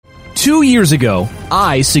2 years ago,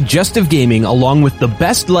 I, Suggestive Gaming, along with the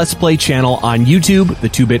best Let's Play channel on YouTube, the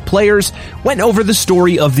 2-Bit Players, went over the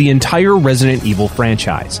story of the entire Resident Evil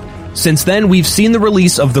franchise. Since then, we've seen the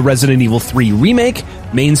release of the Resident Evil 3 remake,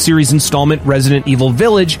 main series installment Resident Evil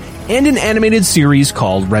Village, and an animated series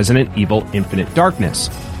called Resident Evil Infinite Darkness.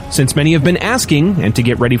 Since many have been asking, and to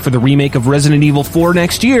get ready for the remake of Resident Evil 4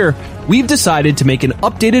 next year, we've decided to make an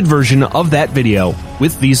updated version of that video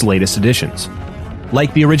with these latest additions.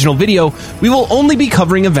 Like the original video, we will only be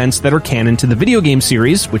covering events that are canon to the video game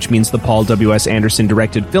series, which means the Paul W.S. Anderson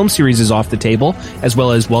directed film series is off the table, as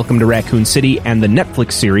well as Welcome to Raccoon City and the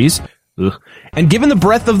Netflix series. And given the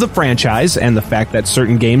breadth of the franchise, and the fact that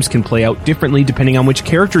certain games can play out differently depending on which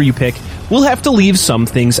character you pick, we'll have to leave some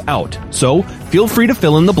things out, so feel free to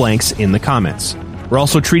fill in the blanks in the comments. We're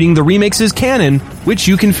also treating the remakes as canon, which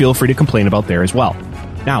you can feel free to complain about there as well.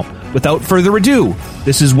 Now, without further ado,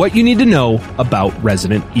 this is what you need to know about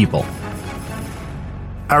Resident Evil.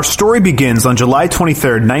 Our story begins on July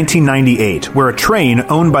 23, 1998, where a train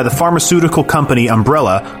owned by the pharmaceutical company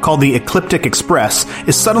Umbrella, called the Ecliptic Express,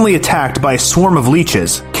 is suddenly attacked by a swarm of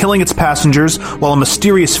leeches, killing its passengers while a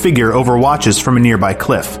mysterious figure overwatches from a nearby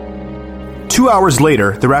cliff. 2 hours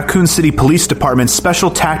later, the Raccoon City Police Department's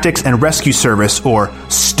Special Tactics and Rescue Service, or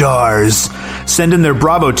STARS, send in their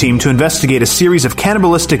Bravo team to investigate a series of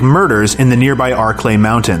cannibalistic murders in the nearby Arklay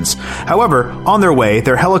Mountains. However, on their way,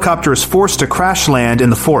 their helicopter is forced to crash land in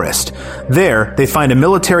the forest. There, they find a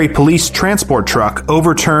military police transport truck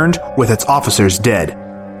overturned with its officers dead.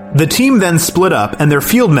 The team then split up, and their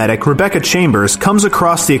field medic, Rebecca Chambers, comes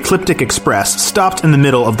across the Ecliptic Express, stopped in the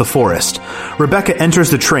middle of the forest. Rebecca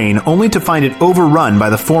enters the train, only to find it overrun by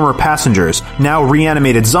the former passengers, now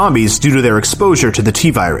reanimated zombies due to their exposure to the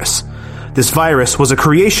T-virus. This virus was a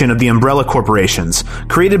creation of the Umbrella Corporations.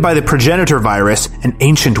 Created by the progenitor virus, an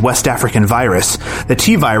ancient West African virus, the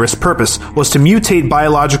T-virus' purpose was to mutate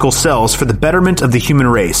biological cells for the betterment of the human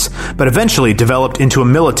race, but eventually developed into a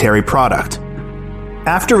military product.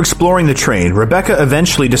 After exploring the train, Rebecca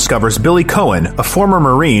eventually discovers Billy Cohen, a former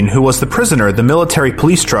Marine who was the prisoner the military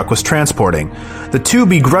police truck was transporting. The two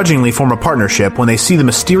begrudgingly form a partnership when they see the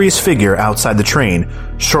mysterious figure outside the train.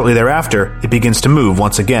 Shortly thereafter, it begins to move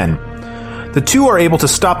once again. The two are able to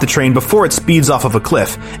stop the train before it speeds off of a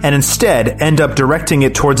cliff, and instead end up directing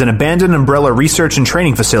it towards an abandoned Umbrella research and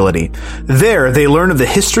training facility. There, they learn of the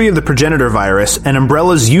history of the progenitor virus and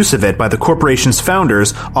Umbrella's use of it by the corporation's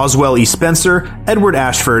founders, Oswell E. Spencer, Edward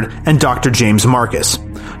Ashford, and Dr. James Marcus.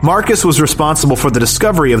 Marcus was responsible for the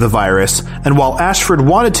discovery of the virus, and while Ashford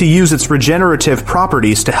wanted to use its regenerative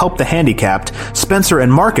properties to help the handicapped, Spencer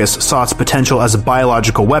and Marcus saw its potential as a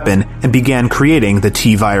biological weapon and began creating the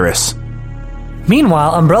T-virus.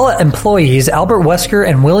 Meanwhile, Umbrella employees Albert Wesker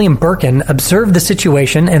and William Birkin observe the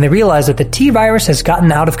situation, and they realize that the T-virus has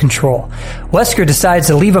gotten out of control. Wesker decides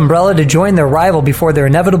to leave Umbrella to join their rival before their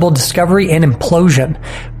inevitable discovery and implosion.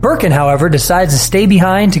 Birkin, however, decides to stay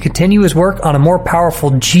behind to continue his work on a more powerful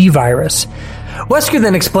G-virus. Wesker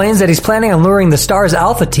then explains that he's planning on luring the STARS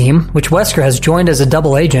Alpha team, which Wesker has joined as a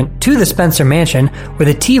double agent, to the Spencer Mansion, where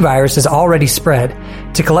the T-virus is already spread,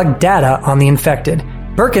 to collect data on the infected.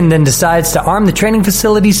 Birkin then decides to arm the training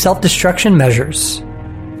facility's self-destruction measures.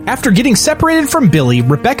 After getting separated from Billy,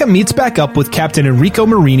 Rebecca meets back up with Captain Enrico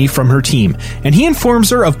Marini from her team, and he informs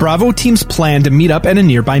her of Bravo Team's plan to meet up at a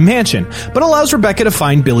nearby mansion, but allows Rebecca to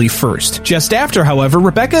find Billy first. Just after, however,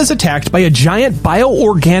 Rebecca is attacked by a giant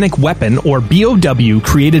bioorganic weapon, or BOW,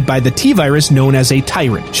 created by the T-virus known as a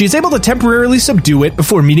Tyrant. She is able to temporarily subdue it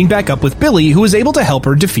before meeting back up with Billy, who is able to help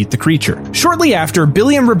her defeat the creature. Shortly after,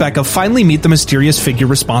 Billy and Rebecca finally meet the mysterious figure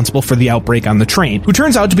responsible for the outbreak on the train, who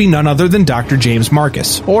turns out to be none other than Dr. James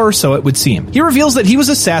Marcus, or so it would seem. He reveals that he was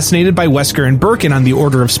assassinated by Wesker and Birkin on the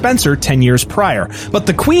order of Spencer 10 years prior, but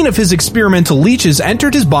the queen of his experimental leeches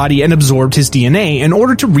entered his body and absorbed his DNA in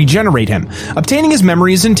order to regenerate him, obtaining his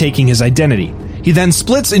memories and taking his identity. He then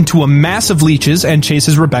splits into a mass of leeches and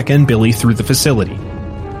chases Rebecca and Billy through the facility.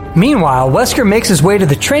 Meanwhile, Wesker makes his way to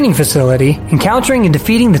the training facility, encountering and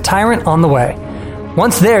defeating the Tyrant on the way.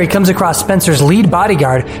 Once there, he comes across Spencer's lead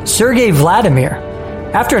bodyguard, Sergei Vladimir.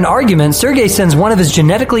 After an argument, Sergei sends one of his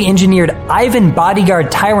genetically engineered Ivan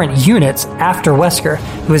bodyguard Tyrant units after Wesker,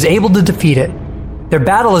 who is able to defeat it. Their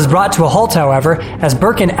battle is brought to a halt, however, as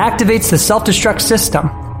Birkin activates the self-destruct system.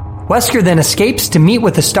 Wesker then escapes to meet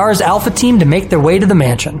with the STARS Alpha team to make their way to the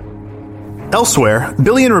mansion. Elsewhere,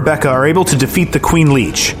 Billy and Rebecca are able to defeat the Queen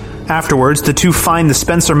Leech. Afterwards, the two find the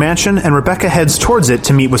Spencer Mansion, and Rebecca heads towards it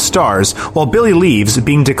to meet with STARS, while Billy leaves,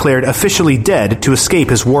 being declared officially dead to escape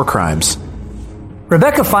his war crimes.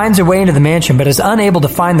 Rebecca finds her way into the mansion but is unable to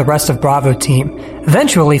find the rest of Bravo team.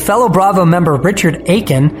 Eventually, fellow Bravo member Richard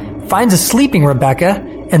Aiken finds a sleeping Rebecca,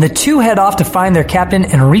 and the two head off to find their captain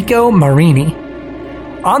Enrico Marini.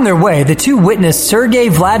 On their way, the two witness Sergei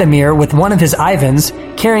Vladimir with one of his Ivans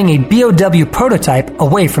carrying a BOW prototype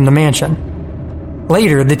away from the mansion.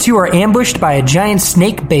 Later, the two are ambushed by a giant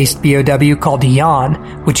snake-based BOW called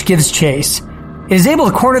Jan, which gives chase. It is able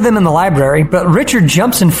to corner them in the library, but Richard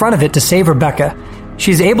jumps in front of it to save Rebecca.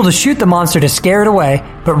 She is able to shoot the monster to scare it away,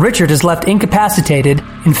 but Richard is left incapacitated,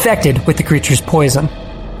 infected with the creature's poison.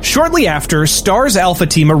 Shortly after, STAR's Alpha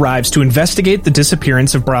Team arrives to investigate the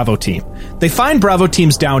disappearance of Bravo Team. They find Bravo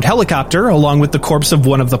Team's downed helicopter, along with the corpse of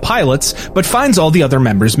one of the pilots, but finds all the other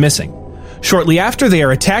members missing. Shortly after, they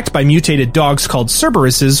are attacked by mutated dogs called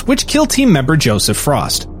Cerberuses, which kill team member Joseph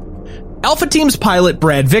Frost. Alpha Team's pilot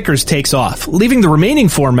Brad Vickers takes off, leaving the remaining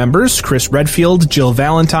four members, Chris Redfield, Jill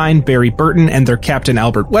Valentine, Barry Burton, and their captain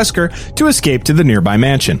Albert Wesker, to escape to the nearby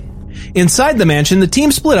mansion. Inside the mansion, the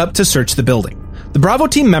team split up to search the building. The Bravo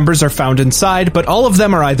Team members are found inside, but all of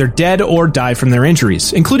them are either dead or die from their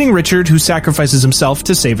injuries, including Richard, who sacrifices himself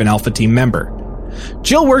to save an Alpha Team member.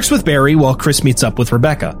 Jill works with Barry while Chris meets up with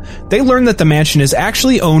Rebecca. They learn that the mansion is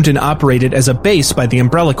actually owned and operated as a base by the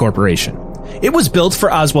Umbrella Corporation. It was built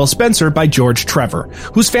for Oswald Spencer by George Trevor,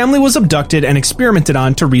 whose family was abducted and experimented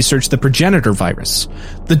on to research the progenitor virus.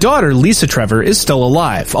 The daughter, Lisa Trevor, is still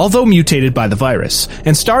alive, although mutated by the virus,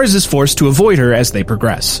 and STARS is forced to avoid her as they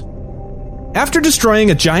progress. After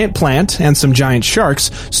destroying a giant plant and some giant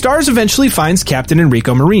sharks, STARS eventually finds Captain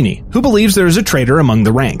Enrico Marini, who believes there is a traitor among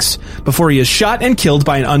the ranks, before he is shot and killed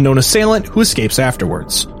by an unknown assailant who escapes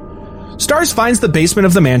afterwards. STARS finds the basement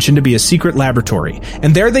of the mansion to be a secret laboratory,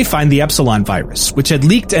 and there they find the Epsilon virus, which had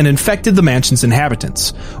leaked and infected the mansion's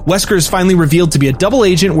inhabitants. Wesker is finally revealed to be a double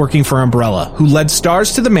agent working for Umbrella, who led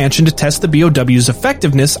STARS to the mansion to test the BOW's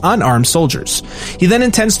effectiveness on armed soldiers. He then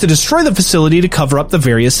intends to destroy the facility to cover up the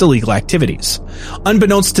various illegal activities.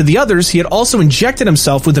 Unbeknownst to the others, he had also injected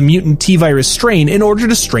himself with a mutant T-virus strain in order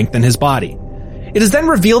to strengthen his body. It is then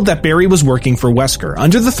revealed that Barry was working for Wesker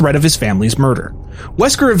under the threat of his family's murder.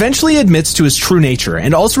 Wesker eventually admits to his true nature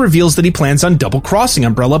and also reveals that he plans on double-crossing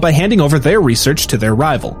Umbrella by handing over their research to their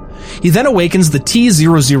rival. He then awakens the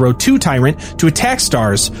T-002 tyrant to attack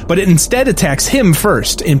STARS, but it instead attacks him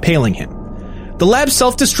first, impaling him. The lab's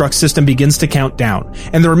self-destruct system begins to count down,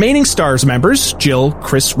 and the remaining STARS members, Jill,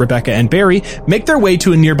 Chris, Rebecca, and Barry, make their way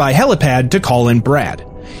to a nearby helipad to call in Brad.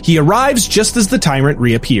 He arrives just as the tyrant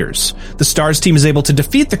reappears. The STARS team is able to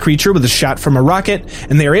defeat the creature with a shot from a rocket,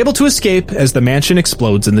 and they are able to escape as the mansion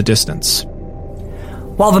explodes in the distance.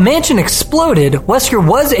 While the mansion exploded, Wesker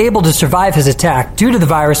was able to survive his attack due to the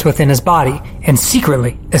virus within his body, and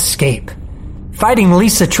secretly escape. Fighting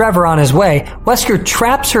Lisa Trevor on his way, Wesker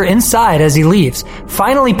traps her inside as he leaves,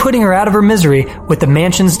 finally putting her out of her misery with the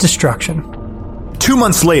mansion's destruction. 2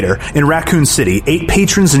 months later, in Raccoon City, 8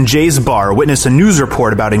 patrons in Jay's bar witness a news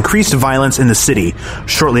report about increased violence in the city.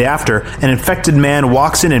 Shortly after, an infected man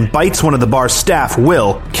walks in and bites one of the bar's staff,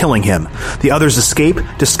 Will, killing him. The others escape,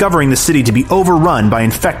 discovering the city to be overrun by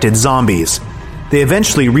infected zombies. They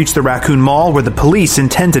eventually reach the Raccoon Mall, where the police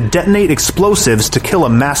intend to detonate explosives to kill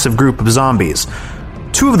a massive group of zombies.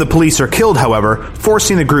 2 of the police are killed, however,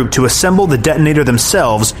 forcing the group to assemble the detonator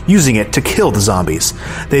themselves, using it to kill the zombies.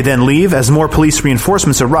 They then leave as more police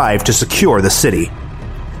reinforcements arrive to secure the city.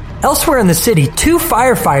 Elsewhere in the city, 2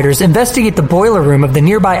 firefighters investigate the boiler room of the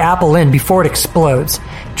nearby Apple Inn before it explodes,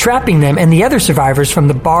 trapping them and the other survivors from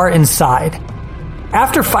the bar inside.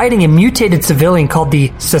 After fighting a mutated civilian called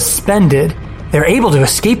the Suspended, they're able to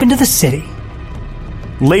escape into the city.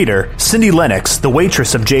 Later, Cindy Lennox, the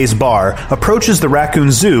waitress of Jay's bar, approaches the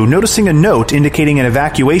Raccoon Zoo, noticing a note indicating an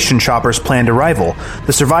evacuation chopper's planned arrival.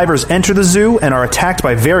 The survivors enter the zoo and are attacked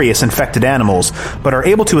by various infected animals, but are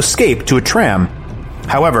able to escape to a tram.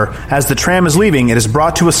 However, as the tram is leaving, it is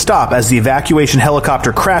brought to a stop as the evacuation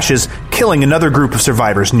helicopter crashes, killing another group of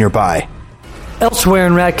survivors nearby. Elsewhere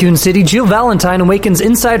in Raccoon City, Jill Valentine awakens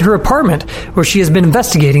inside her apartment, where she has been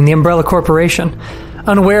investigating the Umbrella Corporation.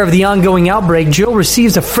 Unaware of the ongoing outbreak, Jill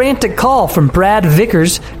receives a frantic call from Brad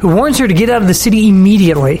Vickers, who warns her to get out of the city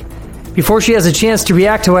immediately. Before she has a chance to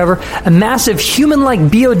react, however, a massive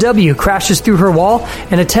human-like BOW crashes through her wall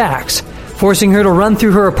and attacks, forcing her to run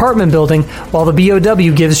through her apartment building while the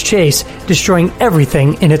BOW gives chase, destroying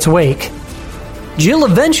everything in its wake. Jill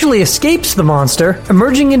eventually escapes the monster,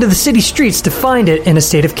 emerging into the city streets to find it in a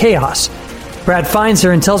state of chaos. Brad finds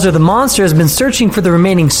her and tells her the monster has been searching for the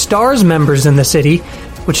remaining STARS members in the city,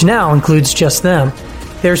 which now includes just them.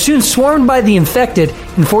 They are soon swarmed by the infected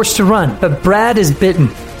and forced to run, but Brad is bitten.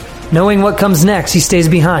 Knowing what comes next, he stays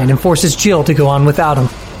behind and forces Jill to go on without him.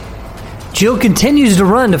 Jill continues to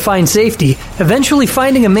run to find safety, eventually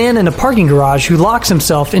finding a man in a parking garage who locks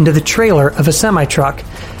himself into the trailer of a semi-truck.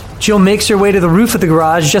 Jill makes her way to the roof of the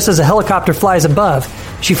garage just as a helicopter flies above.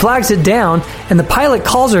 She flags it down, and the pilot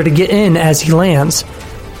calls her to get in as he lands.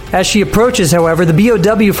 As she approaches, however, the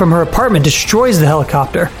BOW from her apartment destroys the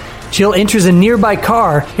helicopter. Jill enters a nearby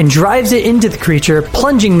car and drives it into the creature,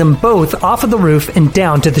 plunging them both off of the roof and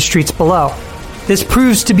down to the streets below. This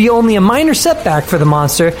proves to be only a minor setback for the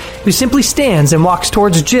monster, who simply stands and walks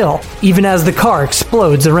towards Jill, even as the car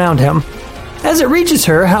explodes around him. As it reaches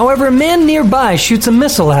her, however, a man nearby shoots a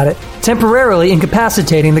missile at it, temporarily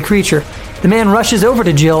incapacitating the creature. The man rushes over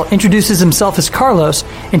to Jill, introduces himself as Carlos,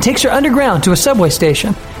 and takes her underground to a subway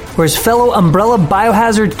station, where his fellow Umbrella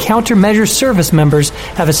Biohazard Countermeasure Service members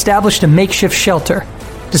have established a makeshift shelter.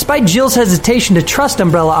 Despite Jill's hesitation to trust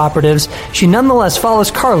Umbrella operatives, she nonetheless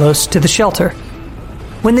follows Carlos to the shelter.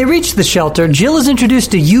 When they reach the shelter, Jill is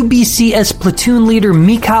introduced to UBCS platoon leader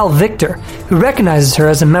Mikhail Victor, who recognizes her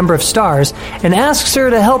as a member of STARS and asks her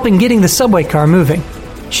to help in getting the subway car moving.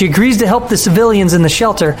 She agrees to help the civilians in the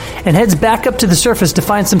shelter and heads back up to the surface to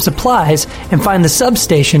find some supplies and find the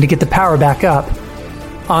substation to get the power back up.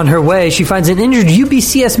 On her way, she finds an injured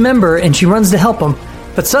UBCS member and she runs to help him,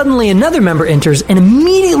 but suddenly another member enters and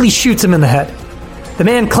immediately shoots him in the head. The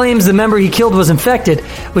man claims the member he killed was infected,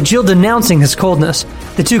 with Jill denouncing his coldness.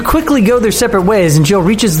 The two quickly go their separate ways, and Jill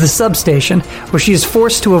reaches the substation, where she is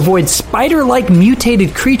forced to avoid spider-like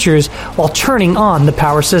mutated creatures while turning on the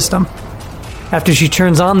power system. After she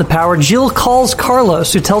turns on the power, Jill calls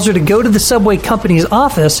Carlos, who tells her to go to the subway company's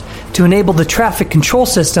office to enable the traffic control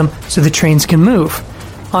system so the trains can move.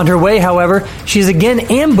 On her way, however, she is again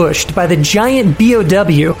ambushed by the giant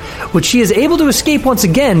BOW, which she is able to escape once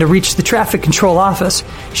again to reach the traffic control office.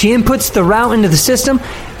 She inputs the route into the system,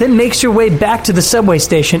 then makes her way back to the subway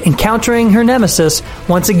station, encountering her nemesis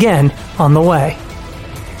once again on the way.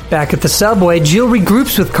 Back at the subway, Jill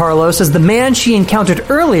regroups with Carlos as the man she encountered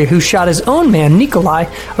earlier who shot his own man, Nikolai,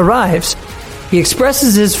 arrives. He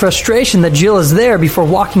expresses his frustration that Jill is there before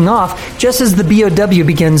walking off just as the BOW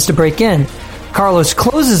begins to break in. Carlos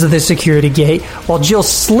closes the security gate while Jill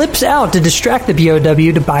slips out to distract the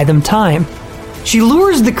BOW to buy them time. She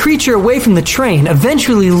lures the creature away from the train,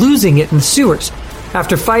 eventually losing it in the sewers.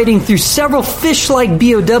 After fighting through several fish-like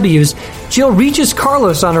BOWs, Jill reaches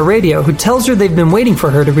Carlos on her radio, who tells her they've been waiting for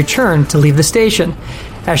her to return to leave the station.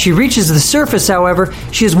 As she reaches the surface, however,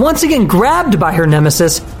 she is once again grabbed by her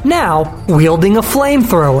nemesis, now wielding a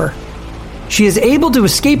flamethrower. She is able to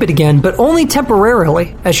escape it again, but only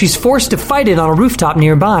temporarily, as she's forced to fight it on a rooftop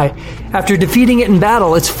nearby. After defeating it in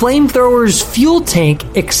battle, its flamethrower's fuel tank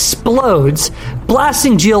explodes,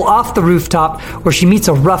 blasting Jill off the rooftop, where she meets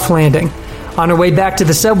a rough landing. On her way back to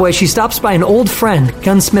the subway, she stops by an old friend,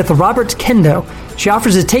 gunsmith Robert Kendo. She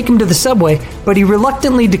offers to take him to the subway, but he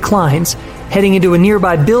reluctantly declines, heading into a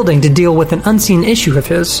nearby building to deal with an unseen issue of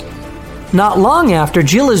his. Not long after,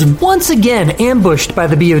 Jill is once again ambushed by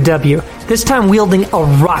the BOW, this time wielding a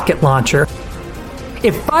rocket launcher.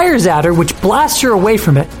 It fires at her, which blasts her away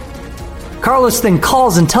from it. Carlos then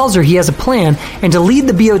calls and tells her he has a plan and to lead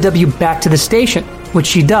the BOW back to the station, which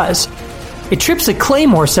she does. It trips a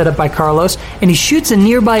claymore set up by Carlos, and he shoots a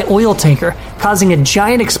nearby oil tanker, causing a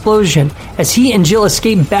giant explosion as he and Jill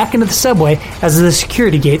escape back into the subway as the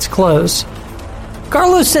security gates close.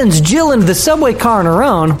 Carlos sends Jill into the subway car on her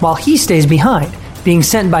own while he stays behind, being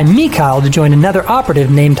sent by Mikhail to join another operative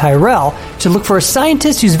named Tyrell to look for a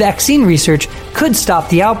scientist whose vaccine research could stop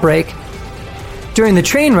the outbreak. During the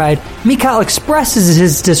train ride, Mikhail expresses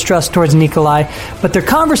his distrust towards Nikolai, but their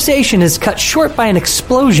conversation is cut short by an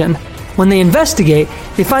explosion. When they investigate,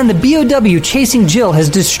 they find the BOW chasing Jill has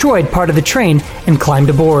destroyed part of the train and climbed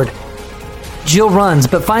aboard. Jill runs,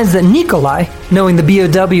 but finds that Nikolai, knowing the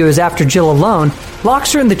BOW is after Jill alone,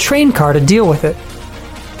 locks her in the train car to deal with it.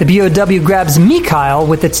 The BOW grabs Mikhail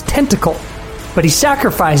with its tentacle, but he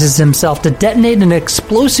sacrifices himself to detonate an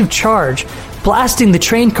explosive charge, blasting the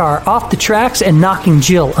train car off the tracks and knocking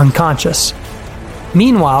Jill unconscious.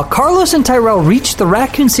 Meanwhile, Carlos and Tyrell reach the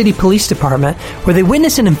Raccoon City Police Department, where they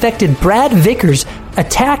witness an infected Brad Vickers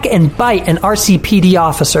attack and bite an RCPD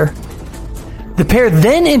officer. The pair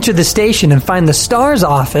then enter the station and find the STARS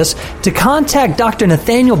office to contact Dr.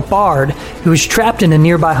 Nathaniel Bard, who is trapped in a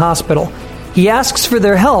nearby hospital. He asks for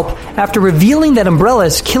their help after revealing that Umbrella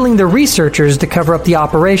is killing their researchers to cover up the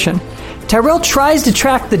operation. Tyrell tries to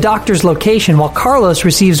track the doctor's location while Carlos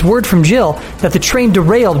receives word from Jill that the train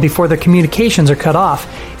derailed before their communications are cut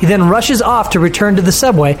off. He then rushes off to return to the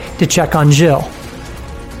subway to check on Jill.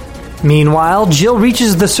 Meanwhile, Jill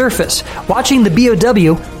reaches the surface, watching the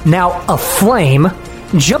BOW, now aflame,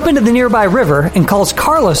 jump into the nearby river and calls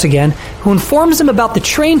Carlos again, who informs him about the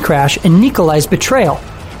train crash and Nikolai's betrayal.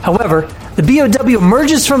 However, the BOW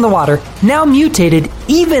emerges from the water, now mutated,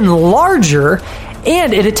 even larger,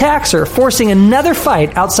 and it attacks her, forcing another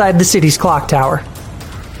fight outside the city's clock tower.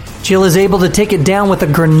 Jill is able to take it down with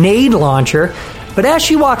a grenade launcher, but as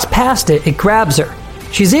she walks past it, it grabs her.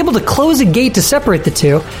 She's able to close a gate to separate the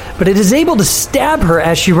two, but it is able to stab her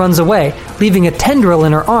as she runs away, leaving a tendril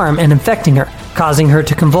in her arm and infecting her, causing her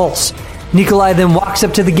to convulse. Nikolai then walks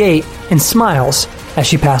up to the gate and smiles as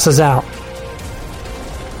she passes out.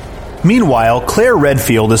 Meanwhile, Claire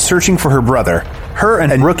Redfield is searching for her brother. Her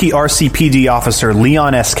and rookie RCPD officer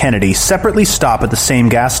Leon S. Kennedy separately stop at the same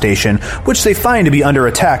gas station, which they find to be under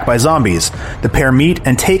attack by zombies. The pair meet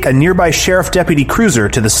and take a nearby sheriff deputy cruiser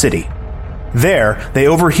to the city. There, they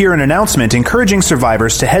overhear an announcement encouraging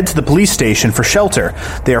survivors to head to the police station for shelter.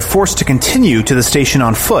 They are forced to continue to the station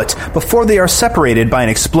on foot before they are separated by an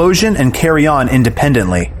explosion and carry on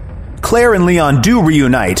independently. Claire and Leon do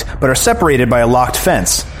reunite, but are separated by a locked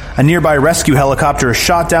fence. A nearby rescue helicopter is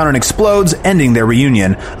shot down and explodes, ending their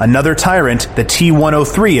reunion. Another tyrant, the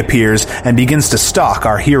T-103, appears and begins to stalk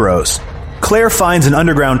our heroes. Claire finds an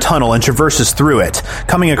underground tunnel and traverses through it,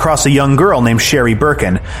 coming across a young girl named Sherry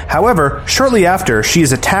Birkin. However, shortly after, she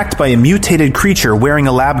is attacked by a mutated creature wearing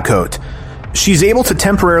a lab coat. She's able to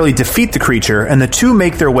temporarily defeat the creature, and the two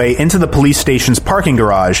make their way into the police station's parking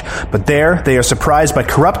garage, but there they are surprised by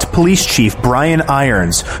corrupt police chief Brian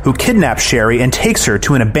Irons, who kidnaps Sherry and takes her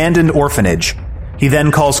to an abandoned orphanage. He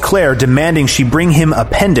then calls Claire, demanding she bring him a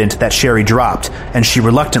pendant that Sherry dropped, and she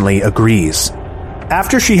reluctantly agrees.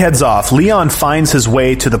 After she heads off, Leon finds his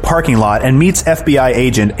way to the parking lot and meets FBI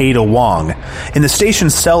agent Ada Wong. In the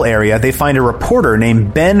station's cell area, they find a reporter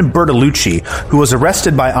named Ben Bertolucci, who was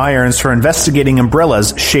arrested by Irons for investigating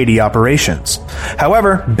Umbrella's shady operations.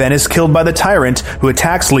 However, Ben is killed by the tyrant, who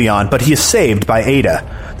attacks Leon, but he is saved by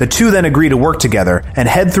Ada. The two then agree to work together and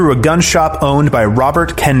head through a gun shop owned by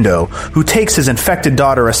Robert Kendo, who takes his infected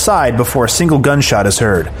daughter aside before a single gunshot is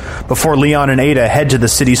heard, before Leon and Ada head to the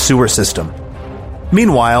city's sewer system.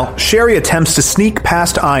 Meanwhile, Sherry attempts to sneak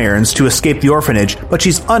past Irons to escape the orphanage, but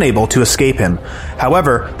she's unable to escape him.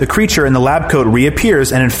 However, the creature in the lab coat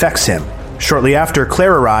reappears and infects him. Shortly after,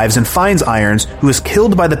 Claire arrives and finds Irons, who is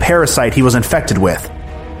killed by the parasite he was infected with.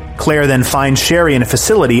 Claire then finds Sherry in a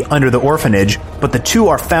facility under the orphanage, but the two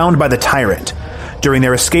are found by the tyrant. During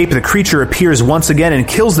their escape, the creature appears once again and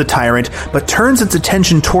kills the tyrant, but turns its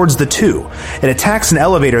attention towards the two. It attacks an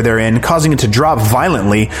elevator they're in, causing it to drop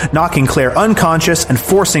violently, knocking Claire unconscious and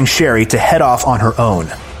forcing Sherry to head off on her own.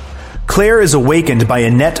 Claire is awakened by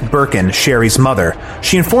Annette Birkin, Sherry's mother.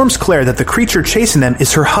 She informs Claire that the creature chasing them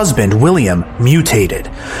is her husband, William,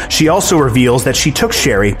 mutated. She also reveals that she took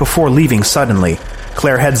Sherry before leaving suddenly.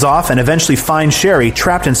 Claire heads off and eventually finds Sherry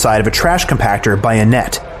trapped inside of a trash compactor by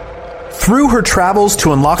Annette. Through her travels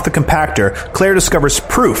to unlock the compactor, Claire discovers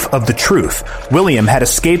proof of the truth. William had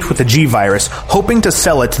escaped with the G-Virus, hoping to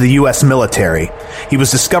sell it to the U.S. military. He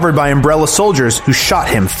was discovered by Umbrella soldiers who shot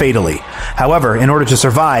him fatally. However, in order to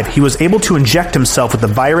survive, he was able to inject himself with the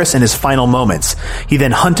virus in his final moments. He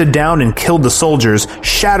then hunted down and killed the soldiers,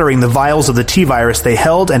 shattering the vials of the T-Virus they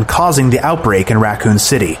held and causing the outbreak in Raccoon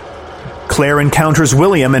City. Claire encounters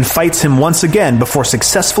William and fights him once again before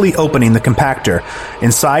successfully opening the compactor.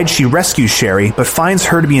 Inside, she rescues Sherry, but finds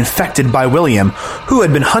her to be infected by William, who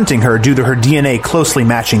had been hunting her due to her DNA closely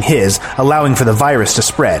matching his, allowing for the virus to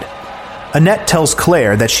spread. Annette tells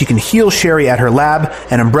Claire that she can heal Sherry at her lab,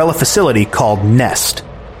 an Umbrella facility called Nest.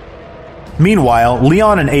 Meanwhile,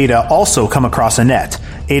 Leon and Ada also come across Annette.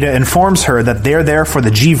 Ada informs her that they're there for the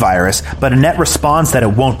G-Virus, but Annette responds that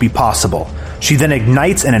it won't be possible. She then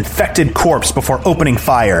ignites an infected corpse before opening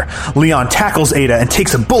fire. Leon tackles Ada and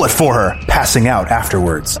takes a bullet for her, passing out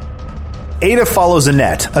afterwards. Ada follows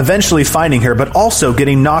Annette, eventually finding her but also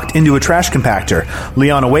getting knocked into a trash compactor.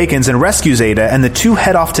 Leon awakens and rescues Ada, and the two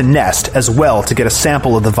head off to Nest as well to get a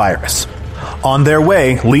sample of the virus. On their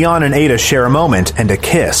way, Leon and Ada share a moment and a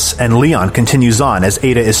kiss, and Leon continues on as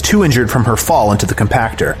Ada is too injured from her fall into the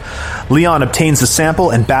compactor. Leon obtains the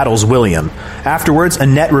sample and battles William. Afterwards,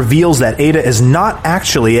 Annette reveals that Ada is not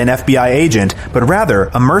actually an FBI agent, but rather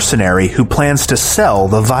a mercenary who plans to sell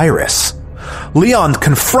the virus. Leon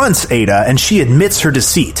confronts Ada and she admits her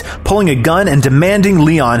deceit, pulling a gun and demanding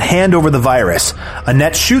Leon hand over the virus.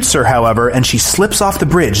 Annette shoots her, however, and she slips off the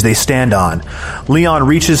bridge they stand on. Leon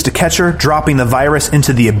reaches to catch her, dropping the virus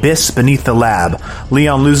into the abyss beneath the lab.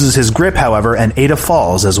 Leon loses his grip, however, and Ada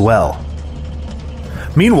falls as well.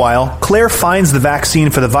 Meanwhile, Claire finds the vaccine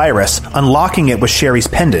for the virus, unlocking it with Sherry's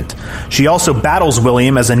pendant. She also battles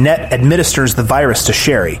William as Annette administers the virus to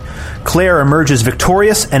Sherry. Claire emerges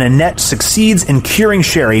victorious, and Annette succeeds in curing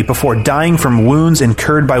Sherry before dying from wounds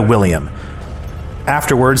incurred by William.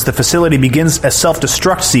 Afterwards, the facility begins a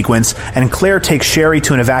self-destruct sequence, and Claire takes Sherry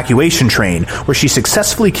to an evacuation train, where she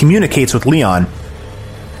successfully communicates with Leon.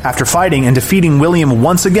 After fighting and defeating William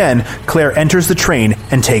once again, Claire enters the train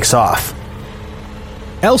and takes off.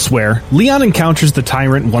 Elsewhere, Leon encounters the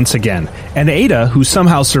Tyrant once again, and Ada, who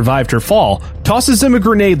somehow survived her fall, tosses him a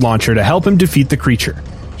grenade launcher to help him defeat the creature.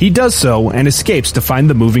 He does so and escapes to find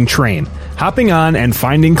the moving train, hopping on and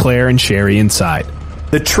finding Claire and Sherry inside.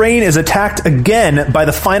 The train is attacked again by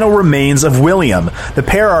the final remains of William. The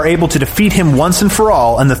pair are able to defeat him once and for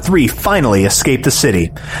all, and the three finally escape the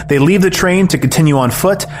city. They leave the train to continue on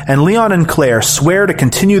foot, and Leon and Claire swear to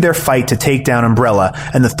continue their fight to take down Umbrella,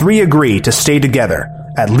 and the three agree to stay together,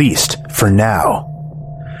 at least for now.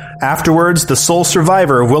 Afterwards, the sole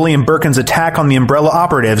survivor of William Birkin's attack on the Umbrella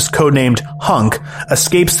operatives, codenamed Hunk,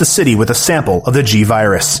 escapes the city with a sample of the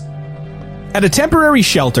G-Virus. At a temporary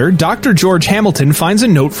shelter, Dr. George Hamilton finds a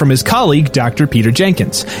note from his colleague, Dr. Peter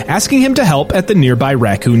Jenkins, asking him to help at the nearby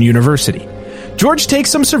Raccoon University. George takes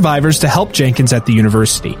some survivors to help Jenkins at the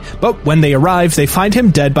university, but when they arrive, they find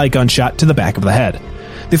him dead by gunshot to the back of the head.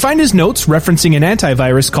 They find his notes referencing an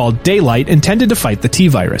antivirus called Daylight intended to fight the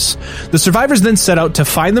T-Virus. The survivors then set out to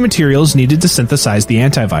find the materials needed to synthesize the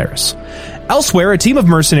antivirus. Elsewhere, a team of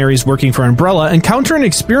mercenaries working for Umbrella encounter an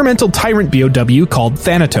experimental tyrant BOW called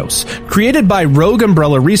Thanatos, created by rogue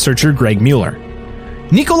Umbrella researcher Greg Mueller.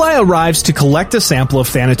 Nikolai arrives to collect a sample of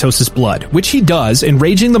Thanatos' blood, which he does,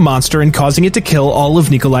 enraging the monster and causing it to kill all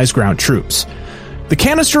of Nikolai's ground troops. The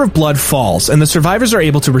canister of blood falls, and the survivors are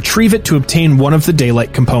able to retrieve it to obtain one of the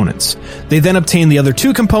Daylight components. They then obtain the other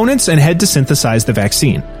two components and head to synthesize the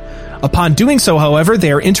vaccine. Upon doing so, however,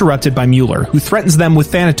 they are interrupted by Mueller, who threatens them with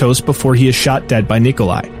Thanatos before he is shot dead by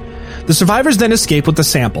Nikolai. The survivors then escape with the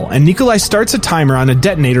sample, and Nikolai starts a timer on a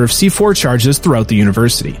detonator of C4 charges throughout the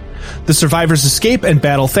university. The survivors escape and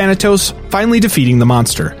battle Thanatos, finally defeating the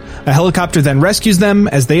monster. A helicopter then rescues them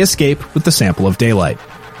as they escape with the sample of Daylight.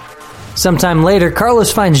 Sometime later,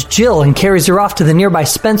 Carlos finds Jill and carries her off to the nearby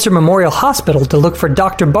Spencer Memorial Hospital to look for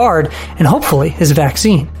Dr. Bard and hopefully his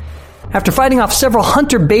vaccine. After fighting off several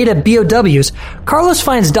Hunter Beta BOWs, Carlos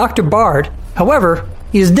finds Dr. Bard. However,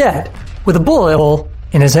 he is dead, with a bullet hole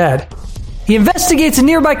in his head. He investigates a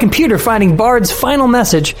nearby computer, finding Bard's final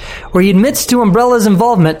message, where he admits to Umbrella's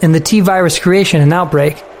involvement in the T-Virus creation and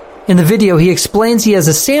outbreak. In the video, he explains he has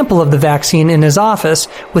a sample of the vaccine in his office,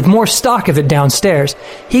 with more stock of it downstairs.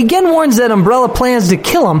 He again warns that Umbrella plans to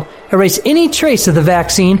kill him, erase any trace of the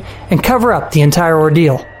vaccine, and cover up the entire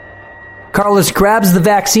ordeal. Carlos grabs the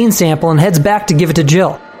vaccine sample and heads back to give it to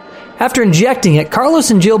Jill. After injecting it, Carlos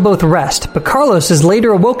and Jill both rest, but Carlos is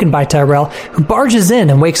later awoken by Tyrell, who barges in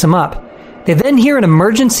and wakes him up. They then hear an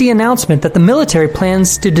emergency announcement that the military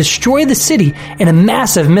plans to destroy the city in a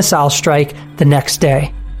massive missile strike the next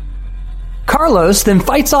day. Carlos then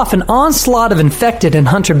fights off an onslaught of infected and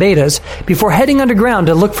Hunter Betas before heading underground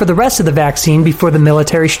to look for the rest of the vaccine before the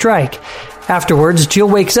military strike. Afterwards, Jill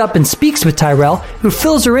wakes up and speaks with Tyrell, who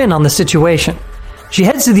fills her in on the situation. She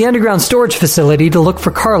heads to the underground storage facility to look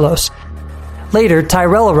for Carlos. Later,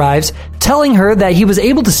 Tyrell arrives, telling her that he was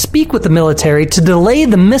able to speak with the military to delay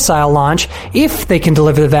the missile launch if they can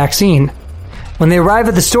deliver the vaccine. When they arrive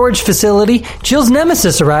at the storage facility, Jill's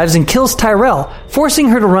nemesis arrives and kills Tyrell, forcing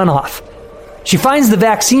her to run off. She finds the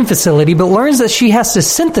vaccine facility but learns that she has to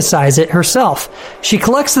synthesize it herself. She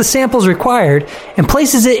collects the samples required and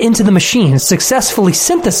places it into the machine, successfully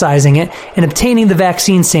synthesizing it and obtaining the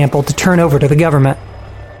vaccine sample to turn over to the government.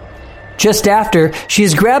 Just after, she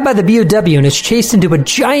is grabbed by the BOW and is chased into a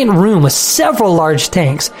giant room with several large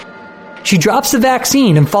tanks. She drops the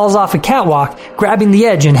vaccine and falls off a catwalk, grabbing the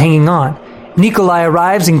edge and hanging on. Nikolai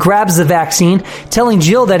arrives and grabs the vaccine, telling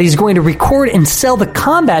Jill that he's going to record and sell the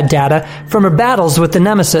combat data from her battles with the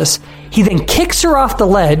Nemesis. He then kicks her off the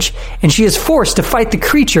ledge, and she is forced to fight the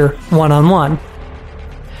creature one-on-one.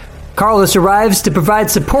 Carlos arrives to provide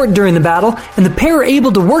support during the battle, and the pair are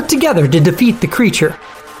able to work together to defeat the creature.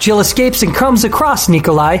 Jill escapes and comes across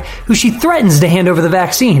Nikolai, who she threatens to hand over the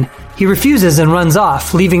vaccine. He refuses and runs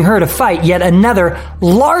off, leaving her to fight yet another,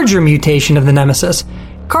 larger mutation of the Nemesis.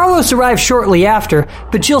 Carlos arrives shortly after,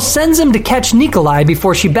 but Jill sends him to catch Nikolai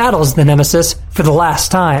before she battles the Nemesis for the last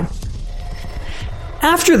time.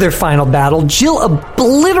 After their final battle, Jill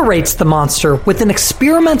obliterates the monster with an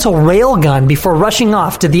experimental railgun before rushing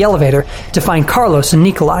off to the elevator to find Carlos and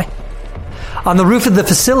Nikolai. On the roof of the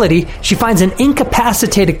facility, she finds an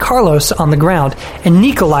incapacitated Carlos on the ground, and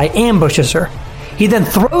Nikolai ambushes her. He then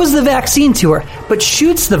throws the vaccine to her, but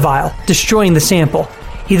shoots the vial, destroying the sample.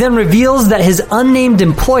 He then reveals that his unnamed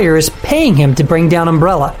employer is paying him to bring down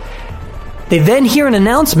Umbrella. They then hear an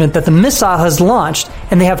announcement that the missile has launched,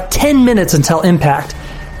 and they have 10 minutes until impact.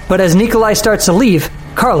 But as Nikolai starts to leave,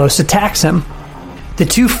 Carlos attacks him. The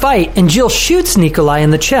two fight, and Jill shoots Nikolai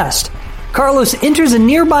in the chest. Carlos enters a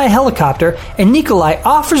nearby helicopter, and Nikolai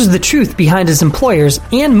offers the truth behind his employers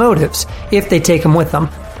and motives if they take him with them.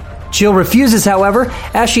 Jill refuses, however,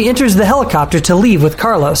 as she enters the helicopter to leave with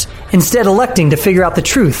Carlos, instead electing to figure out the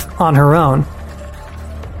truth on her own.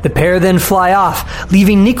 The pair then fly off,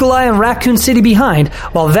 leaving Nikolai and Raccoon City behind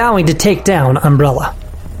while vowing to take down Umbrella.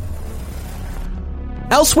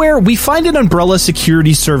 Elsewhere, we find an Umbrella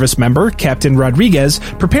Security Service member, Captain Rodriguez,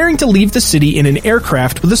 preparing to leave the city in an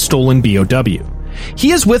aircraft with a stolen BOW.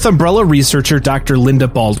 He is with Umbrella researcher Dr. Linda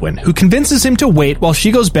Baldwin, who convinces him to wait while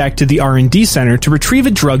she goes back to the R&D center to retrieve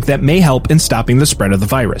a drug that may help in stopping the spread of the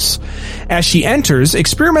virus. As she enters,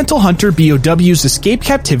 experimental hunter BOWs escape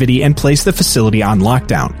captivity and place the facility on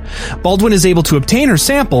lockdown. Baldwin is able to obtain her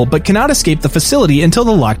sample, but cannot escape the facility until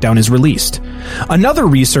the lockdown is released. Another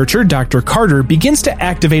researcher, Dr. Carter, begins to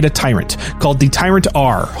activate a tyrant, called the Tyrant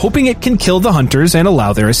R, hoping it can kill the hunters and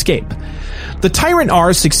allow their escape. The Tyrant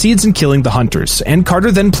R succeeds in killing the hunters, and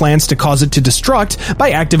Carter then plans to cause it to destruct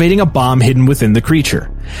by activating a bomb hidden within the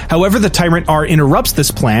creature. However, the Tyrant R interrupts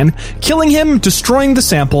this plan, killing him, destroying the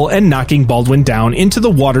sample, and knocking Baldwin down into the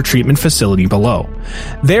water treatment facility below.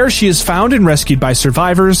 There, she is found and rescued by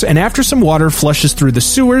survivors, and after some water flushes through the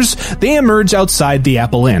sewers, they emerge outside the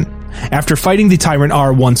Apple Inn. After fighting the Tyrant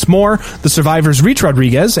R once more, the survivors reach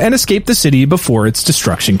Rodriguez and escape the city before its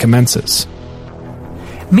destruction commences.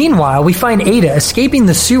 Meanwhile, we find Ada escaping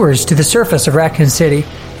the sewers to the surface of Raccoon City,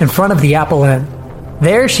 in front of the Apple Inn.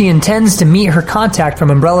 There, she intends to meet her contact from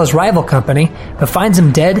Umbrella's rival company, but finds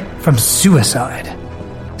him dead from suicide.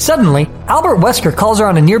 Suddenly, Albert Wesker calls her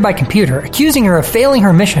on a nearby computer, accusing her of failing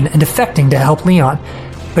her mission and defecting to help Leon.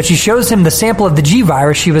 But she shows him the sample of the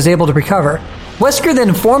G-virus she was able to recover. Wesker then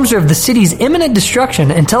informs her of the city's imminent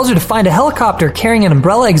destruction and tells her to find a helicopter carrying an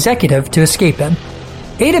Umbrella executive to escape in.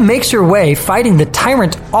 Ada makes her way, fighting the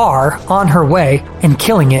Tyrant R on her way and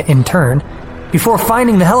killing it in turn, before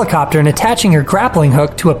finding the helicopter and attaching her grappling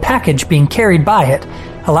hook to a package being carried by it,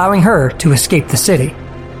 allowing her to escape the city.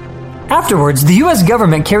 Afterwards, the US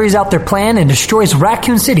government carries out their plan and destroys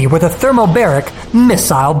Raccoon City with a thermobaric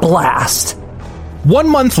missile blast. 1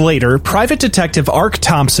 month later, Private Detective Ark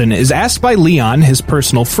Thompson is asked by Leon, his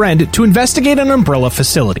personal friend, to investigate an Umbrella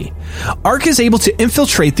facility. Ark is able to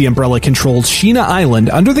infiltrate the Umbrella-controlled Sheena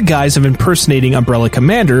Island under the guise of impersonating Umbrella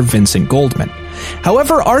Commander Vincent Goldman.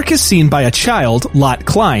 However, Ark is seen by a child, Lot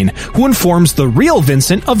Klein, who informs the real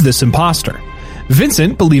Vincent of this imposter.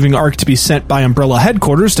 Vincent, believing Ark to be sent by Umbrella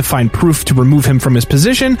headquarters to find proof to remove him from his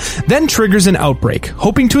position, then triggers an outbreak,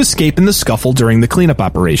 hoping to escape in the scuffle during the cleanup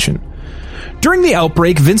operation. During the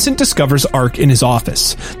outbreak, Vincent discovers Ark in his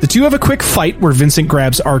office. The two have a quick fight where Vincent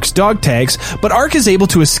grabs Ark's dog tags, but Ark is able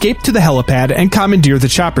to escape to the helipad and commandeer the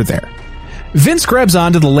chopper there. Vince grabs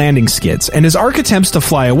onto the landing skids, and as Ark attempts to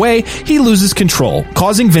fly away, he loses control,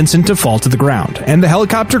 causing Vincent to fall to the ground, and the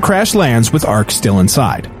helicopter crash lands with Ark still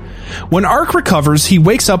inside. When Ark recovers, he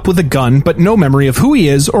wakes up with a gun, but no memory of who he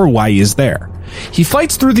is or why he is there. He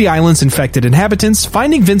fights through the island's infected inhabitants,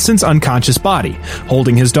 finding Vincent's unconscious body,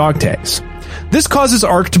 holding his dog tags. This causes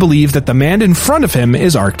Ark to believe that the man in front of him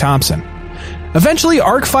is Ark Thompson. Eventually,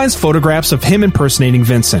 Ark finds photographs of him impersonating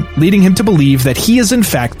Vincent, leading him to believe that he is in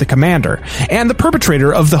fact the commander, and the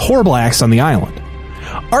perpetrator of the horrible acts on the island.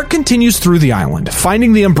 Ark continues through the island,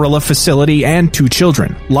 finding the Umbrella facility and 2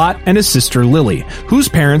 children, Lot and his sister Lily, whose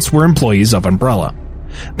parents were employees of Umbrella.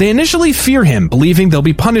 They initially fear him, believing they'll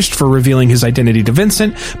be punished for revealing his identity to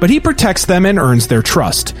Vincent, but he protects them and earns their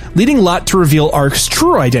trust, leading Lot to reveal Ark's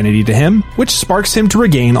true identity to him, which sparks him to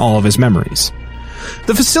regain all of his memories.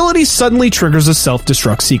 The facility suddenly triggers a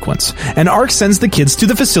self-destruct sequence, and Ark sends the kids to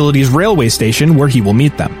the facility's railway station where he will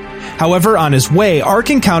meet them. However, on his way, Ark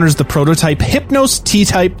encounters the prototype Hypnos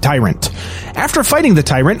T-type Tyrant. After fighting the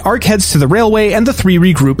Tyrant, Ark heads to the railway and the 3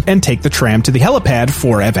 regroup and take the tram to the helipad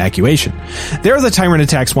for evacuation. There, the Tyrant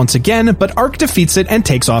attacks once again, but Ark defeats it and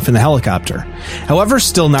takes off in the helicopter. However,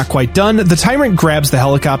 still not quite done, the Tyrant grabs the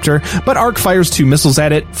helicopter, but Ark fires 2 missiles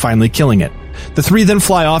at it, finally killing it. The 3 then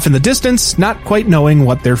fly off in the distance, not quite knowing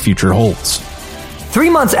what their future holds. 3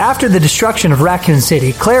 months after the destruction of Raccoon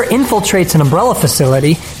City, Claire infiltrates an Umbrella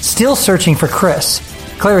facility, still searching for Chris.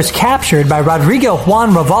 Claire is captured by Rodrigo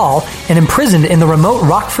Juan Raval and imprisoned in the remote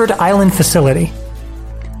Rockford Island facility.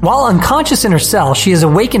 While unconscious in her cell, she is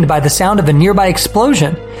awakened by the sound of a nearby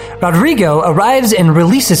explosion. Rodrigo arrives and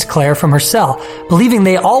releases Claire from her cell, believing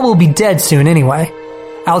they all will be dead soon anyway.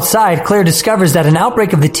 Outside, Claire discovers that an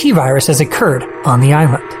outbreak of the T-virus has occurred on the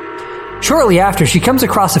island. Shortly after, she comes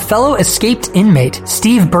across a fellow escaped inmate,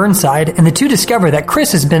 Steve Burnside, and the two discover that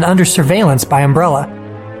Chris has been under surveillance by Umbrella.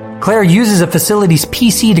 Claire uses a facility's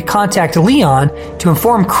PC to contact Leon to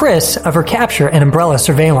inform Chris of her capture and Umbrella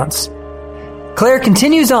surveillance. Claire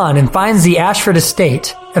continues on and finds the Ashford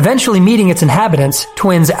estate, eventually meeting its inhabitants,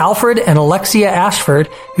 twins Alfred and Alexia Ashford,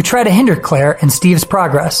 who try to hinder Claire and Steve's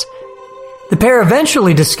progress. The pair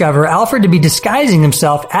eventually discover Alfred to be disguising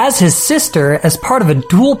himself as his sister as part of a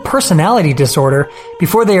dual personality disorder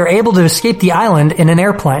before they are able to escape the island in an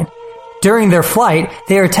airplane. During their flight,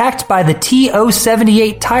 they are attacked by the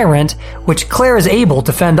T-078 Tyrant, which Claire is able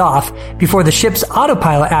to fend off before the ship's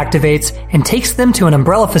autopilot activates and takes them to an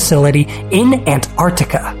Umbrella facility in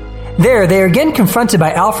Antarctica. There, they are again confronted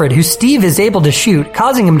by Alfred, who Steve is able to shoot,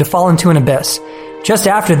 causing him to fall into an abyss. Just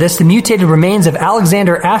after this, the mutated remains of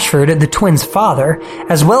Alexander Ashford, the twins' father,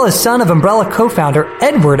 as well as son of Umbrella co-founder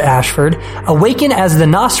Edward Ashford, awaken as the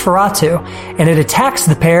Nosferatu, and it attacks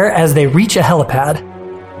the pair as they reach a helipad.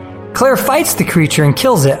 Claire fights the creature and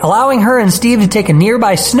kills it, allowing her and Steve to take a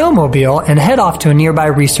nearby snowmobile and head off to a nearby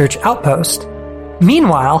research outpost.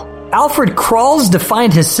 Meanwhile, Alfred crawls to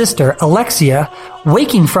find his sister, Alexia,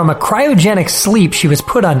 waking from a cryogenic sleep she was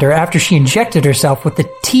put under after she injected herself with the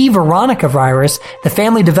T. Veronica virus the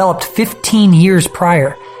family developed 15 years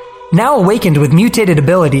prior. Now awakened with mutated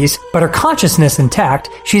abilities, but her consciousness intact,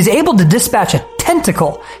 she is able to dispatch a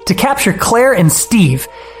tentacle to capture Claire and Steve.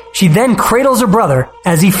 She then cradles her brother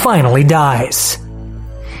as he finally dies.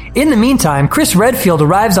 In the meantime, Chris Redfield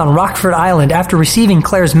arrives on Rockford Island after receiving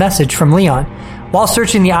Claire's message from Leon. While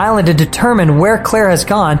searching the island to determine where Claire has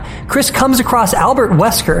gone, Chris comes across Albert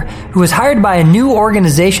Wesker, who was hired by a new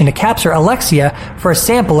organization to capture Alexia for a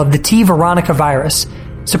sample of the T. Veronica virus.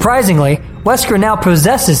 Surprisingly, Wesker now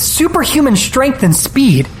possesses superhuman strength and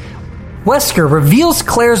speed. Wesker reveals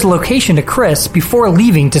Claire's location to Chris before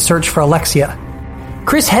leaving to search for Alexia.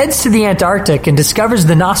 Chris heads to the Antarctic and discovers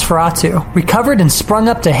the Nosferatu, recovered and sprung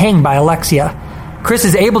up to hang by Alexia. Chris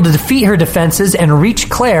is able to defeat her defenses and reach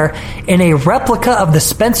Claire in a replica of the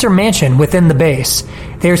Spencer Mansion within the base.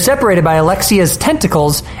 They are separated by Alexia's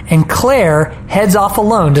tentacles, and Claire heads off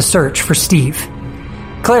alone to search for Steve.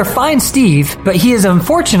 Claire finds Steve, but he is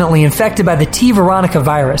unfortunately infected by the T. Veronica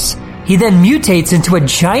virus. He then mutates into a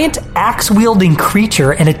giant axe-wielding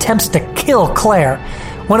creature and attempts to kill Claire.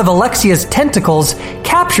 One of Alexia's tentacles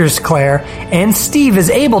captures Claire, and Steve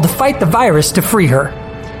is able to fight the virus to free her.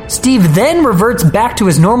 Steve then reverts back to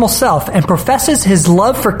his normal self and professes his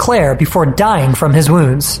love for Claire before dying from his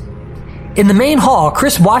wounds. In the main hall,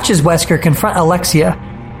 Chris watches Wesker confront Alexia.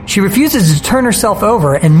 She refuses to turn herself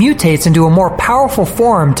over and mutates into a more powerful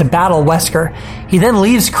form to battle Wesker. He then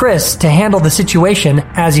leaves Chris to handle the situation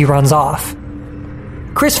as he runs off.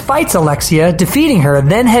 Chris fights Alexia, defeating her,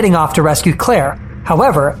 then heading off to rescue Claire.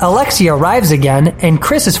 However, Alexia arrives again, and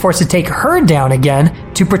Chris is forced to take her down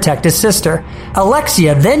again to protect his sister.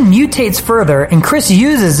 Alexia then mutates further, and Chris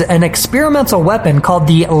uses an experimental weapon called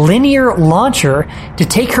the Linear Launcher to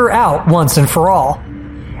take her out once and for all.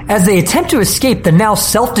 As they attempt to escape the now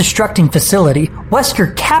self-destructing facility,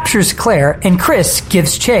 Wesker captures Claire, and Chris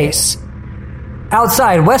gives chase.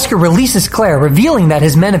 Outside, Wesker releases Claire, revealing that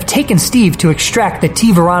his men have taken Steve to extract the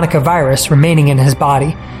T. Veronica virus remaining in his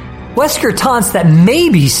body. Wesker taunts that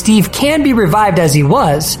maybe Steve can be revived as he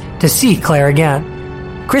was to see Claire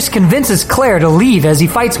again. Chris convinces Claire to leave as he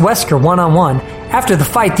fights Wesker one-on-one. After the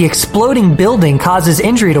fight, the exploding building causes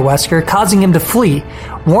injury to Wesker, causing him to flee,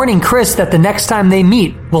 warning Chris that the next time they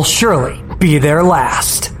meet will surely be their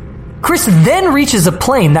last. Chris then reaches a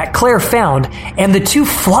plane that Claire found, and the two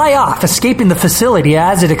fly off, escaping the facility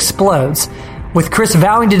as it explodes, with Chris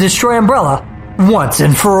vowing to destroy Umbrella once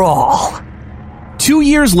and for all. 2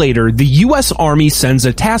 years later, the U.S. Army sends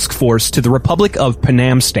a task force to the Republic of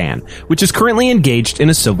Panamstan, which is currently engaged in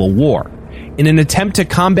a civil war. In an attempt to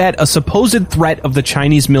combat a supposed threat of the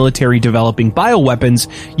Chinese military developing bioweapons,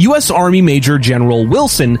 U.S. Army Major General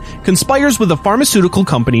Wilson conspires with a pharmaceutical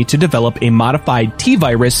company to develop a modified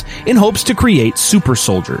T-virus in hopes to create super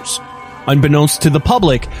soldiers. Unbeknownst to the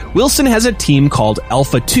public, Wilson has a team called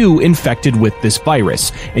Alpha 2 infected with this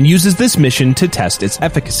virus, and uses this mission to test its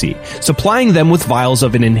efficacy, supplying them with vials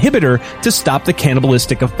of an inhibitor to stop the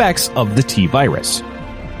cannibalistic effects of the T-virus.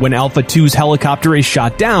 When Alpha 2's helicopter is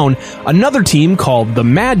shot down, another team called the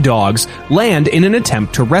Mad Dogs land in an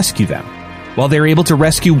attempt to rescue them. While they're able to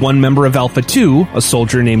rescue one member of Alpha 2, a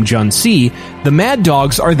soldier named Jun C, the Mad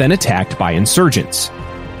Dogs are then attacked by insurgents.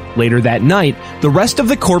 Later that night, the rest of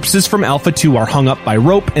the corpses from Alpha 2 are hung up by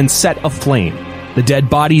rope and set aflame. The dead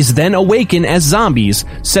bodies then awaken as zombies,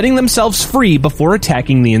 setting themselves free before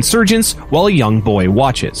attacking the insurgents while a young boy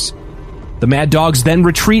watches. The Mad Dogs then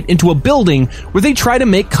retreat into a building where they try to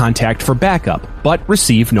make contact for backup, but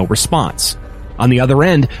receive no response. On the other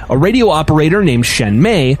end, a radio operator named Shen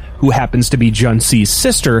Mei, who happens to be Jun-See's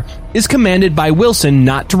sister, is commanded by Wilson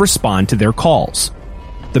not to respond to their calls.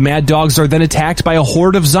 The Mad Dogs are then attacked by a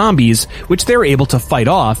horde of zombies, which they're able to fight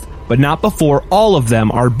off, but not before all of them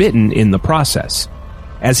are bitten in the process.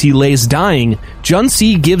 As he lays dying,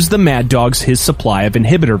 Jun-See gives the Mad Dogs his supply of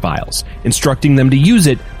inhibitor vials, instructing them to use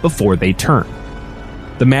it before they turn.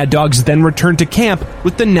 The Mad Dogs then return to camp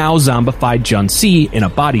with the now zombified Jun-See in a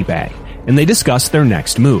body bag, and they discuss their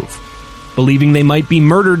next move. Believing they might be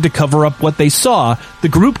murdered to cover up what they saw, the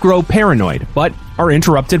group grow paranoid, but are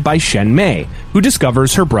interrupted by Shen Mei, who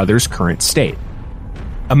discovers her brother's current state.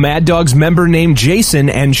 A Mad Dogs member named Jason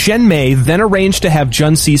and Shen Mei then arrange to have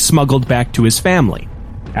Jun-See smuggled back to his family.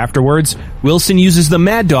 Afterwards, Wilson uses the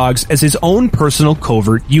Mad Dogs as his own personal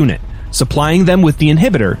covert unit, supplying them with the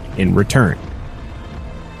inhibitor in return.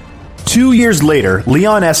 2 years later,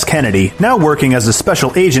 Leon S. Kennedy, now working as a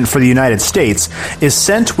special agent for the United States, is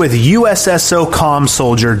sent with USSOCOM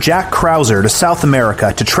soldier Jack Krauser to South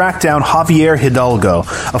America to track down Javier Hidalgo,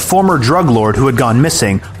 a former drug lord who had gone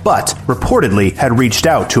missing, but reportedly had reached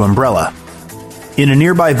out to Umbrella. In a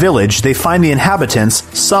nearby village, they find the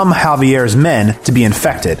inhabitants, some Javier's men, to be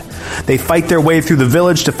infected. They fight their way through the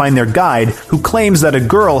village to find their guide, who claims that a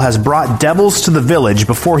girl has brought devils to the village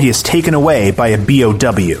before he is taken away by a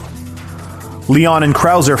BOW. Leon and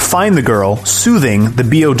Krauser find the girl, soothing the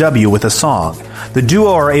BOW with a song. The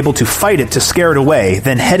duo are able to fight it to scare it away,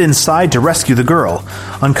 then head inside to rescue the girl.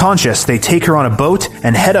 Unconscious, they take her on a boat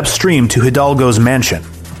and head upstream to Hidalgo's mansion.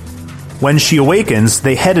 When she awakens,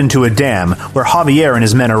 they head into a dam, where Javier and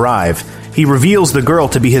his men arrive. He reveals the girl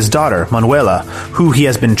to be his daughter, Manuela, who he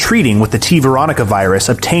has been treating with the T. Veronica virus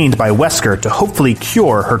obtained by Wesker to hopefully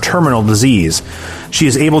cure her terminal disease. She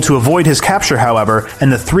is able to avoid his capture, however,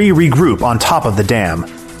 and the three regroup on top of the dam.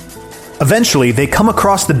 Eventually, they come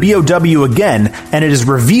across the BOW again, and it is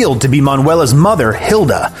revealed to be Manuela's mother,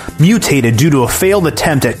 Hilda, mutated due to a failed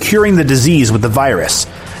attempt at curing the disease with the virus.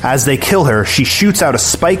 As they kill her, she shoots out a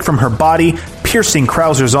spike from her body, piercing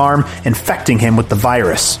Krauser's arm, infecting him with the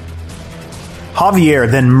virus. Javier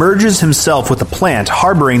then merges himself with the plant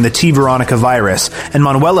harboring the T. Veronica virus, and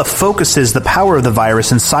Manuela focuses the power of the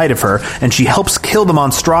virus inside of her, and she helps kill the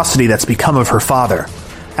monstrosity that's become of her father.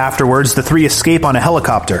 Afterwards, the three escape on a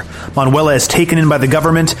helicopter. Manuela is taken in by the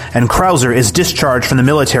government, and Krauser is discharged from the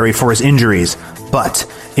military for his injuries. But,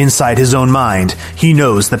 inside his own mind, he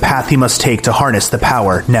knows the path he must take to harness the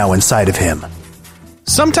power now inside of him.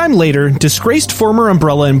 Sometime later, disgraced former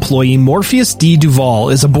Umbrella employee Morpheus D. Duval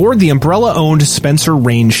is aboard the Umbrella-owned Spencer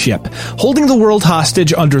Range ship, holding the world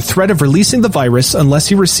hostage under threat of releasing the virus unless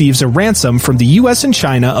he receives a ransom from the US and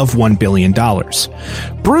China of $1 billion.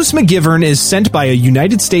 Bruce McGivern is sent by a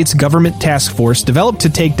United States government task force developed to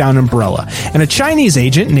take down Umbrella, and a Chinese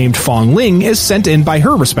agent named Fong Ling is sent in by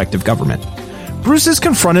her respective government. Bruce is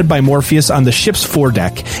confronted by Morpheus on the ship's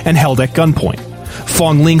foredeck and held at gunpoint.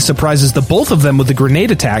 Fong Ling surprises the both of them with a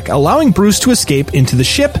grenade attack, allowing Bruce to escape into the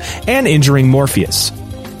ship and injuring Morpheus.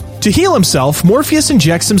 To heal himself, Morpheus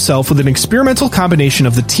injects himself with an experimental combination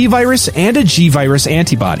of the T-virus and a G-virus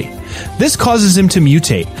antibody. This causes him to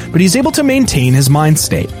mutate, but he's able to maintain his mind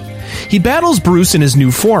state. He battles Bruce in his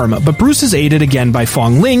new form, but Bruce is aided again by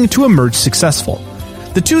Fong Ling to emerge successful.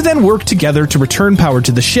 The two then work together to return power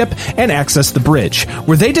to the ship and access the bridge,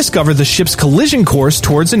 where they discover the ship's collision course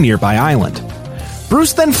towards a nearby island.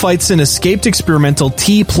 Bruce then fights an escaped experimental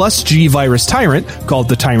T plus G virus tyrant, called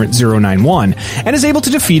the Tyrant 091, and is able to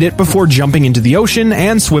defeat it before jumping into the ocean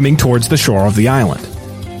and swimming towards the shore of the island.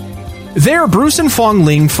 There, Bruce and Fong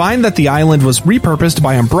Ling find that the island was repurposed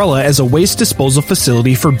by Umbrella as a waste disposal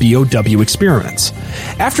facility for BOW experiments.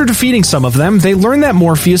 After defeating some of them, they learn that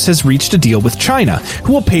Morpheus has reached a deal with China,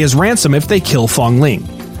 who will pay his ransom if they kill Fong Ling.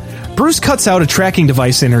 Bruce cuts out a tracking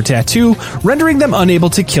device in her tattoo, rendering them unable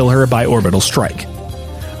to kill her by orbital strike.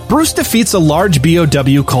 Bruce defeats a large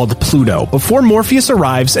BOW called Pluto before Morpheus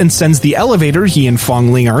arrives and sends the elevator he and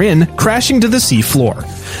Fong Ling are in crashing to the sea floor.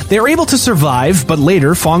 They are able to survive, but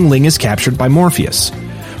later Fong Ling is captured by Morpheus.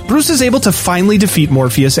 Bruce is able to finally defeat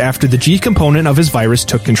Morpheus after the G component of his virus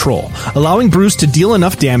took control, allowing Bruce to deal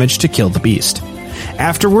enough damage to kill the beast.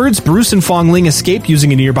 Afterwards, Bruce and Fong Ling escape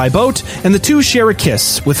using a nearby boat, and the two share a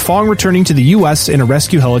kiss, with Fong returning to the US in a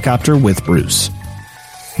rescue helicopter with Bruce.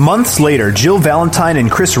 Months later, Jill Valentine and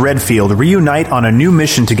Chris Redfield reunite on a new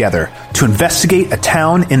mission together to investigate a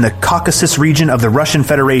town in the Caucasus region of the Russian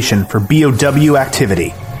Federation for BOW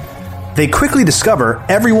activity. They quickly discover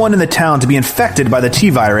everyone in the town to be infected by the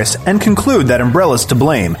T-virus and conclude that Umbrella's to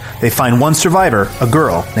blame. They find one survivor, a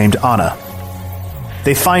girl named Anna.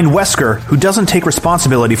 They find Wesker, who doesn't take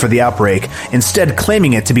responsibility for the outbreak, instead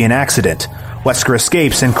claiming it to be an accident. Wesker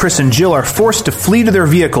escapes, and Chris and Jill are forced to flee to their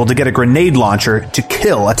vehicle to get a grenade launcher to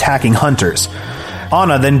kill attacking hunters.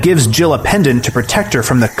 Anna then gives Jill a pendant to protect her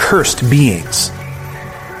from the cursed beings.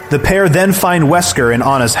 The pair then find Wesker in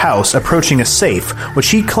Anna's house, approaching a safe, which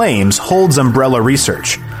he claims holds Umbrella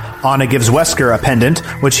research. Anna gives Wesker a pendant,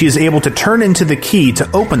 which he is able to turn into the key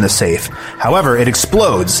to open the safe. However, it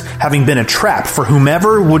explodes, having been a trap for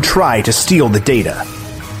whomever would try to steal the data.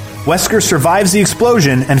 Wesker survives the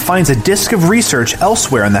explosion and finds a disk of research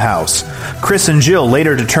elsewhere in the house. Chris and Jill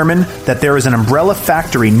later determine that there is an Umbrella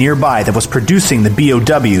factory nearby that was producing the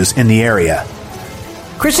BOWs in the area.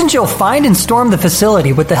 Chris and Jill find and storm the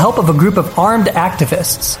facility with the help of a group of armed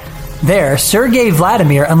activists. There, Sergei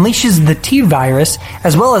Vladimir unleashes the T-virus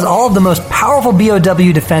as well as all of the most powerful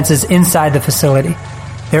BOW defenses inside the facility.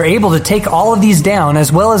 They're able to take all of these down, as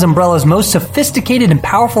well as Umbrella's most sophisticated and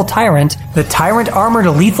powerful Tyrant, the Tyrant Armored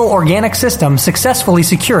Lethal Organic System, successfully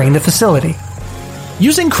securing the facility.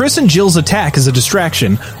 Using Chris and Jill's attack as a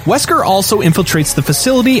distraction, Wesker also infiltrates the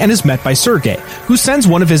facility and is met by Sergei, who sends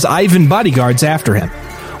one of his Ivan bodyguards after him.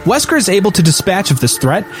 Wesker is able to dispatch of this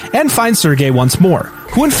threat and finds Sergei once more,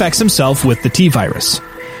 who infects himself with the T-virus.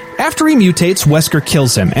 After he mutates, Wesker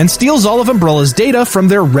kills him and steals all of Umbrella's data from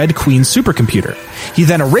their Red Queen supercomputer. He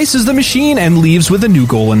then erases the machine and leaves with a new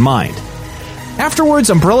goal in mind.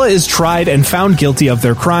 Afterwards, Umbrella is tried and found guilty of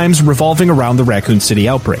their crimes revolving around the Raccoon City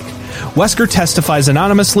outbreak. Wesker testifies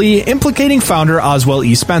anonymously, implicating founder Oswell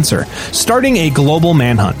E. Spencer, starting a global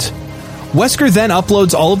manhunt. Wesker then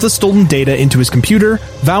uploads all of the stolen data into his computer,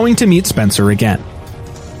 vowing to meet Spencer again.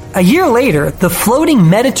 A year later, the floating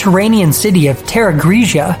Mediterranean city of Terra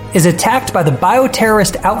Grigia is attacked by the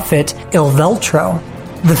bioterrorist outfit Il Veltro.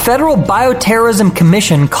 The Federal Bioterrorism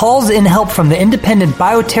Commission calls in help from the Independent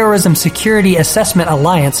Bioterrorism Security Assessment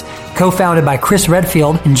Alliance, co-founded by Chris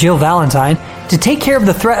Redfield and Jill Valentine, to take care of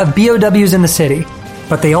the threat of BOWs in the city,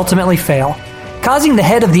 but they ultimately fail, causing the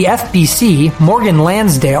head of the FBC, Morgan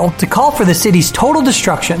Lansdale, to call for the city's total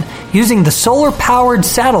destruction using the solar-powered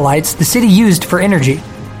satellites the city used for energy.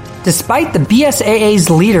 Despite the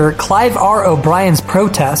BSAA's leader Clive R. O'Brien's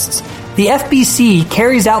protests, the FBC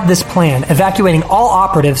carries out this plan, evacuating all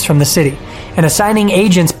operatives from the city and assigning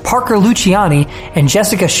agents Parker Luciani and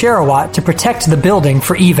Jessica Sharawat to protect the building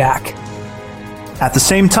for evac. At the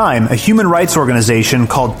same time, a human rights organization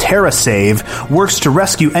called TerraSave works to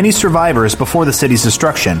rescue any survivors before the city's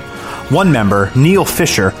destruction. One member, Neil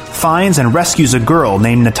Fisher, finds and rescues a girl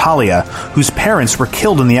named Natalia, whose parents were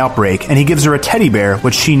killed in the outbreak, and he gives her a teddy bear,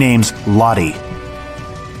 which she names Lottie.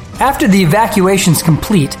 After the evacuation's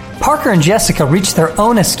complete, Parker and Jessica reach their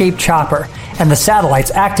own escape chopper, and the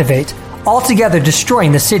satellites activate, altogether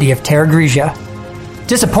destroying the city of Terra Grigia.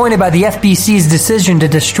 Disappointed by the FBC's decision to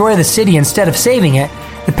destroy the city instead of saving it,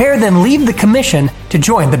 the pair then leave the commission to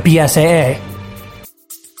join the BSAA.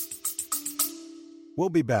 We'll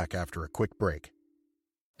be back after a quick break.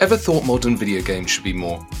 Ever thought modern video games should be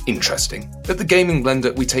more interesting? At the Gaming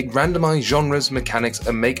Blender, we take randomized genres, mechanics,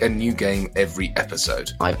 and make a new game every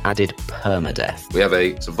episode. I've added permadeath. We have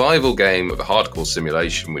a survival game of a hardcore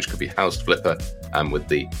simulation, which could be House Flipper, and with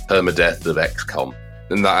the permadeath of XCOM.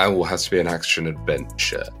 Then that all has to be an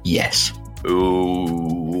action-adventure. Yes.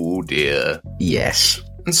 Ooh, dear. Yes.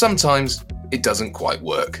 And sometimes it doesn't quite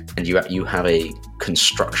work. And you have a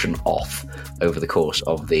construction off over the course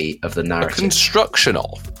of the narrative. A construction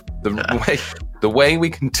off. The way we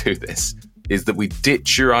can do this is that we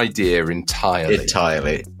ditch your idea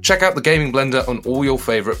entirely. Check out the Gaming Blender on all your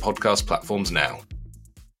favourite podcast platforms now.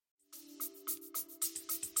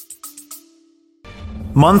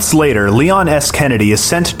 Months later, Leon S. Kennedy is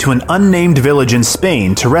sent to an unnamed village in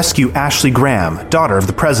Spain to rescue Ashley Graham, daughter of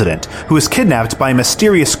the president, who is kidnapped by a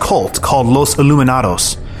mysterious cult called Los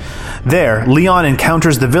Iluminados. There, Leon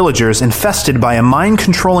encounters the villagers infested by a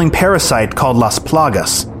mind-controlling parasite called Las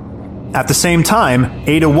Plagas. At the same time,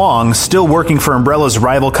 Ada Wong, still working for Umbrella's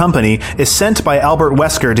rival company, is sent by Albert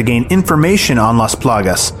Wesker to gain information on Las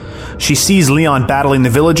Plagas. She sees Leon battling the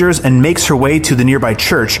villagers and makes her way to the nearby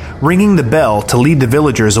church, ringing the bell to lead the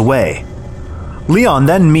villagers away. Leon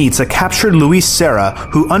then meets a captured Luis Serra,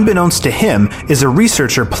 who, unbeknownst to him, is a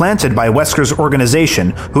researcher planted by Wesker's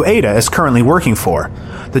organization, who Ada is currently working for.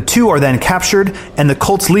 The two are then captured, and the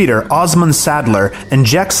cult's leader, Osmond Sadler,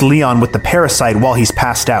 injects Leon with the parasite while he's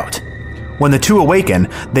passed out. When the two awaken,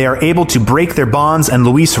 they are able to break their bonds and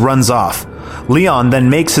Luis runs off. Leon then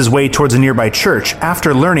makes his way towards a nearby church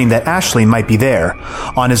after learning that Ashley might be there.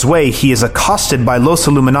 On his way, he is accosted by Los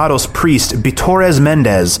Iluminados priest Vitores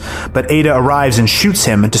Mendez, but Ada arrives and shoots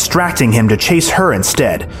him, distracting him to chase her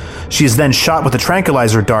instead. She is then shot with a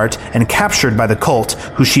tranquilizer dart and captured by the cult,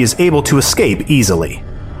 who she is able to escape easily.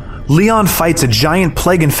 Leon fights a giant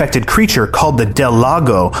plague-infected creature called the Del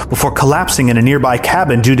Lago before collapsing in a nearby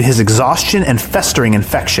cabin due to his exhaustion and festering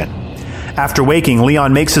infection. After waking,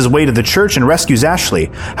 Leon makes his way to the church and rescues Ashley.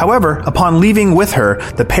 However, upon leaving with her,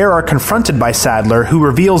 the pair are confronted by Sadler, who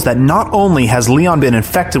reveals that not only has Leon been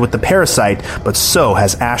infected with the parasite, but so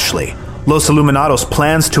has Ashley. Los Iluminados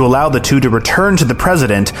plans to allow the two to return to the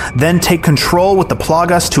president, then take control with the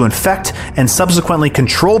Plagas to infect and subsequently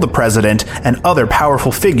control the president and other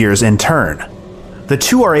powerful figures in turn. The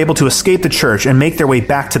two are able to escape the church and make their way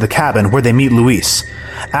back to the cabin where they meet Luis.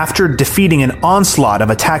 After defeating an onslaught of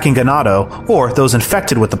attacking ganado, or those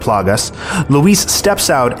infected with the Plagas, Luis steps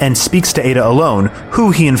out and speaks to Ada alone,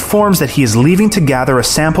 who he informs that he is leaving to gather a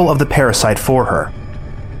sample of the parasite for her.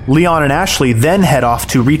 Leon and Ashley then head off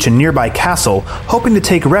to reach a nearby castle, hoping to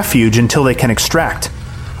take refuge until they can extract.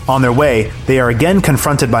 On their way, they are again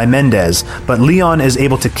confronted by Mendez, but Leon is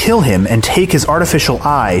able to kill him and take his artificial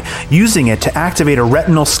eye, using it to activate a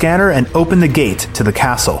retinal scanner and open the gate to the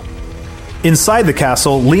castle. Inside the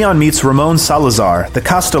castle, Leon meets Ramon Salazar, the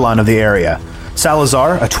Castellan of the area.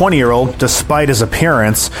 Salazar, a 20-year-old, despite his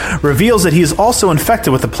appearance, reveals that he is also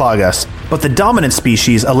infected with the Plagas, but the dominant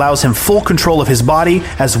species allows him full control of his body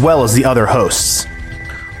as well as the other hosts.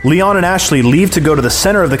 Leon and Ashley leave to go to the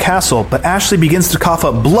center of the castle, but Ashley begins to cough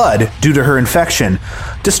up blood due to her infection.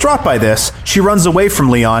 Distraught by this, she runs away from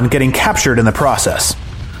Leon, getting captured in the process.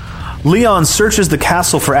 Leon searches the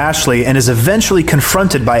castle for Ashley and is eventually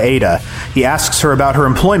confronted by Ada. He asks her about her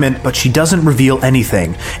employment, but she doesn't reveal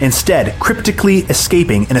anything, instead cryptically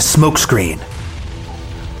escaping in a smokescreen.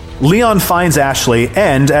 Leon finds Ashley,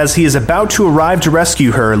 and as he is about to arrive to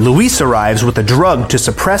rescue her, Luis arrives with a drug to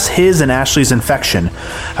suppress his and Ashley's infection.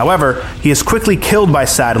 However, he is quickly killed by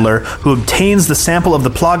Sadler, who obtains the sample of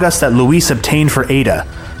the Plagas that Luis obtained for Ada.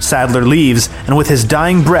 Sadler leaves, and with his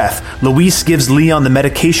dying breath, Luis gives Leon the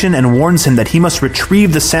medication and warns him that he must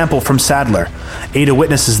retrieve the sample from Sadler. Ada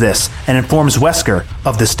witnesses this and informs Wesker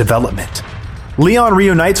of this development. Leon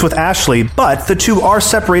reunites with Ashley, but the two are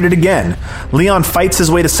separated again. Leon fights his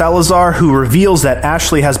way to Salazar, who reveals that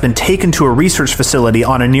Ashley has been taken to a research facility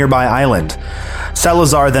on a nearby island.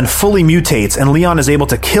 Salazar then fully mutates, and Leon is able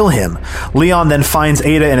to kill him. Leon then finds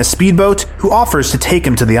Ada in a speedboat, who offers to take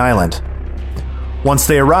him to the island. Once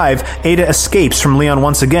they arrive, Ada escapes from Leon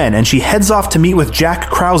once again, and she heads off to meet with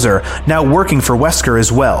Jack Krauser, now working for Wesker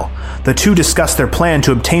as well. The two discuss their plan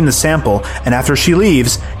to obtain the sample, and after she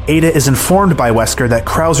leaves, Ada is informed by Wesker that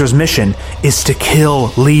Krauser's mission is to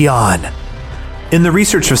kill Leon. In the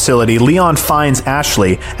research facility, Leon finds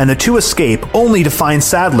Ashley, and the two escape only to find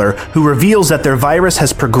Sadler, who reveals that their virus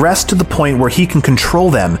has progressed to the point where he can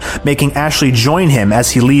control them, making Ashley join him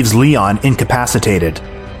as he leaves Leon incapacitated.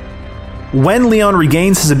 When Leon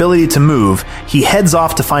regains his ability to move, he heads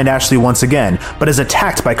off to find Ashley once again, but is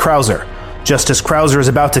attacked by Krauser. Just as Krauser is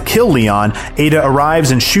about to kill Leon, Ada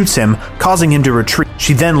arrives and shoots him, causing him to retreat.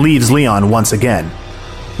 She then leaves Leon once again.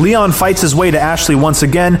 Leon fights his way to Ashley once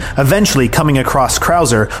again, eventually coming across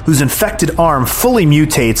Krauser, whose infected arm fully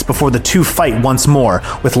mutates before the two fight once more,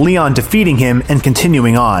 with Leon defeating him and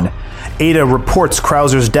continuing on. Ada reports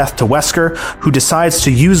Krauser's death to Wesker, who decides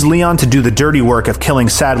to use Leon to do the dirty work of killing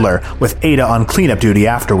Sadler, with Ada on cleanup duty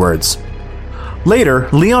afterwards. Later,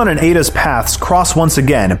 Leon and Ada's paths cross once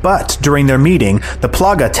again, but during their meeting, the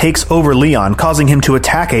Plaga takes over Leon, causing him to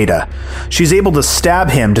attack Ada. She's able to stab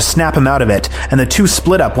him to snap him out of it, and the two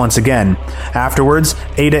split up once again. Afterwards,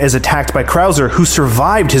 Ada is attacked by Krauser, who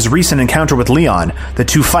survived his recent encounter with Leon. The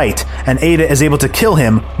two fight, and Ada is able to kill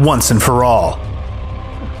him once and for all.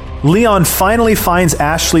 Leon finally finds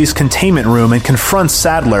Ashley's containment room and confronts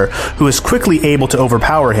Sadler, who is quickly able to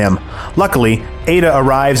overpower him. Luckily, Ada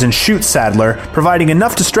arrives and shoots Sadler, providing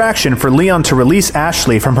enough distraction for Leon to release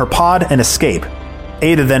Ashley from her pod and escape.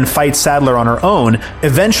 Ada then fights Sadler on her own,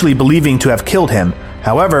 eventually believing to have killed him.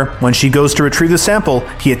 However, when she goes to retrieve the sample,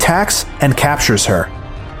 he attacks and captures her.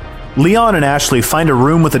 Leon and Ashley find a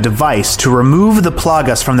room with a device to remove the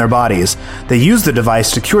Plagas from their bodies. They use the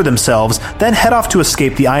device to cure themselves, then head off to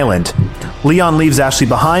escape the island. Leon leaves Ashley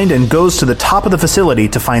behind and goes to the top of the facility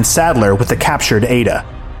to find Sadler with the captured Ada.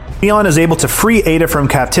 Leon is able to free Ada from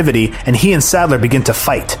captivity, and he and Sadler begin to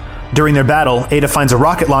fight. During their battle, Ada finds a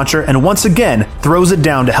rocket launcher and once again throws it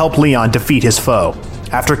down to help Leon defeat his foe.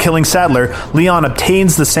 After killing Sadler, Leon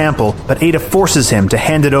obtains the sample, but Ada forces him to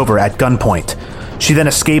hand it over at gunpoint. She then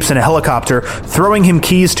escapes in a helicopter, throwing him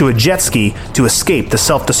keys to a jet ski to escape the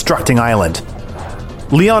self-destructing island.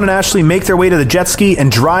 Leon and Ashley make their way to the jet ski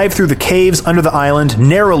and drive through the caves under the island,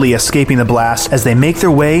 narrowly escaping the blast as they make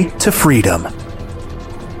their way to freedom.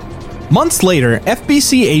 Months later,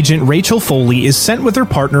 FBC agent Rachel Foley is sent with her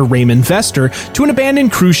partner Raymond Vester to an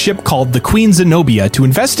abandoned cruise ship called the Queen Zenobia to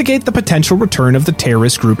investigate the potential return of the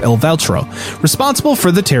terrorist group El Veltro, responsible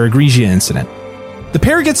for the Terra Grigia incident. The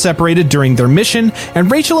pair get separated during their mission, and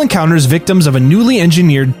Rachel encounters victims of a newly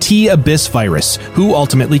engineered T-Abyss virus, who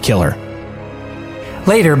ultimately kill her.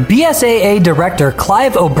 Later, BSAA Director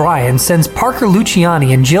Clive O'Brien sends Parker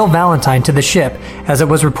Luciani and Jill Valentine to the ship, as it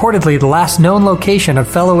was reportedly the last known location of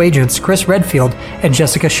fellow agents Chris Redfield and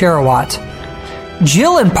Jessica Sharawat.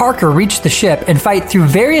 Jill and Parker reach the ship and fight through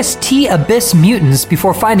various T-Abyss mutants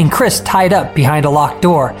before finding Chris tied up behind a locked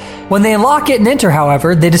door. When they unlock it and enter,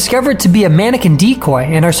 however, they discover it to be a mannequin decoy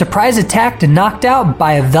and are surprise attacked and knocked out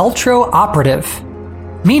by a Veltro operative.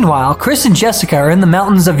 Meanwhile, Chris and Jessica are in the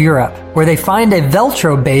mountains of Europe, where they find a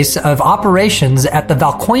Veltro base of operations at the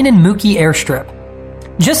Valkoinen Mookie airstrip.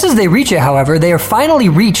 Just as they reach it, however, they are finally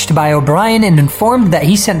reached by O'Brien and informed that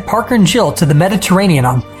he sent Parker and Jill to the Mediterranean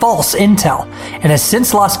on false intel, and has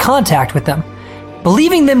since lost contact with them.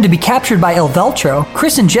 Believing them to be captured by El Veltro,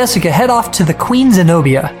 Chris and Jessica head off to the Queen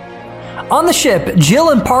Zenobia. On the ship,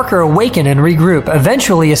 Jill and Parker awaken and regroup,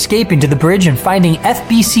 eventually escaping to the bridge and finding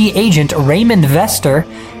FBC agent Raymond Vester,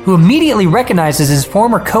 who immediately recognizes his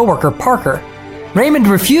former co-worker Parker. Raymond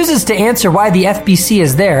refuses to answer why the FBC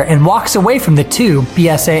is there and walks away from the two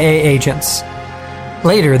BSAA agents.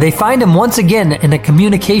 Later, they find him once again in a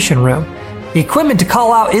communication room. The equipment to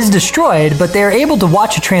call out is destroyed, but they are able to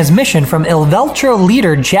watch a transmission from El Veltro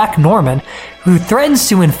leader Jack Norman, who threatens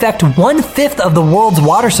to infect 1/5 of the world's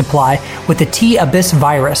water supply with the T-Abyss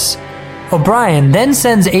virus. O'Brien then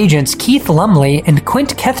sends agents Keith Lumley and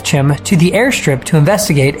Quint Ketchum to the airstrip to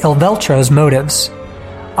investigate El Veltro's motives.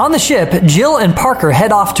 On the ship, Jill and Parker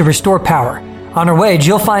head off to restore power. On her way,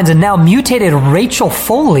 Jill finds a now mutated Rachel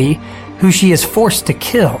Foley, who she is forced to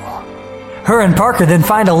kill. Her and Parker then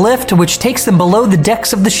find a lift which takes them below the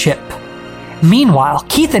decks of the ship. Meanwhile,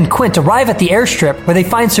 Keith and Quint arrive at the airstrip where they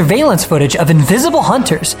find surveillance footage of invisible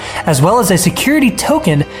hunters, as well as a security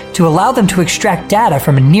token to allow them to extract data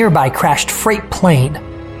from a nearby crashed freight plane.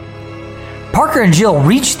 Parker and Jill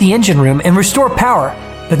reach the engine room and restore power,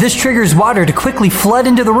 but this triggers water to quickly flood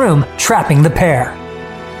into the room, trapping the pair.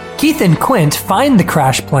 Keith and Quint find the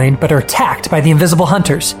crash plane but are attacked by the invisible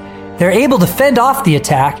hunters. They're able to fend off the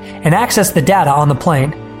attack and access the data on the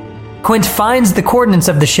plane. Quint finds the coordinates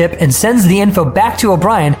of the ship and sends the info back to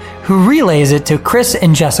O'Brien, who relays it to Chris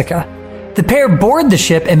and Jessica. The pair board the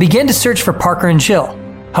ship and begin to search for Parker and Jill.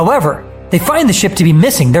 However, they find the ship to be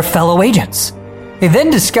missing their fellow agents. They then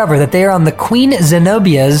discover that they are on the Queen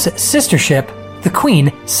Zenobia's sister ship, the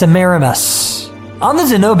Queen Semiramis. On the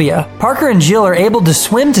Zenobia, Parker and Jill are able to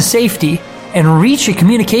swim to safety and reach a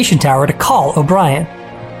communication tower to call O'Brien.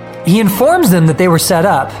 He informs them that they were set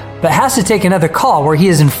up, but has to take another call where he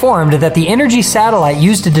is informed that the energy satellite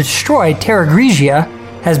used to destroy Terra Grigia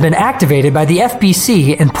has been activated by the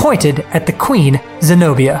FBC and pointed at the Queen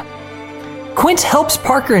Zenobia. Quint helps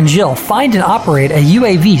Parker and Jill find and operate a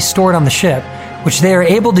UAV stored on the ship, which they are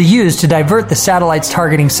able to use to divert the satellite's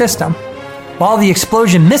targeting system. While the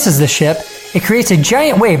explosion misses the ship, it creates a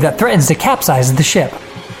giant wave that threatens to capsize the ship.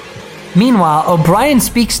 Meanwhile, O'Brien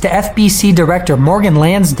speaks to FBC Director Morgan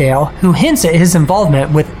Lansdale, who hints at his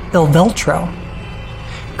involvement with El Veltro.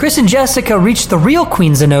 Chris and Jessica reach the real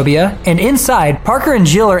Queen Zenobia, and inside, Parker and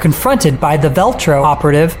Jill are confronted by the Veltro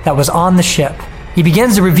operative that was on the ship. He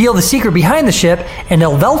begins to reveal the secret behind the ship and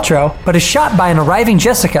El Veltro, but is shot by an arriving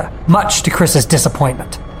Jessica, much to Chris's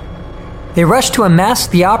disappointment. They rush to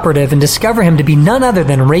unmask the operative and discover him to be none other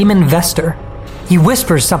than Raymond Vester. He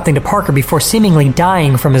whispers something to Parker before seemingly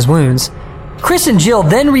dying from his wounds. Chris and Jill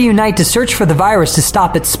then reunite to search for the virus to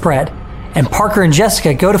stop its spread, and Parker and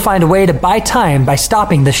Jessica go to find a way to buy time by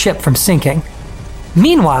stopping the ship from sinking.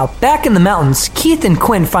 Meanwhile, back in the mountains, Keith and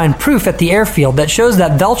Quint find proof at the airfield that shows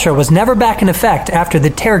that Veltro was never back in effect after the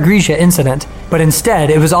Terra Grigia incident, but instead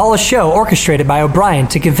it was all a show orchestrated by O'Brien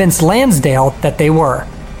to convince Lansdale that they were.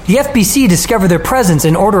 The FBC discover their presence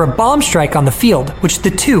and order a bomb strike on the field, which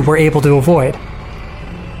the two were able to avoid.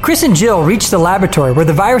 Chris and Jill reach the laboratory where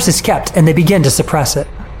the virus is kept and they begin to suppress it.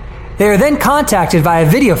 They are then contacted via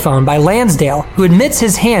videophone by Lansdale, who admits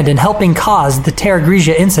his hand in helping cause the Terra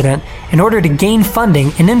Grigia incident in order to gain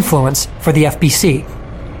funding and influence for the FBC.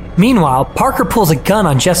 Meanwhile, Parker pulls a gun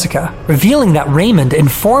on Jessica, revealing that Raymond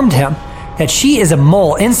informed him that she is a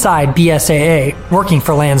mole inside BSAA working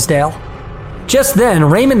for Lansdale. Just then,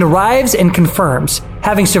 Raymond arrives and confirms,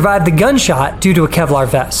 having survived the gunshot due to a Kevlar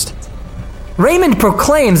vest. Raymond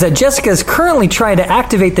proclaims that Jessica is currently trying to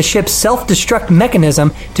activate the ship's self-destruct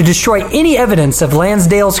mechanism to destroy any evidence of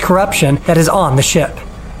Lansdale's corruption that is on the ship.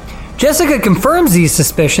 Jessica confirms these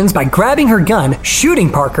suspicions by grabbing her gun, shooting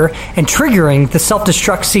Parker, and triggering the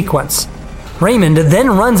self-destruct sequence. Raymond then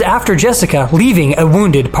runs after Jessica, leaving a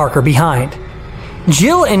wounded Parker behind.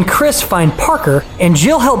 Jill and Chris find Parker, and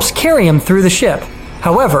Jill helps carry him through the ship.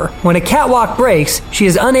 However, when a catwalk breaks, she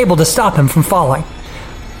is unable to stop him from falling.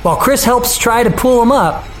 While Chris helps try to pull him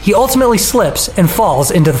up, he ultimately slips and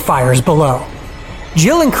falls into the fires below.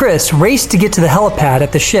 Jill and Chris race to get to the helipad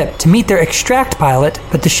at the ship to meet their extract pilot,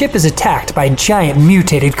 but the ship is attacked by a giant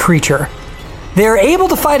mutated creature. They are able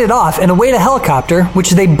to fight it off and await a helicopter,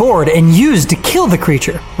 which they board and use to kill the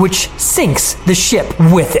creature, which sinks the ship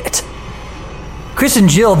with it. Chris and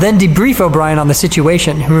Jill then debrief O'Brien on the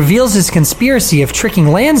situation, who reveals his conspiracy of tricking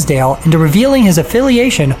Lansdale into revealing his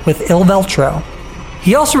affiliation with Il Veltro.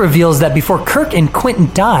 He also reveals that before Kirk and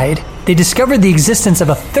Quentin died, they discovered the existence of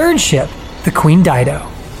a third ship, the Queen Dido.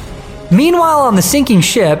 Meanwhile, on the sinking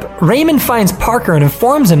ship, Raymond finds Parker and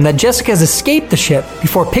informs him that Jessica has escaped the ship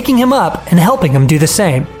before picking him up and helping him do the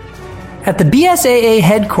same. At the BSAA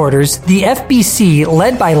headquarters, the FBC,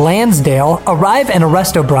 led by Lansdale, arrive and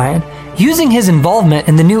arrest O'Brien, using his involvement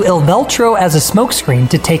in the new Il Veltro as a smokescreen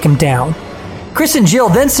to take him down. Chris and Jill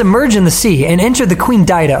then submerge in the sea and enter the Queen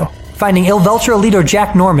Dido, finding Il Veltro leader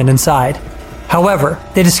Jack Norman inside. However,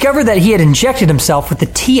 they discovered that he had injected himself with the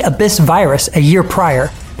T-Abyss virus a year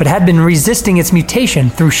prior, but had been resisting its mutation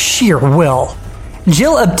through sheer will.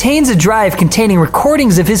 Jill obtains a drive containing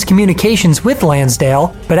recordings of his communications with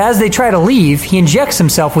Lansdale, but as they try to leave, he injects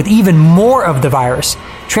himself with even more of the virus,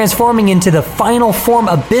 transforming into the final form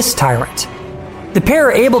Abyss Tyrant. The pair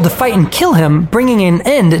are able to fight and kill him, bringing an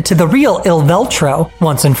end to the real Il Veltro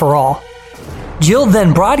once and for all. Jill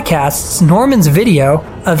then broadcasts Norman's video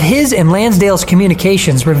of his and Lansdale's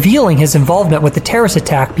communications, revealing his involvement with the terrorist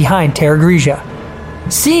attack behind Terra Grigia.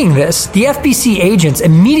 Seeing this, the FBC agents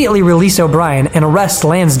immediately release O'Brien and arrest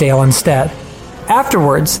Lansdale instead.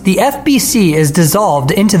 Afterwards, the FBC is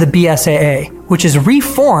dissolved into the BSAA, which is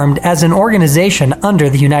reformed as an organization under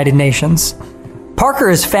the United Nations. Parker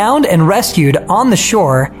is found and rescued on the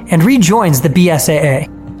shore and rejoins the BSAA.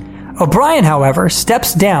 O'Brien, however,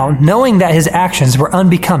 steps down, knowing that his actions were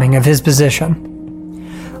unbecoming of his position.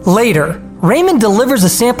 Later, Raymond delivers a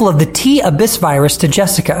sample of the T-Abyss virus to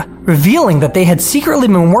Jessica, revealing that they had secretly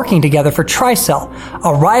been working together for Tricell,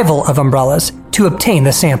 a rival of Umbrella's, to obtain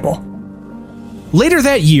the sample. Later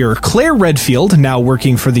that year, Claire Redfield, now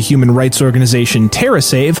working for the human rights organization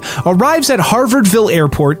TerraSave, arrives at Harvardville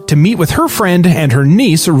Airport to meet with her friend and her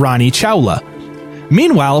niece, Ronnie Chawla.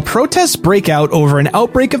 Meanwhile, protests break out over an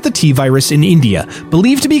outbreak of the T-virus in India,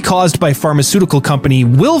 believed to be caused by pharmaceutical company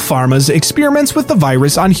Wilpharma's experiments with the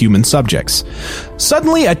virus on human subjects.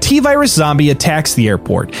 Suddenly, a T-virus zombie attacks the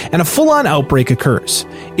airport, and a full-on outbreak occurs.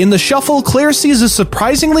 In the shuffle, Claire sees a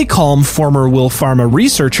surprisingly calm former Wilpharma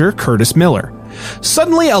researcher, Curtis Miller.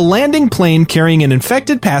 Suddenly, a landing plane carrying an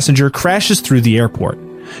infected passenger crashes through the airport.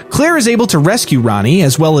 Claire is able to rescue Ronnie,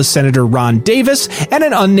 as well as Senator Ron Davis and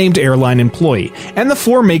an unnamed airline employee, and the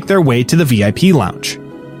four make their way to the VIP lounge.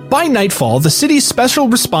 By nightfall, the city's special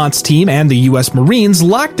response team and the U.S. Marines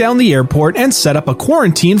lock down the airport and set up a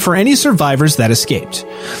quarantine for any survivors that escaped.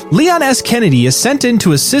 Leon S. Kennedy is sent in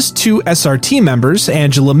to assist two SRT members,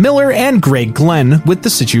 Angela Miller and Greg Glenn, with the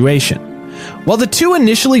situation. While the two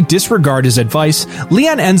initially disregard his advice,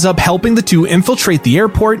 Leon ends up helping the two infiltrate the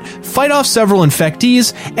airport, fight off several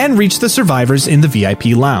infectees, and reach the survivors in the VIP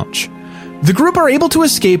lounge. The group are able to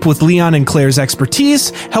escape with Leon and Claire's expertise,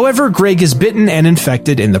 however, Greg is bitten and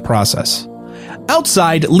infected in the process.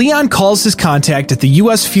 Outside, Leon calls his contact at the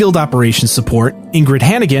U.S. Field Operations Support, Ingrid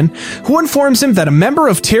Hannigan, who informs him that a member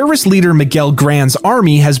of terrorist leader Miguel Gran's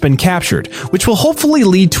army has been captured, which will hopefully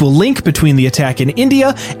lead to a link between the attack in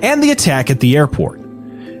India and the attack at the airport.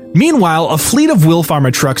 Meanwhile, a fleet of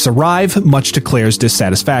Wilpharma trucks arrive, much to Claire's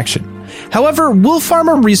dissatisfaction. However,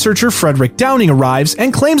 Wilpharma researcher Frederick Downing arrives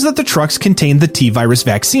and claims that the trucks contain the T-virus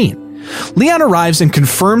vaccine. Leon arrives and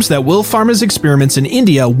confirms that Wilpharma's experiments in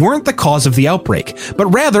India weren't the cause of the outbreak, but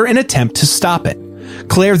rather an attempt to stop it.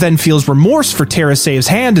 Claire then feels remorse for TerraSave's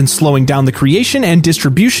hand in slowing down the creation and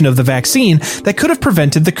distribution of the vaccine that could have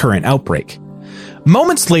prevented the current outbreak.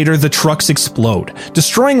 Moments later, the trucks explode,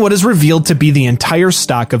 destroying what is revealed to be the entire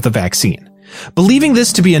stock of the vaccine. Believing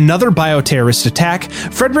this to be another bioterrorist attack,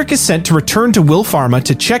 Frederick is sent to return to Wilpharma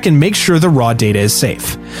to check and make sure the raw data is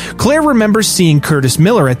safe. Claire remembers seeing Curtis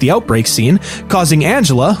Miller at the outbreak scene, causing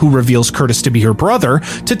Angela, who reveals Curtis to be her brother,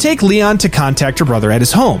 to take Leon to contact her brother at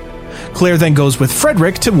his home. Claire then goes with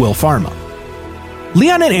Frederick to Wilpharma.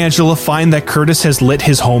 Leon and Angela find that Curtis has lit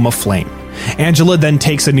his home aflame. Angela then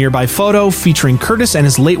takes a nearby photo featuring Curtis and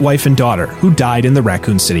his late wife and daughter, who died in the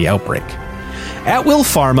Raccoon City outbreak. At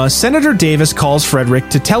Wilpharma, Senator Davis calls Frederick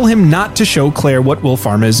to tell him not to show Claire what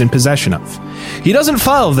Wilpharma is in possession of. He doesn't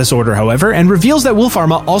follow this order, however, and reveals that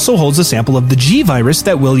Wilpharma also holds a sample of the G virus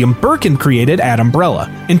that William Birkin created at Umbrella,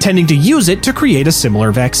 intending to use it to create a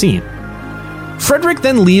similar vaccine. Frederick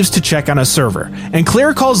then leaves to check on a server, and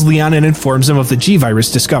Claire calls Leon and informs him of the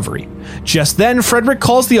G-Virus discovery. Just then, Frederick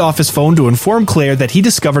calls the office phone to inform Claire that he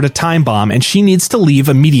discovered a time bomb and she needs to leave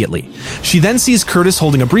immediately. She then sees Curtis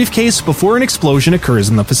holding a briefcase before an explosion occurs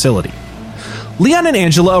in the facility. Leon and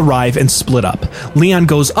Angela arrive and split up. Leon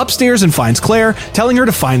goes upstairs and finds Claire, telling her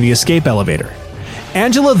to find the escape elevator.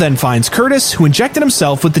 Angela then finds Curtis, who injected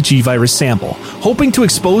himself with the G-Virus sample, hoping to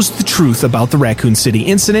expose the truth about the Raccoon City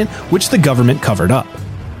incident, which the government covered up.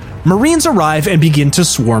 Marines arrive and begin to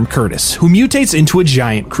swarm Curtis, who mutates into a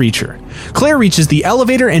giant creature. Claire reaches the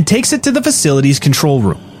elevator and takes it to the facility's control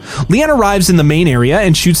room. Leon arrives in the main area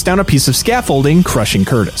and shoots down a piece of scaffolding, crushing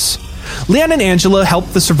Curtis. Leon and Angela help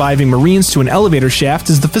the surviving Marines to an elevator shaft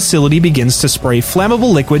as the facility begins to spray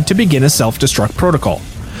flammable liquid to begin a self-destruct protocol.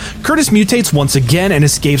 Curtis mutates once again and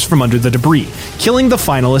escapes from under the debris, killing the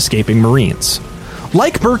final escaping Marines.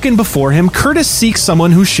 Like Birkin before him, Curtis seeks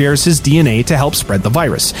someone who shares his DNA to help spread the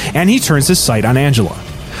virus, and he turns his sight on Angela.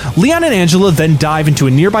 Leon and Angela then dive into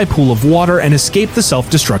a nearby pool of water and escape the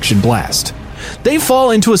self-destruction blast. They fall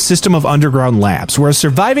into a system of underground labs where a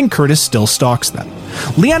surviving Curtis still stalks them.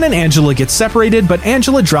 Leon and Angela get separated, but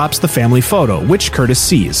Angela drops the family photo, which Curtis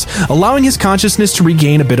sees, allowing his consciousness to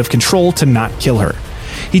regain a bit of control to not kill her.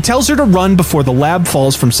 He tells her to run before the lab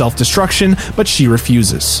falls from self-destruction, but she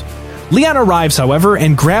refuses. Leon arrives, however,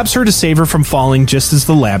 and grabs her to save her from falling just as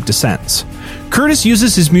the lab descends. Curtis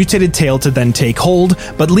uses his mutated tail to then take hold,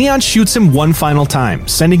 but Leon shoots him one final time,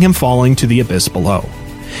 sending him falling to the abyss below.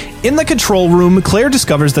 In the control room, Claire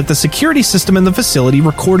discovers that the security system in the facility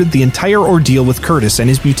recorded the entire ordeal with Curtis and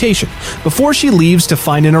his mutation, before she leaves to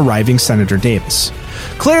find an arriving Senator Davis.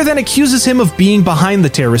 Claire then accuses him of being behind the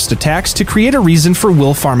terrorist attacks to create a reason for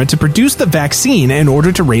Wilpharma to produce the vaccine in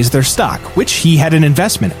order to raise their stock, which he had an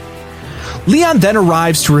investment in. Leon then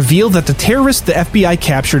arrives to reveal that the terrorist the FBI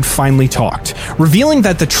captured finally talked, revealing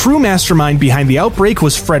that the true mastermind behind the outbreak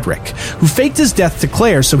was Frederick, who faked his death to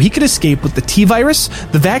Claire so he could escape with the T-Virus,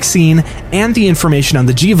 the vaccine, and the information on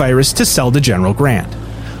the G-Virus to sell to General Grant.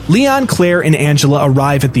 Leon, Claire, and Angela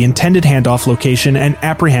arrive at the intended handoff location and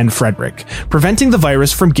apprehend Frederick, preventing the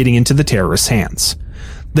virus from getting into the terrorists' hands.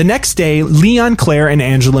 The next day, Leon, Claire, and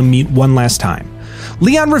Angela meet one last time.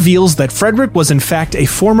 Leon reveals that Frederick was in fact a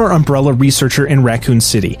former Umbrella researcher in Raccoon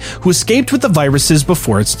City, who escaped with the viruses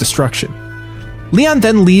before its destruction. Leon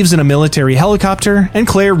then leaves in a military helicopter, and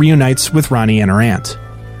Claire reunites with Ronnie and her aunt.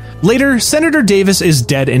 Later, Senator Davis is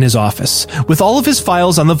dead in his office, with all of his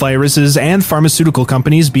files on the viruses and pharmaceutical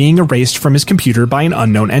companies being erased from his computer by an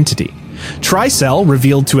unknown entity. Tricell,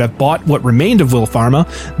 revealed to have bought what remained of Wilpharma,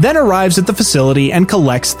 then arrives at the facility and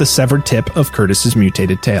collects the severed tip of Curtis's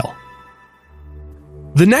mutated tail.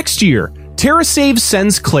 The next year, TerraSave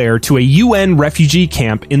sends Claire to a UN refugee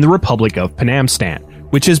camp in the Republic of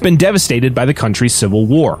Panamstan, which has been devastated by the country's civil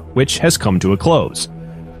war, which has come to a close.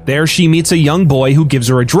 There she meets a young boy who gives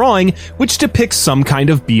her a drawing which depicts some kind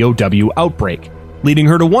of BOW outbreak, leading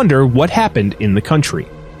her to wonder what happened in the country.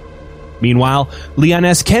 Meanwhile, Leon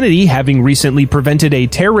S. Kennedy, having recently prevented a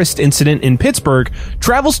terrorist incident in Pittsburgh,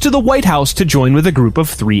 travels to the White House to join with a group of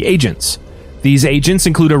 3 agents. These agents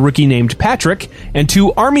include a rookie named Patrick and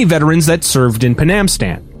 2 Army veterans that served in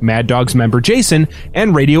Panamstan, Mad Dog's member Jason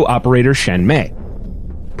and radio operator Shen Mei.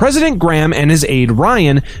 President Graham and his aide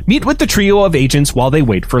Ryan meet with the trio of agents while they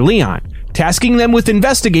wait for Leon, tasking them with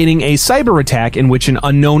investigating a cyber attack in which an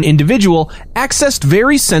unknown individual accessed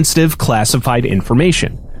very sensitive classified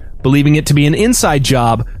information. Believing it to be an inside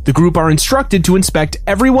job, the group are instructed to inspect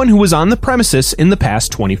everyone who was on the premises in the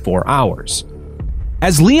past 24 hours.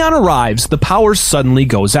 As Leon arrives, the power suddenly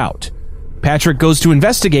goes out. Patrick goes to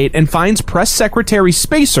investigate and finds Press Secretary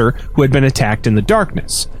Spacer, who had been attacked in the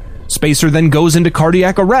darkness. Spacer then goes into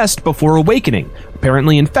cardiac arrest before awakening,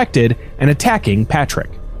 apparently infected, and attacking Patrick.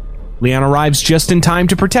 Leon arrives just in time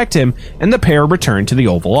to protect him, and the pair return to the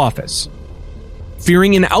Oval Office.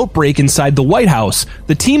 Fearing an outbreak inside the White House,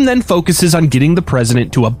 the team then focuses on getting the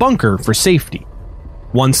president to a bunker for safety.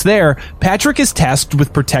 Once there, Patrick is tasked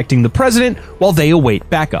with protecting the president while they await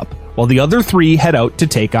backup, while the other three head out to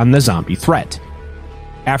take on the zombie threat.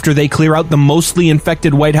 After they clear out the mostly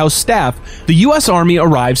infected White House staff, the U.S. Army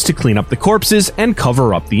arrives to clean up the corpses and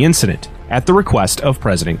cover up the incident, at the request of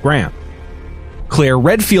President Graham. Claire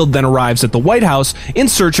Redfield then arrives at the White House in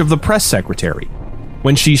search of the press secretary.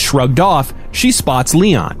 When she's shrugged off, she spots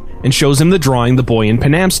Leon and shows him the drawing the boy in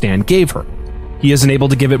Panamstan gave her. He isn't able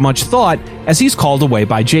to give it much thought as he's called away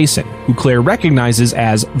by Jason, who Claire recognizes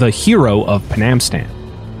as the hero of Panamstan.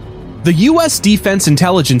 The U.S. Defense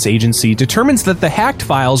Intelligence Agency determines that the hacked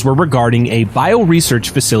files were regarding a bioresearch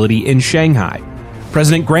facility in Shanghai.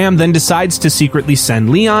 President Graham then decides to secretly send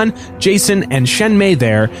Leon, Jason, and Shen Mei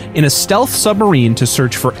there in a stealth submarine to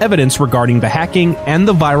search for evidence regarding the hacking and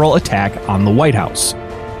the viral attack on the White House.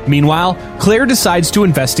 Meanwhile, Claire decides to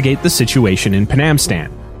investigate the situation in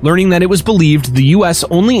Panamstan, learning that it was believed the U.S.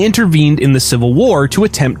 only intervened in the Civil War to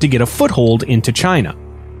attempt to get a foothold into China.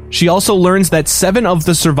 She also learns that 7 of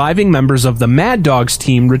the surviving members of the Mad Dogs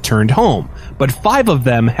team returned home, but 5 of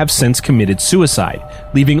them have since committed suicide,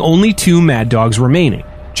 leaving only 2 Mad Dogs remaining,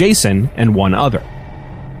 Jason and 1 other.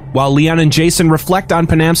 While Leon and Jason reflect on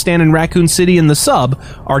Panamstan and Raccoon City in the sub,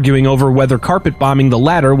 arguing over whether carpet bombing the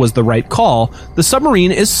latter was the right call, the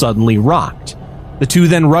submarine is suddenly rocked. The two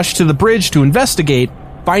then rush to the bridge to investigate,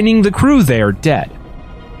 finding the crew there dead.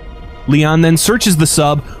 Leon then searches the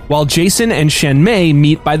sub, while Jason and Shen Mei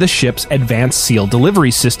meet by the ship's Advanced Seal Delivery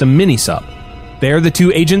System mini-sub. There, the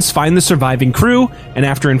 2 agents find the surviving crew, and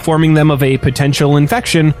after informing them of a potential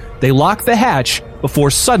infection, they lock the hatch before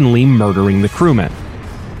suddenly murdering the crewmen.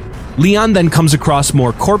 Leon then comes across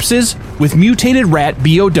more corpses, with mutated rat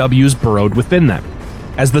BOWs burrowed within them.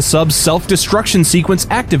 As the sub's self-destruction sequence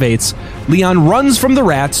activates, Leon runs from the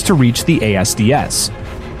rats to reach the ASDS.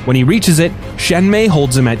 When he reaches it, Shen Mei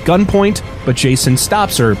holds him at gunpoint, but Jason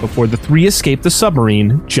stops her before the 3 escape the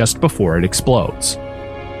submarine just before it explodes.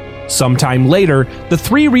 Sometime later, the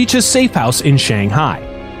 3 reach a safe house in Shanghai.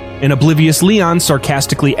 An oblivious Leon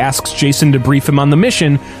sarcastically asks Jason to brief him on the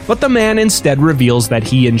mission, but the man instead reveals that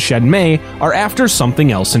he and Shen Mei are after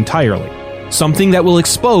something else entirely, something that will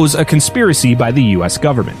expose a conspiracy by the US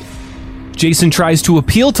government. Jason tries to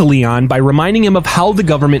appeal to Leon by reminding him of how the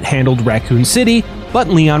government handled Raccoon City, but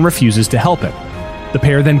Leon refuses to help him. The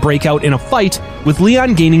pair then break out in a fight, with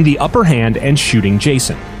Leon gaining the upper hand and shooting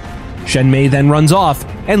Jason. Shen Mei then runs off,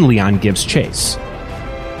 and Leon gives chase.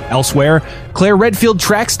 Elsewhere, Claire Redfield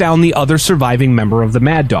tracks down the other surviving member of the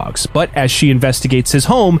Mad Dogs, but as she investigates his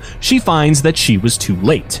home, she finds that she was too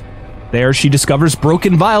late. There, she discovers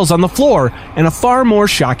broken vials on the floor and a far more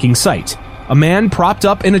shocking sight: a man propped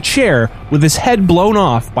up in a chair with his head blown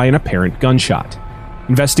off by an apparent gunshot.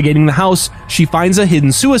 Investigating the house, she finds a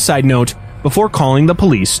hidden suicide note before calling the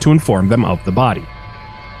police to inform them of the body.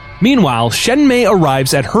 Meanwhile, Shen Mei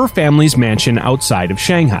arrives at her family's mansion outside of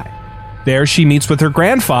Shanghai. There, she meets with her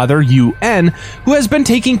grandfather, Yu En, who has been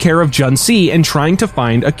taking care of Junsi and trying to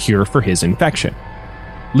find a cure for his infection.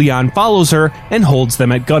 Leon follows her and holds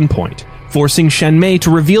them at gunpoint, forcing Shen Mei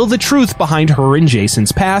to reveal the truth behind her and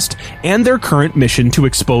Jason's past and their current mission to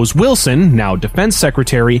expose Wilson, now Defense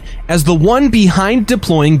Secretary, as the one behind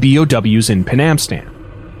deploying BOWs in Panamstan.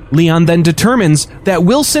 Leon then determines that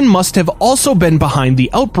Wilson must have also been behind the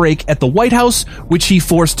outbreak at the White House, which he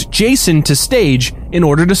forced Jason to stage in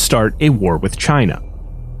order to start a war with China.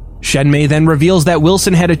 Shen Mei then reveals that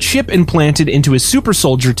Wilson had a chip implanted into his super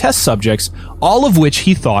soldier test subjects, all of which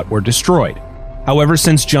he thought were destroyed. However,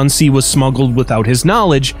 since Junsi was smuggled without his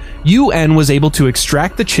knowledge, Yu En was able to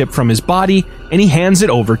extract the chip from his body, and he hands it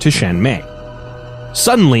over to Shen Mei.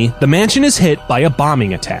 Suddenly, the mansion is hit by a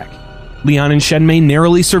bombing attack. Leon and Shen Mei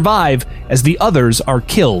narrowly survive as the others are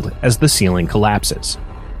killed as the ceiling collapses.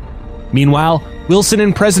 Meanwhile, Wilson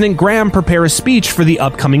and President Graham prepare a speech for the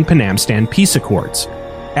upcoming Panamstan peace accords.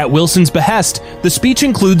 At Wilson's behest, the speech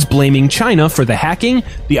includes blaming China for the hacking,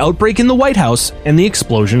 the outbreak in the White House, and the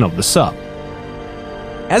explosion of the sub.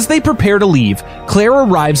 As they prepare to leave, Claire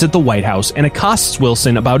arrives at the White House and accosts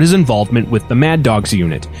Wilson about his involvement with the Mad Dogs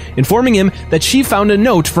unit, informing him that she found a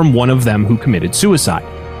note from one of them who committed suicide.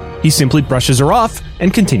 He simply brushes her off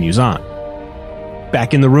and continues on.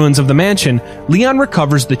 Back in the ruins of the mansion, Leon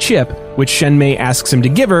recovers the chip, which Shen Mei asks him to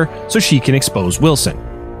give her so she can expose Wilson.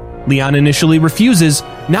 Leon initially refuses,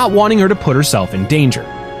 not wanting her to put herself in danger.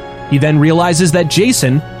 He then realizes that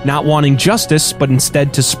Jason, not wanting justice but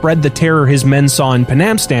instead to spread the terror his men saw in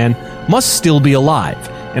Panamstan, must still be alive,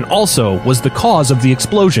 and also was the cause of the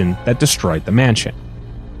explosion that destroyed the mansion.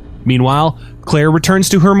 Meanwhile, Claire returns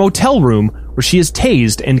to her motel room where she is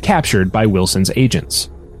tased and captured by Wilson's agents.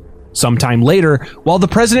 Sometime later, while the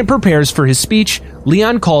president prepares for his speech,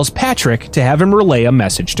 Leon calls Patrick to have him relay a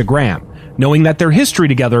message to Graham, knowing that their history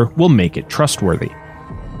together will make it trustworthy.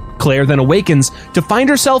 Claire then awakens to find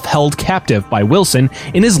herself held captive by Wilson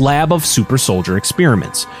in his lab of super soldier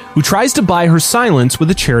experiments, who tries to buy her silence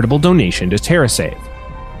with a charitable donation to TerraSave.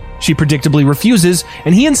 She predictably refuses,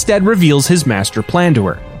 and he instead reveals his master plan to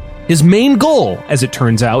her. His main goal, as it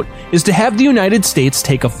turns out, is to have the United States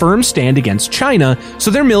take a firm stand against China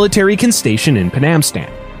so their military can station in Panamstan.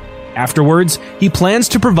 Afterwards, he plans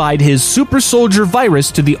to provide his super soldier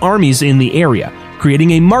virus to the armies in the area,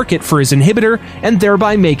 creating a market for his inhibitor and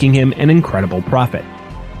thereby making him an incredible profit.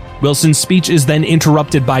 Wilson's speech is then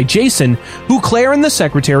interrupted by Jason, who Claire and the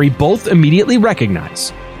secretary both immediately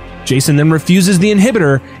recognize. Jason then refuses the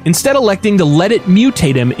inhibitor, instead electing to let it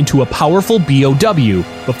mutate him into a powerful BOW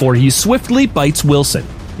before he swiftly bites Wilson,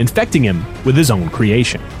 infecting him with his own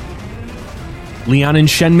creation. Leon and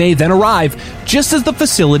Shen-Mei then arrive just as the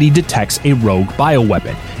facility detects a rogue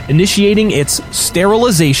bioweapon, initiating its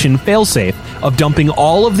sterilization failsafe of dumping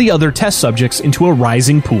all of the other test subjects into a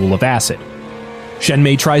rising pool of acid.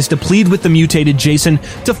 Shen-Mei tries to plead with the mutated Jason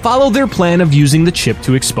to follow their plan of using the chip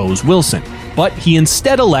to expose Wilson, but he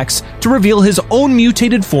instead elects to reveal his own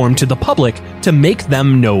mutated form to the public to make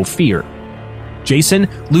them know fear. Jason,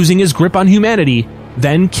 losing his grip on humanity,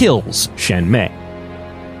 then kills Shen-Mei.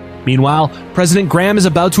 Meanwhile, President Graham is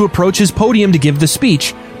about to approach his podium to give the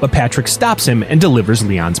speech, but Patrick stops him and delivers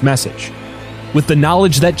Leon's message. With the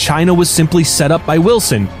knowledge that China was simply set up by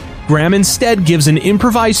Wilson, Graham instead gives an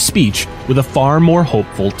improvised speech with a far more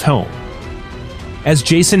hopeful tone. As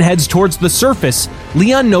Jason heads towards the surface,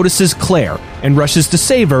 Leon notices Claire and rushes to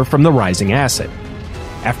save her from the rising acid.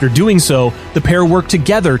 After doing so, the pair work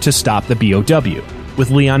together to stop the BOW,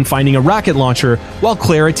 with Leon finding a rocket launcher while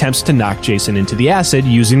Claire attempts to knock Jason into the acid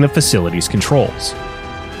using the facility's controls.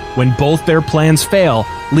 When both their plans fail,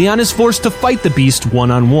 Leon is forced to fight the beast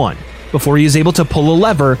one-on-one, before he is able to pull a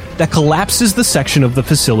lever that collapses the section of the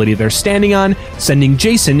facility they're standing on, sending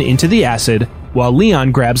Jason into the acid, while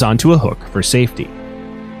Leon grabs onto a hook for safety.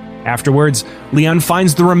 Afterwards, Leon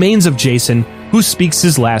finds the remains of Jason, who speaks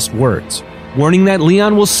his last words, warning that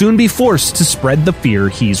Leon will soon be forced to spread the fear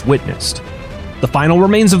he's witnessed. The final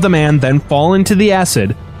remains of the man then fall into the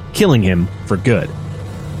acid, killing him for good.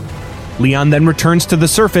 Leon then returns to the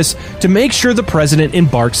surface to make sure the president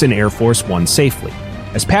embarks in Air Force One safely,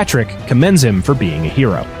 as Patrick commends him for being a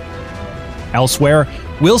hero. Elsewhere,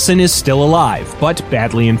 Wilson is still alive, but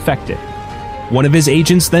badly infected. One of his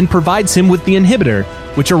agents then provides him with the inhibitor,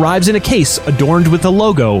 which arrives in a case adorned with a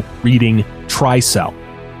logo reading Tricell.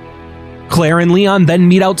 Claire and Leon then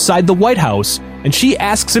meet outside the White House, and she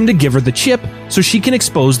asks him to give her the chip so she can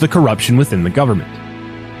expose the corruption within the government.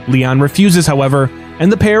 Leon refuses, however,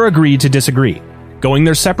 and the pair agree to disagree, going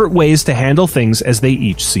their separate ways to handle things as they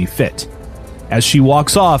each see fit. As she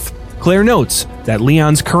walks off, Claire notes that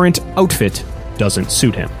Leon's current outfit doesn't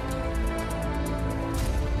suit him.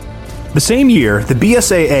 The same year, the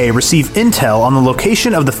BSAA received intel on the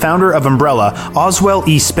location of the founder of Umbrella, Oswell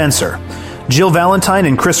E. Spencer. Jill Valentine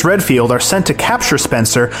and Chris Redfield are sent to capture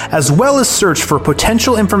Spencer, as well as search for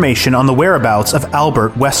potential information on the whereabouts of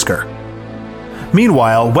Albert Wesker.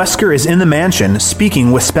 Meanwhile, Wesker is in the mansion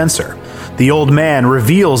speaking with Spencer. The old man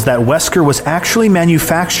reveals that Wesker was actually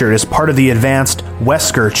manufactured as part of the advanced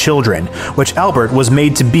Wesker children, which Albert was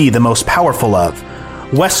made to be the most powerful of.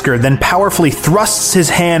 Wesker then powerfully thrusts his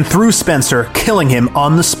hand through Spencer, killing him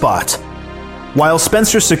on the spot. While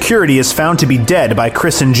Spencer's security is found to be dead by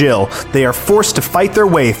Chris and Jill, they are forced to fight their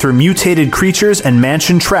way through mutated creatures and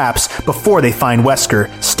mansion traps before they find Wesker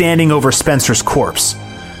standing over Spencer's corpse.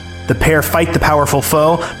 The pair fight the powerful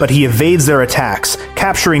foe, but he evades their attacks,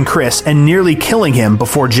 capturing Chris and nearly killing him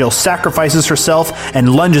before Jill sacrifices herself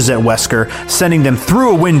and lunges at Wesker, sending them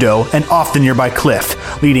through a window and off the nearby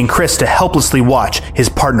cliff, leading Chris to helplessly watch his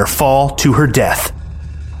partner fall to her death.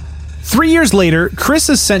 3 years later, Chris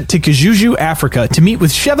is sent to Kijuju, Africa to meet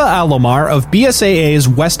with Sheva Alomar of BSAA's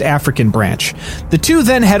West African branch. The two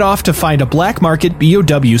then head off to find a black market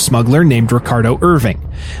BOW smuggler named Ricardo Irving.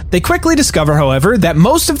 They quickly discover, however, that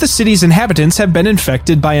most of the city's inhabitants have been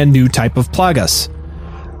infected by a new type of plagas.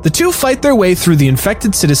 The two fight their way through the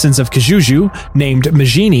infected citizens of Kijuju, named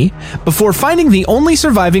Majini, before finding the only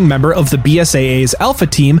surviving member of the BSAA's Alpha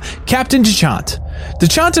team, Captain Dechant.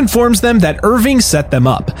 Dechant informs them that Irving set them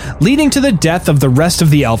up, leading to the death of the rest of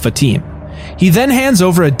the Alpha team. He then hands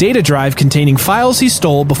over a data drive containing files he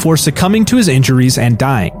stole before succumbing to his injuries and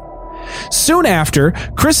dying. Soon after,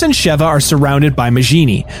 Chris and Sheva are surrounded by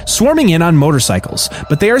Majini, swarming in on motorcycles,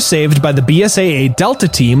 but they are saved by the BSAA Delta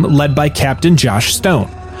team led by Captain Josh Stone.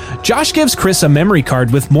 Josh gives Chris a memory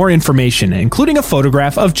card with more information, including a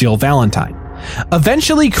photograph of Jill Valentine.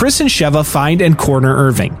 Eventually, Chris and Sheva find and corner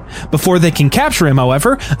Irving. Before they can capture him,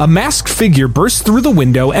 however, a masked figure bursts through the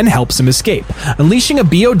window and helps him escape, unleashing a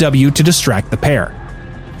BOW to distract the pair.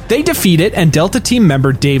 They defeat it, and Delta Team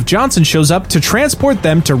member Dave Johnson shows up to transport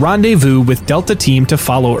them to rendezvous with Delta Team to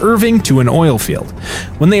follow Irving to an oil field.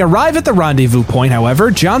 When they arrive at the rendezvous point,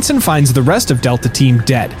 however, Johnson finds the rest of Delta Team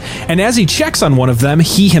dead, and as he checks on one of them,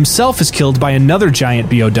 he himself is killed by another giant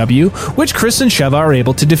BOW, which Chris and Sheva are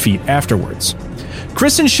able to defeat afterwards.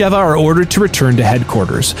 Chris and Sheva are ordered to return to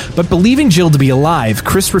headquarters, but believing Jill to be alive,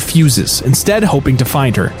 Chris refuses, instead hoping to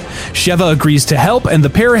find her. Sheva agrees to help, and the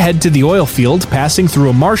pair head to the oil field, passing through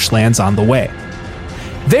a marshlands on the way.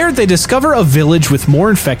 There, they discover a village with more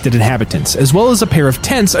infected inhabitants, as well as a pair of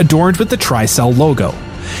tents adorned with the Tricell logo.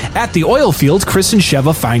 At the oil field, Chris and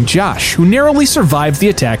Sheva find Josh, who narrowly survived the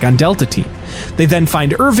attack on Delta Team. They then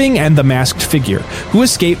find Irving and the masked figure, who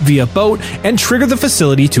escape via boat and trigger the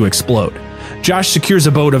facility to explode. Josh secures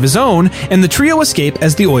a boat of his own, and the trio escape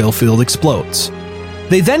as the oil field explodes.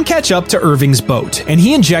 They then catch up to Irving's boat, and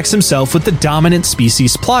he injects himself with the dominant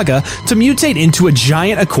species Plaga to mutate into a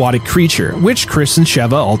giant aquatic creature, which Chris and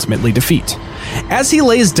Sheva ultimately defeat. As he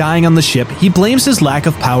lays dying on the ship, he blames his lack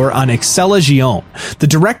of power on Excella Guillaume, the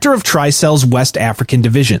director of Tricell's West African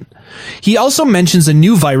division. He also mentions a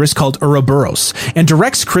new virus called Ouroboros, and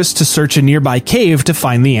directs Chris to search a nearby cave to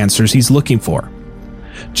find the answers he's looking for.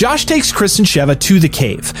 Josh takes Chris and Sheva to the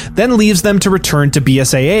cave, then leaves them to return to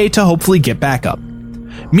BSAA to hopefully get back up.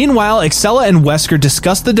 Meanwhile, Excella and Wesker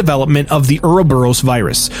discuss the development of the Ouroboros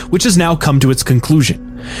virus, which has now come to its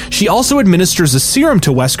conclusion. She also administers a serum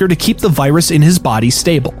to Wesker to keep the virus in his body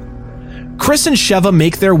stable. Chris and Sheva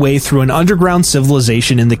make their way through an underground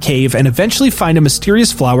civilization in the cave and eventually find a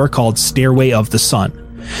mysterious flower called Stairway of the Sun.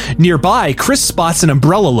 Nearby, Chris spots an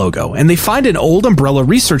Umbrella logo, and they find an old Umbrella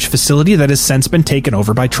research facility that has since been taken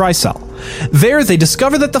over by Tricell. There, they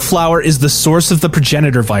discover that the flower is the source of the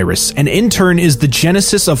progenitor virus, and in turn is the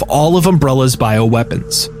genesis of all of Umbrella's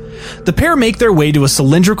bioweapons. The pair make their way to a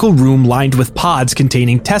cylindrical room lined with pods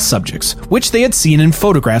containing test subjects, which they had seen in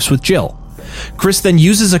photographs with Jill. Chris then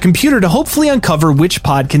uses a computer to hopefully uncover which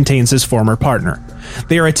pod contains his former partner.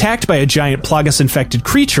 They are attacked by a giant Plagas-infected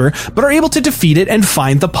creature, but are able to defeat it and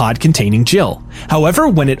find the pod containing Jill. However,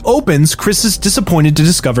 when it opens, Chris is disappointed to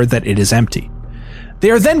discover that it is empty.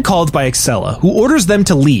 They are then called by Excella, who orders them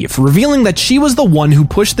to leave, revealing that she was the one who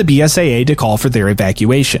pushed the BSAA to call for their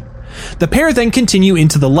evacuation. The pair then continue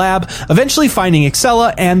into the lab, eventually finding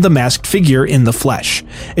Excella and the masked figure in the flesh.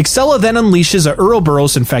 Excella then unleashes a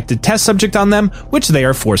Ouroboros-infected test subject on them, which they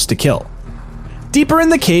are forced to kill. Deeper in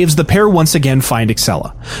the caves, the pair once again find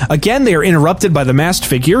Excella. Again, they are interrupted by the masked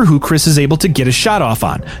figure, who Chris is able to get a shot off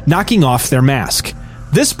on, knocking off their mask.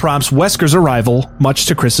 This prompts Wesker's arrival, much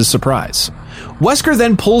to Chris's surprise. Wesker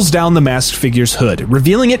then pulls down the masked figure's hood,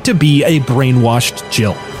 revealing it to be a brainwashed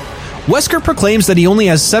Jill. Wesker proclaims that he only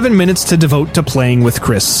has 7 minutes to devote to playing with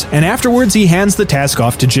Chris, and afterwards he hands the task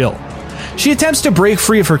off to Jill. She attempts to break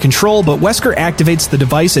free of her control, but Wesker activates the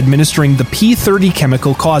device administering the P30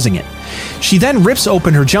 chemical causing it. She then rips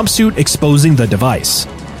open her jumpsuit, exposing the device.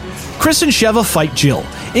 Chris and Sheva fight Jill,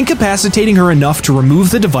 incapacitating her enough to remove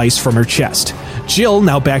the device from her chest. Jill,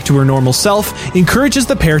 now back to her normal self, encourages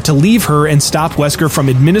the pair to leave her and stop Wesker from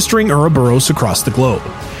administering Ouroboros across the globe.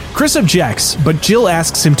 Chris objects, but Jill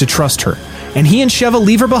asks him to trust her, and he and Sheva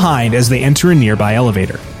leave her behind as they enter a nearby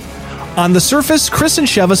elevator. On the surface, Chris and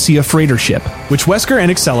Sheva see a freighter ship, which Wesker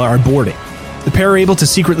and Excella are boarding. The pair are able to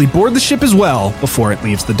secretly board the ship as well before it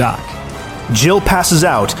leaves the dock. Jill passes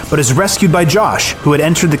out, but is rescued by Josh, who had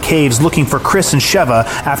entered the caves looking for Chris and Sheva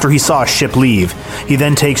after he saw a ship leave. He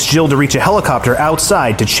then takes Jill to reach a helicopter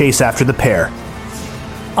outside to chase after the pair.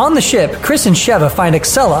 On the ship, Chris and Sheva find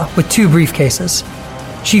Excella with 2 briefcases.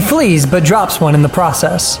 She flees, but drops one in the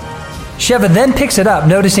process. Sheva then picks it up,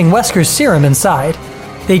 noticing Wesker's serum inside.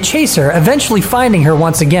 They chase her, eventually finding her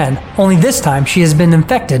once again, only this time she has been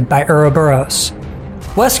infected by Ouroboros.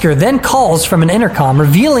 Wesker then calls from an intercom,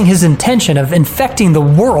 revealing his intention of infecting the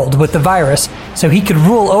world with the virus so he could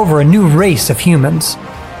rule over a new race of humans.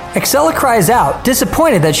 Excella cries out,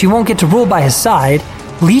 disappointed that she won't get to rule by his side,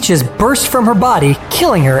 leeches burst from her body,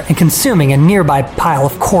 killing her and consuming a nearby pile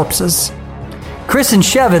of corpses. Chris and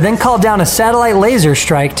Sheva then call down a satellite laser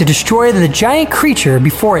strike to destroy the giant creature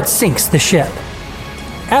before it sinks the ship.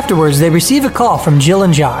 Afterwards, they receive a call from Jill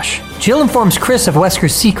and Josh. Jill informs Chris of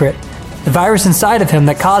Wesker's secret, the virus inside of him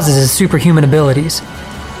that causes his superhuman abilities.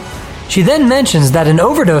 She then mentions that an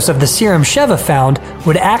overdose of the serum Sheva found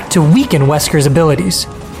would act to weaken Wesker's abilities.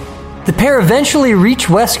 The pair eventually reach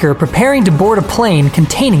Wesker, preparing to board a plane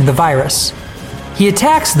containing the virus. He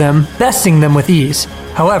attacks them, besting them with ease.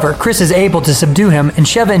 However, Chris is able to subdue him, and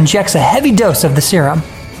Sheva injects a heavy dose of the serum.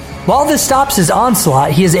 While this stops his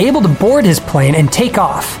onslaught, he is able to board his plane and take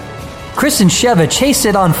off. Chris and Sheva chase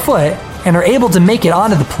it on foot and are able to make it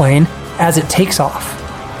onto the plane as it takes off.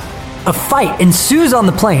 A fight ensues on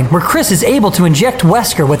the plane where Chris is able to inject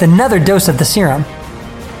Wesker with another dose of the serum.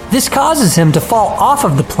 This causes him to fall off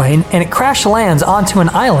of the plane, and it crash lands onto an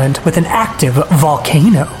island with an active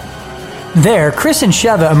volcano. There, Chris and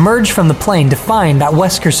Sheva emerge from the plane to find that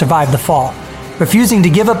Wesker survived the fall. Refusing to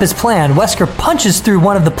give up his plan, Wesker punches through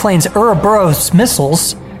one of the plane's Ouroboros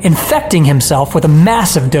missiles, infecting himself with a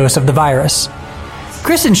massive dose of the virus.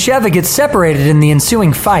 Chris and Sheva get separated in the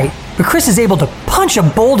ensuing fight, but Chris is able to punch a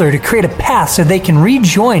boulder to create a path so they can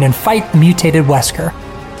rejoin and fight the mutated Wesker.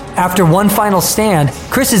 After one final stand,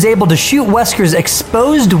 Chris is able to shoot Wesker's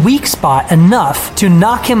exposed weak spot enough to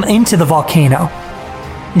knock him into the volcano.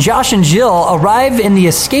 Josh and Jill arrive in the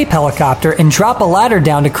escape helicopter and drop a ladder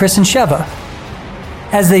down to Chris and Sheva.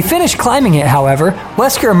 As they finish climbing it, however,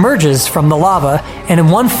 Wesker emerges from the lava and in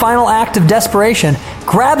one final act of desperation,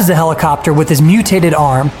 grabs the helicopter with his mutated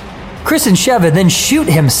arm. Chris and Sheva then shoot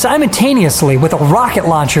him simultaneously with a rocket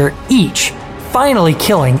launcher each, finally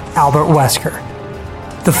killing Albert Wesker.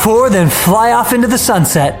 The four then fly off into the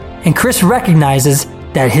sunset, and Chris recognizes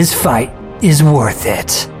that his fight is worth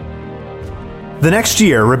it. The next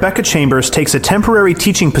year, Rebecca Chambers takes a temporary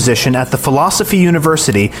teaching position at the Philosophy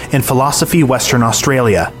University in Philosophy, Western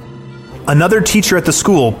Australia. Another teacher at the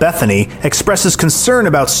school, Bethany, expresses concern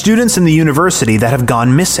about students in the university that have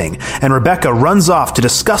gone missing, and Rebecca runs off to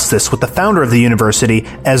discuss this with the founder of the university,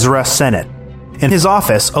 Ezra Sennett. In his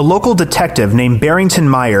office, a local detective named Barrington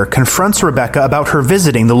Meyer confronts Rebecca about her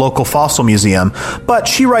visiting the local fossil museum, but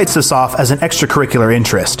she writes this off as an extracurricular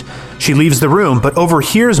interest. She leaves the room, but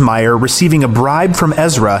overhears Meyer receiving a bribe from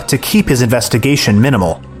Ezra to keep his investigation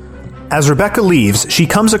minimal. As Rebecca leaves, she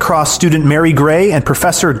comes across student Mary Gray and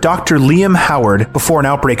Professor Dr. Liam Howard before an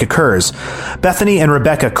outbreak occurs. Bethany and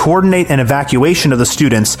Rebecca coordinate an evacuation of the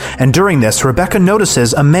students, and during this, Rebecca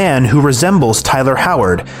notices a man who resembles Tyler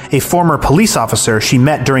Howard, a former police officer she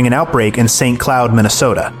met during an outbreak in St. Cloud,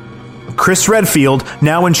 Minnesota. Chris Redfield,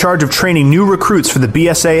 now in charge of training new recruits for the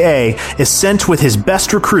BSAA, is sent with his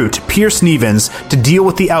best recruit, Pierce Nevins, to deal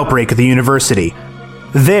with the outbreak at the university.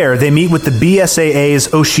 There, they meet with the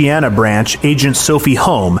BSAA's Oceania branch, Agent Sophie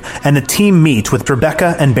Holm, and the team meet with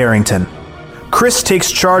Rebecca and Barrington. Chris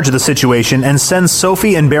takes charge of the situation and sends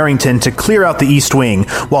Sophie and Barrington to clear out the East Wing,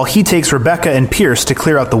 while he takes Rebecca and Pierce to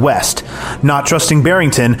clear out the West. Not trusting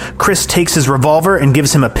Barrington, Chris takes his revolver and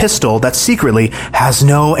gives him a pistol that secretly has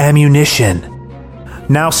no ammunition.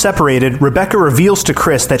 Now separated, Rebecca reveals to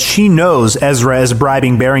Chris that she knows Ezra is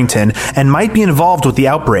bribing Barrington and might be involved with the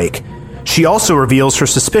outbreak. She also reveals her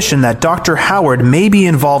suspicion that Dr. Howard may be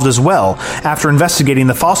involved as well after investigating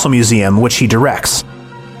the fossil museum, which he directs.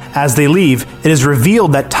 As they leave, it is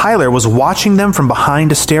revealed that Tyler was watching them from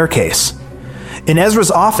behind a staircase. In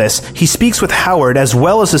Ezra's office, he speaks with Howard as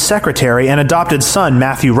well as his secretary and adopted son,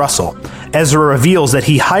 Matthew Russell. Ezra reveals that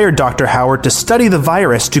he hired Dr. Howard to study the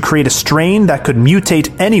virus to create a strain that could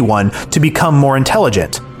mutate anyone to become more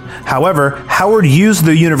intelligent. However, Howard used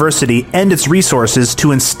the university and its resources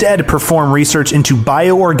to instead perform research into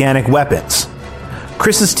bioorganic weapons.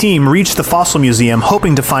 Chris's team reached the fossil museum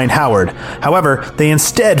hoping to find Howard. However, they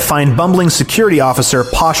instead find bumbling security officer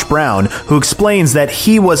Posh Brown, who explains that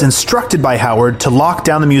he was instructed by Howard to lock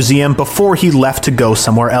down the museum before he left to go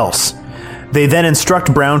somewhere else. They then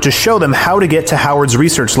instruct Brown to show them how to get to Howard's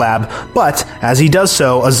research lab, but as he does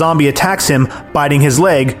so, a zombie attacks him, biting his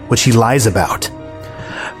leg, which he lies about.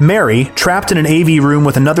 Mary, trapped in an AV room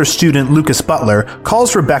with another student, Lucas Butler,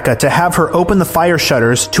 calls Rebecca to have her open the fire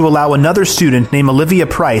shutters to allow another student named Olivia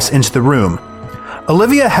Price into the room.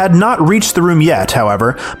 Olivia had not reached the room yet,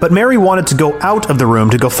 however, but Mary wanted to go out of the room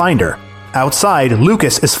to go find her. Outside,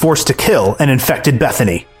 Lucas is forced to kill an infected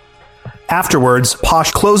Bethany. Afterwards, Posh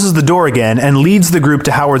closes the door again and leads the group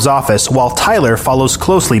to Howard's office while Tyler follows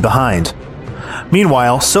closely behind.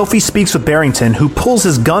 Meanwhile, Sophie speaks with Barrington, who pulls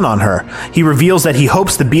his gun on her. He reveals that he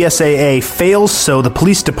hopes the BSAA fails so the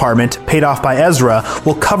police department, paid off by Ezra,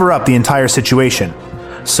 will cover up the entire situation.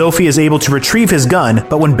 Sophie is able to retrieve his gun,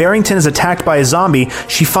 but when Barrington is attacked by a zombie,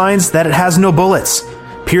 she finds that it has no bullets.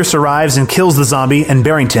 Pierce arrives and kills the zombie, and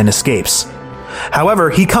Barrington escapes. However,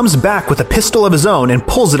 he comes back with a pistol of his own and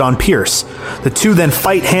pulls it on Pierce. The two then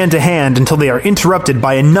fight hand to hand until they are interrupted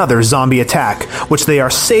by another zombie attack, which they are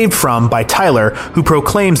saved from by Tyler, who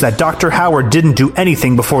proclaims that Dr. Howard didn't do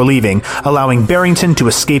anything before leaving, allowing Barrington to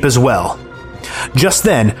escape as well. Just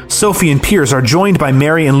then, Sophie and Pierce are joined by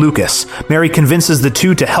Mary and Lucas. Mary convinces the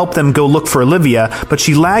two to help them go look for Olivia, but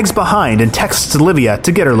she lags behind and texts Olivia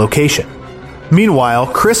to get her location. Meanwhile,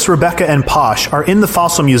 Chris, Rebecca, and Posh are in the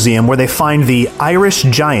fossil museum where they find the Irish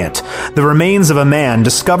Giant, the remains of a man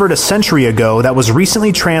discovered a century ago that was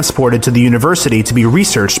recently transported to the university to be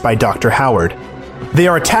researched by Dr. Howard. They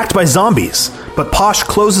are attacked by zombies, but Posh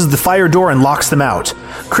closes the fire door and locks them out.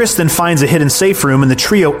 Chris then finds a hidden safe room and the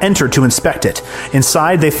trio enter to inspect it.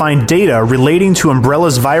 Inside, they find data relating to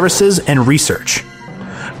Umbrella's viruses and research.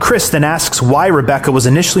 Chris then asks why Rebecca was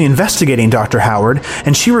initially investigating Dr. Howard,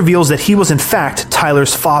 and she reveals that he was in fact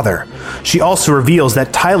Tyler's father. She also reveals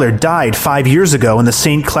that Tyler died 5 years ago in the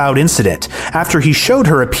St. Cloud incident, after he showed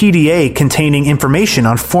her a PDA containing information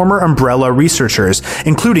on former Umbrella researchers,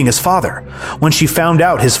 including his father. When she found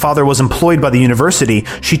out his father was employed by the university,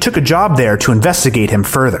 she took a job there to investigate him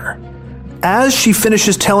further. As she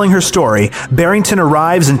finishes telling her story, Barrington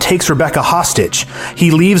arrives and takes Rebecca hostage. He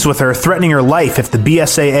leaves with her, threatening her life if the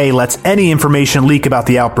BSAA lets any information leak about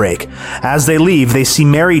the outbreak. As they leave, they see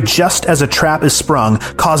Mary just as a trap is sprung,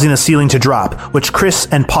 causing the ceiling to drop, which Chris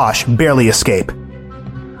and Posh barely escape.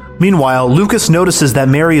 Meanwhile, Lucas notices that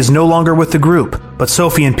Mary is no longer with the group, but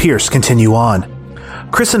Sophie and Pierce continue on.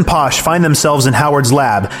 Chris and Posh find themselves in Howard's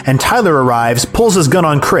lab, and Tyler arrives, pulls his gun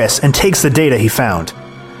on Chris, and takes the data he found.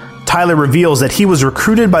 Tyler reveals that he was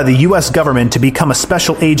recruited by the US government to become a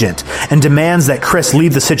special agent and demands that Chris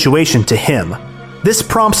leave the situation to him. This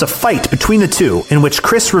prompts a fight between the two, in which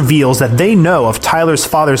Chris reveals that they know of Tyler's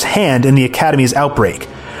father's hand in the Academy's outbreak.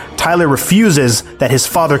 Tyler refuses that his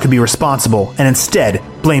father could be responsible and instead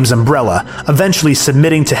blames Umbrella, eventually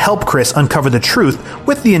submitting to help Chris uncover the truth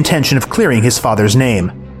with the intention of clearing his father's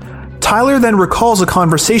name. Tyler then recalls a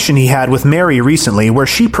conversation he had with Mary recently where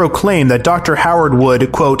she proclaimed that Dr. Howard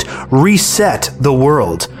would, quote, reset the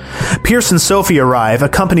world. Pierce and Sophie arrive,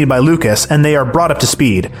 accompanied by Lucas, and they are brought up to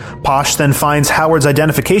speed. Posh then finds Howard's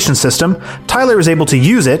identification system. Tyler is able to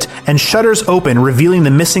use it, and shutters open, revealing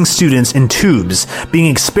the missing students in tubes,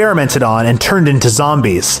 being experimented on and turned into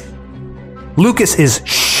zombies. Lucas is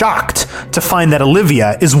shocked to find that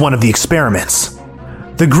Olivia is one of the experiments.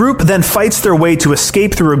 The group then fights their way to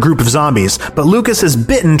escape through a group of zombies, but Lucas is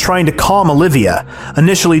bitten trying to calm Olivia.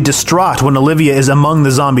 Initially distraught when Olivia is among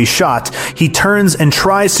the zombies shot, he turns and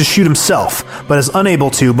tries to shoot himself, but is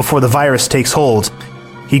unable to before the virus takes hold.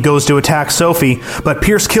 He goes to attack Sophie, but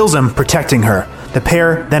Pierce kills him, protecting her. The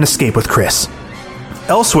pair then escape with Chris.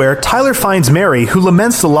 Elsewhere, Tyler finds Mary, who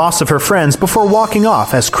laments the loss of her friends before walking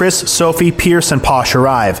off as Chris, Sophie, Pierce, and Posh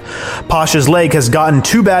arrive. Posh's leg has gotten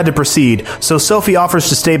too bad to proceed, so Sophie offers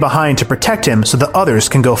to stay behind to protect him so the others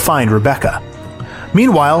can go find Rebecca.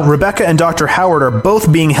 Meanwhile, Rebecca and Dr. Howard are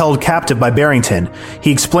both being held captive by Barrington.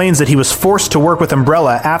 He explains that he was forced to work with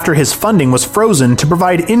Umbrella after his funding was frozen to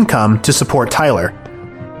provide income to support Tyler.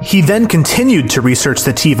 He then continued to research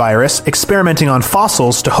the T-virus, experimenting on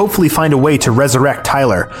fossils to hopefully find a way to resurrect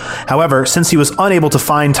Tyler. However, since he was unable to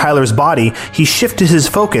find Tyler's body, he shifted his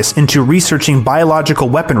focus into researching biological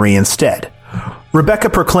weaponry instead. Rebecca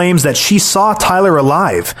proclaims that she saw Tyler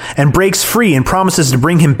alive and breaks free and promises to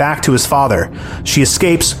bring him back to his father. She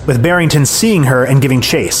escapes, with Barrington seeing her and giving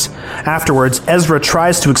chase. Afterwards, Ezra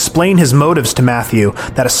tries to explain his motives to Matthew,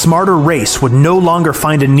 that a smarter race would no longer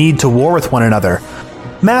find a need to war with one another.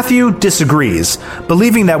 Matthew disagrees,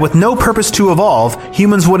 believing that with no purpose to evolve,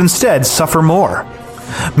 humans would instead suffer more.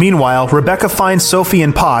 Meanwhile, Rebecca finds Sophie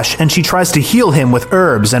and Posh, and she tries to heal him with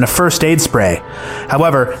herbs and a first aid spray.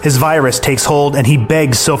 However, his virus takes hold and he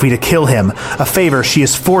begs Sophie to kill him, a favor she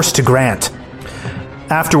is forced to grant.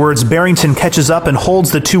 Afterwards, Barrington catches up and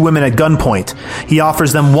holds the two women at gunpoint. He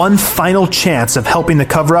offers them one final chance of helping the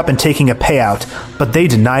cover-up and taking a payout, but they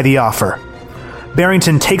deny the offer.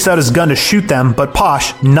 Barrington takes out his gun to shoot them, but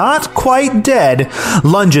Posh, not quite dead,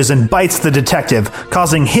 lunges and bites the detective,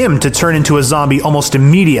 causing him to turn into a zombie almost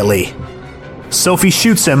immediately. Sophie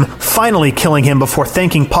shoots him, finally killing him before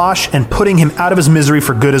thanking Posh and putting him out of his misery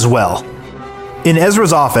for good as well. In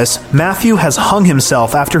Ezra's office, Matthew has hung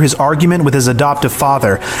himself after his argument with his adoptive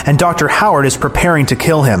father, and Dr. Howard is preparing to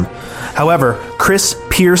kill him. However, Chris,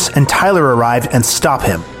 Pierce, and Tyler arrive and stop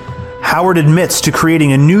him. Howard admits to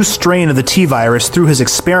creating a new strain of the T-virus through his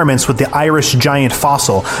experiments with the Irish giant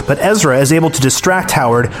fossil, but Ezra is able to distract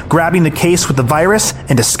Howard, grabbing the case with the virus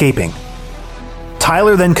and escaping.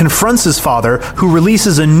 Tyler then confronts his father, who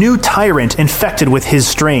releases a new tyrant infected with his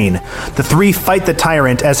strain. The three fight the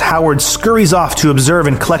tyrant as Howard scurries off to observe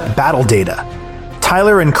and collect battle data.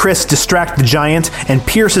 Tyler and Chris distract the giant, and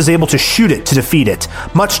Pierce is able to shoot it to defeat it,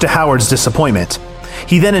 much to Howard's disappointment.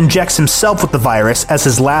 He then injects himself with the virus as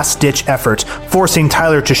his last-ditch effort, forcing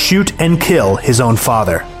Tyler to shoot and kill his own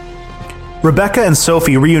father. Rebecca and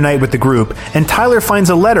Sophie reunite with the group, and Tyler finds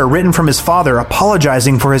a letter written from his father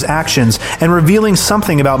apologizing for his actions and revealing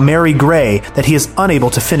something about Mary Gray that he is unable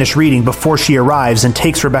to finish reading before she arrives and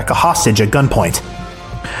takes Rebecca hostage at gunpoint.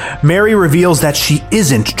 Mary reveals that she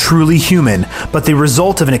isn't truly human, but the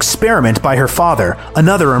result of an experiment by her father,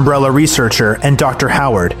 another Umbrella researcher, and Dr.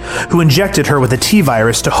 Howard, who injected her with a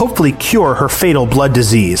T-virus to hopefully cure her fatal blood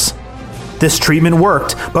disease. This treatment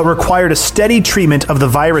worked, but required a steady treatment of the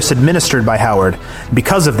virus administered by Howard.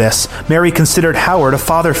 Because of this, Mary considered Howard a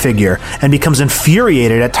father figure and becomes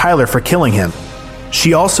infuriated at Tyler for killing him.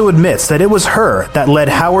 She also admits that it was her that led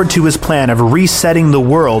Howard to his plan of resetting the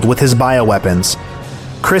world with his bioweapons.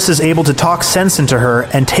 Chris is able to talk sense into her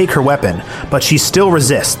and take her weapon, but she still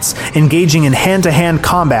resists, engaging in hand-to-hand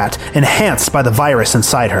combat enhanced by the virus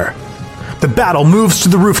inside her. The battle moves to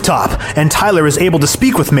the rooftop, and Tyler is able to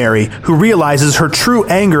speak with Mary, who realizes her true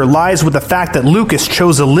anger lies with the fact that Lucas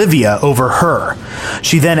chose Olivia over her.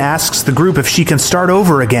 She then asks the group if she can start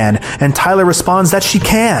over again, and Tyler responds that she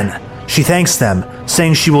can. She thanks them,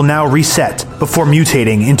 saying she will now reset before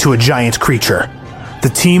mutating into a giant creature. The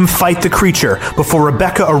team fight the creature before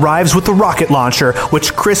Rebecca arrives with the rocket launcher,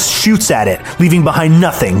 which Chris shoots at it, leaving behind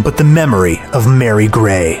nothing but the memory of Mary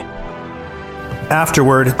Gray.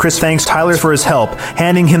 Afterward, Chris thanks Tyler for his help,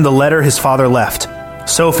 handing him the letter his father left.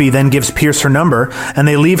 Sophie then gives Pierce her number, and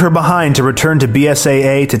they leave her behind to return to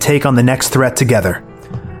BSAA to take on the next threat together.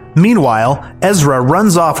 Meanwhile, Ezra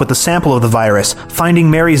runs off with a sample of the virus, finding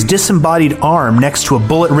Mary's disembodied arm next to a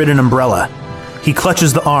bullet-ridden umbrella. He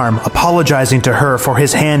clutches the arm, apologizing to her for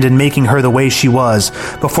his hand in making her the way she was,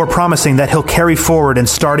 before promising that he'll carry forward in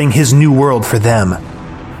starting his new world for them.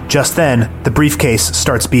 Just then, the briefcase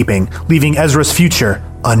starts beeping, leaving Ezra's future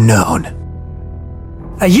unknown.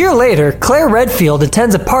 A year later, Claire Redfield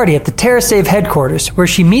attends a party at the TerraSave headquarters, where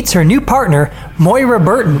she meets her new partner, Moira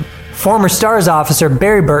Burton, former STARS officer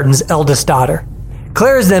Barry Burton's eldest daughter.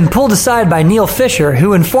 Claire is then pulled aside by Neil Fisher,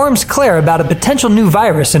 who informs Claire about a potential new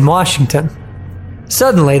virus in Washington.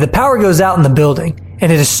 Suddenly, the power goes out in the building,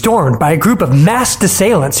 and it is stormed by a group of masked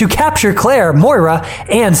assailants who capture Claire, Moira,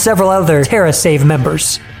 and several other TerraSave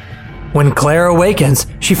members. When Claire awakens,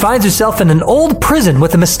 she finds herself in an old prison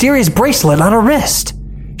with a mysterious bracelet on her wrist.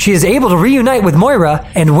 She is able to reunite with Moira,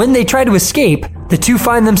 and when they try to escape, the two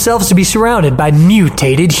find themselves to be surrounded by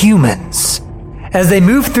mutated humans. As they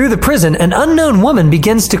move through the prison, an unknown woman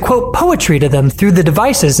begins to quote poetry to them through the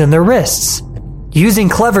devices in their wrists. Using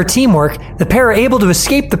clever teamwork, the pair are able to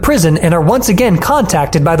escape the prison and are once again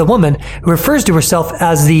contacted by the woman, who refers to herself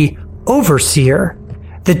as the Overseer.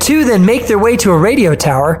 The two then make their way to a radio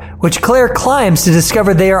tower, which Claire climbs to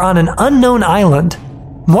discover they are on an unknown island.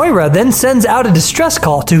 Moira then sends out a distress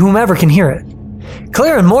call to whomever can hear it.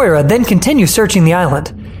 Claire and Moira then continue searching the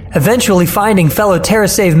island, eventually finding fellow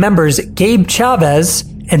TerraSave members Gabe Chavez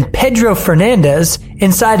and Pedro Fernandez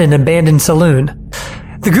inside an abandoned saloon.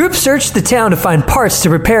 The group searched the town to find parts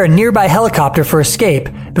to repair a nearby helicopter for escape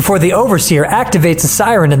before the Overseer activates a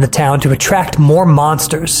siren in the town to attract more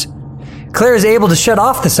monsters. Claire is able to shut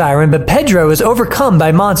off the siren, but Pedro is overcome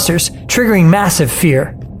by monsters, triggering massive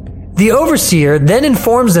fear. The Overseer then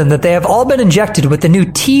informs them that they have all been injected with the new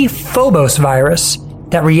T-Phobos virus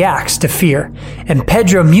that reacts to fear, and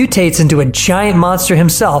Pedro mutates into a giant monster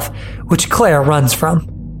himself, which Claire runs from.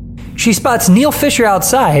 She spots Neil Fisher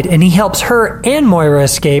outside, and he helps her and Moira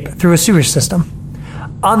escape through a sewer system.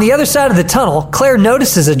 On the other side of the tunnel, Claire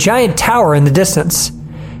notices a giant tower in the distance.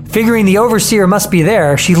 Figuring the Overseer must be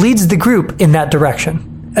there, she leads the group in that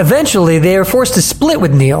direction. Eventually, they are forced to split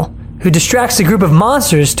with Neil, who distracts a group of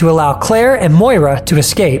monsters to allow Claire and Moira to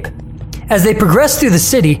escape. As they progress through the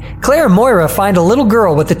city, Claire and Moira find a little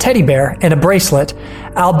girl with a teddy bear and a bracelet,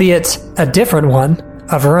 albeit a different one,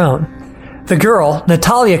 of her own. The girl,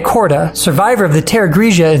 Natalia Corda, survivor of the Terra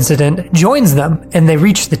Grigia incident, joins them, and they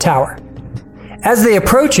reach the tower. As they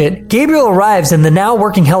approach it, Gabriel arrives in the now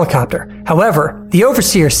working helicopter. However, the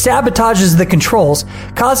Overseer sabotages the controls,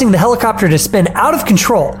 causing the helicopter to spin out of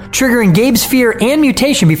control, triggering Gabe's fear and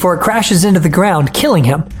mutation before it crashes into the ground, killing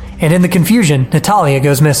him. And in the confusion, Natalia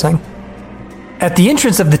goes missing. At the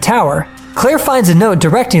entrance of the tower, Claire finds a note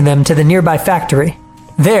directing them to the nearby factory.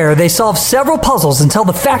 There, they solve several puzzles until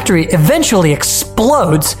the factory eventually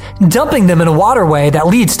explodes, dumping them in a waterway that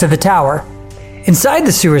leads to the tower. Inside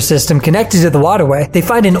the sewer system connected to the waterway, they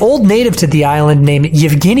find an old native to the island named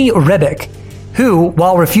Yevgeny Rebik, who,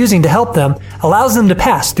 while refusing to help them, allows them to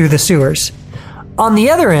pass through the sewers. On the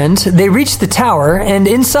other end, they reach the tower, and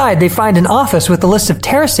inside they find an office with a list of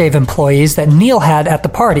TerraSave employees that Neil had at the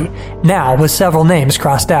party, now with several names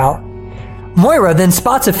crossed out. Moira then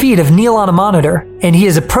spots a feed of Neil on a monitor, and he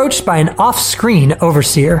is approached by an off-screen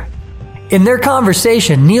overseer. In their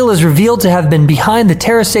conversation, Neil is revealed to have been behind the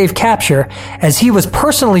TerraSave capture, as he was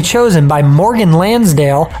personally chosen by Morgan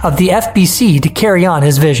Lansdale of the FBC to carry on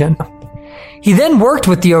his vision. He then worked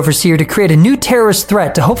with the Overseer to create a new terrorist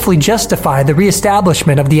threat to hopefully justify the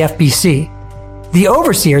re-establishment of the FBC. The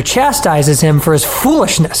Overseer chastises him for his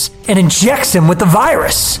foolishness and injects him with the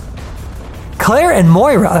virus. Claire and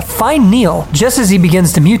Moira find Neil just as he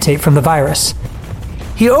begins to mutate from the virus.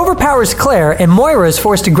 He overpowers Claire, and Moira is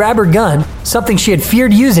forced to grab her gun, something she had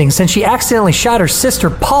feared using since she accidentally shot her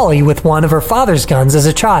sister Polly with one of her father's guns as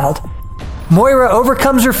a child. Moira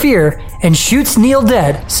overcomes her fear and shoots Neil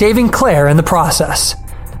dead, saving Claire in the process.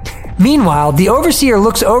 Meanwhile, the Overseer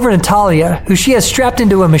looks over Natalia, who she has strapped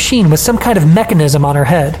into a machine with some kind of mechanism on her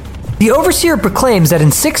head. The Overseer proclaims that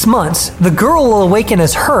in 6 months, the girl will awaken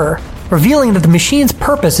as her, revealing that the machine's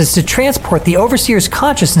purpose is to transport the Overseer's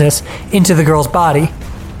consciousness into the girl's body.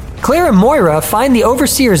 Claire and Moira find the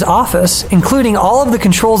Overseer's office, including all of the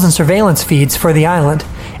controls and surveillance feeds for the island,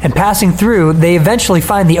 and passing through, they eventually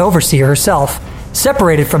find the Overseer herself,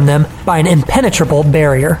 separated from them by an impenetrable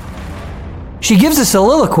barrier. She gives a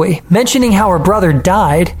soliloquy, mentioning how her brother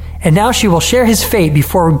died, and now she will share his fate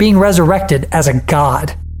before being resurrected as a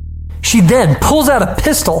god. She then pulls out a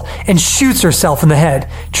pistol and shoots herself in the head,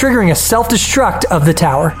 triggering a self-destruct of the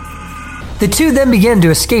tower. The two then begin to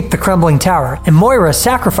escape the crumbling tower, and Moira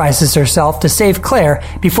sacrifices herself to save Claire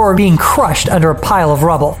before being crushed under a pile of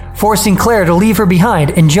rubble, forcing Claire to leave her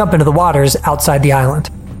behind and jump into the waters outside the island.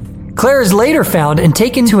 Claire is later found and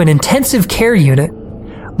taken to an intensive care unit.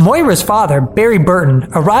 Moira's father, Barry Burton,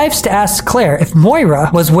 arrives to ask Claire if Moira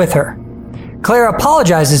was with her. Claire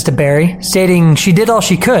apologizes to Barry, stating she did all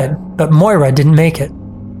she could, but Moira didn't make it.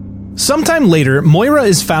 Sometime later, Moira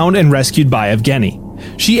is found and rescued by Evgeny.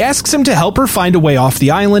 She asks him to help her find a way off the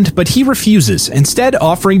island, but he refuses, instead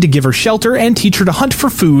offering to give her shelter and teach her to hunt for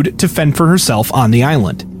food to fend for herself on the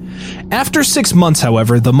island. After 6 months,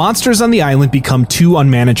 however, the monsters on the island become too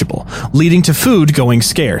unmanageable, leading to food going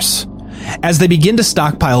scarce. As they begin to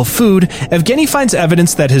stockpile food, Evgeny finds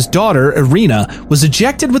evidence that his daughter, Irina, was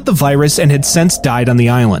ejected with the virus and had since died on the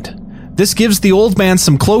island. This gives the old man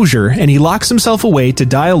some closure, and he locks himself away to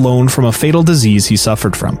die alone from a fatal disease he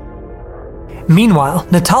suffered from. Meanwhile,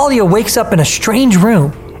 Natalia wakes up in a strange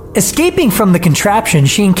room. Escaping from the contraption,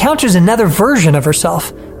 she encounters another version of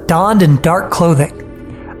herself, donned in dark clothing.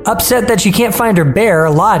 Upset that she can't find her bear,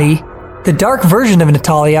 Lottie, the dark version of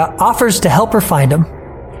Natalia offers to help her find him.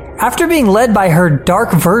 After being led by her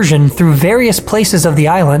dark version through various places of the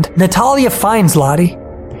island, Natalia finds Lottie.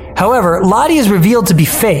 However, Lottie is revealed to be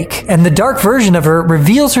fake, and the dark version of her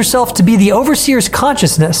reveals herself to be the Overseer's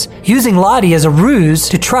consciousness, using Lottie as a ruse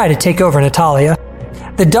to try to take over Natalia.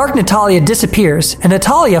 The dark Natalia disappears, and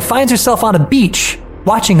Natalia finds herself on a beach,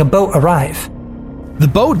 watching a boat arrive. The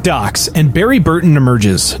boat docks, and Barry Burton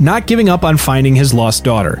emerges, not giving up on finding his lost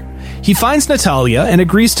daughter. He finds Natalia and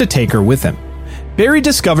agrees to take her with him. Barry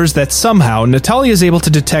discovers that somehow Natalia is able to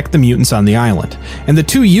detect the mutants on the island, and the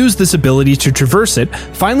two use this ability to traverse it,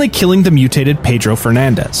 finally killing the mutated Pedro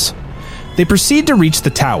Fernandez. They proceed to reach the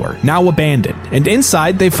tower, now abandoned, and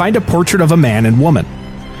inside they find a portrait of a man and woman.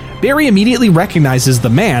 Barry immediately recognizes the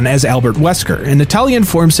man as Albert Wesker, and Natalia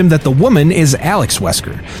informs him that the woman is Alex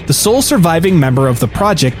Wesker, the sole surviving member of the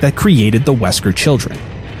project that created the Wesker children.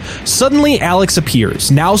 Suddenly, Alex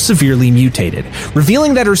appears, now severely mutated,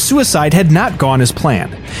 revealing that her suicide had not gone as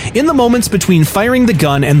planned. In the moments between firing the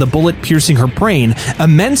gun and the bullet piercing her brain,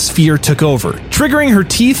 immense fear took over, triggering her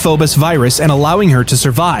T-Phobos virus and allowing her to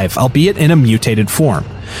survive, albeit in a mutated form.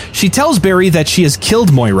 She tells Barry that she has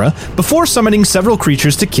killed Moira before summoning several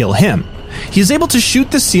creatures to kill him. He is able to shoot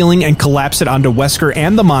the ceiling and collapse it onto Wesker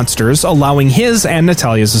and the monsters, allowing his and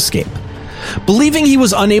Natalia's escape. Believing he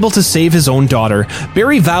was unable to save his own daughter,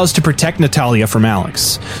 Barry vows to protect Natalia from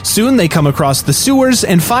Alex. Soon they come across the sewers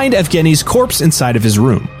and find Evgeny's corpse inside of his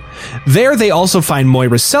room. There they also find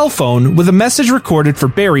Moira's cell phone with a message recorded for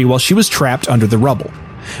Barry while she was trapped under the rubble.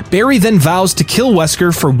 Barry then vows to kill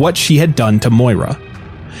Wesker for what she had done to Moira.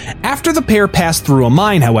 After the pair pass through a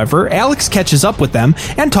mine, however, Alex catches up with them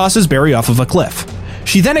and tosses Barry off of a cliff.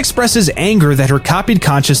 She then expresses anger that her copied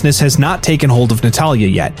consciousness has not taken hold of Natalia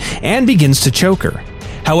yet, and begins to choke her.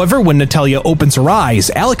 However, when Natalia opens her eyes,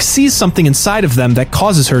 Alex sees something inside of them that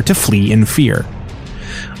causes her to flee in fear.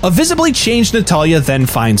 A visibly changed Natalia then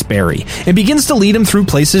finds Barry, and begins to lead him through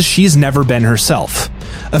places she's never been herself.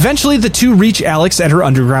 Eventually, the two reach Alex at her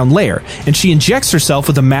underground lair, and she injects herself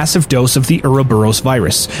with a massive dose of the Ouroboros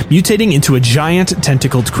virus, mutating into a giant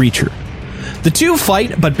tentacled creature. The two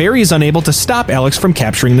fight, but Barry is unable to stop Alex from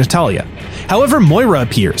capturing Natalia. However, Moira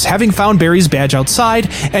appears, having found Barry's badge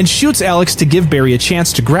outside, and shoots Alex to give Barry a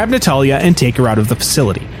chance to grab Natalia and take her out of the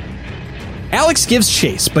facility. Alex gives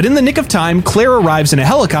chase, but in the nick of time, Claire arrives in a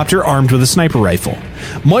helicopter armed with a sniper rifle.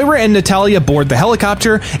 Moira and Natalia board the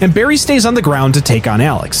helicopter, and Barry stays on the ground to take on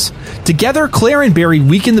Alex. Together, Claire and Barry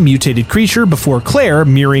weaken the mutated creature before Claire,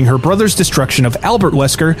 mirroring her brother's destruction of Albert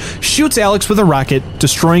Wesker, shoots Alex with a rocket,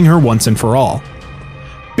 destroying her once and for all.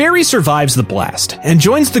 Barry survives the blast, and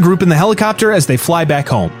joins the group in the helicopter as they fly back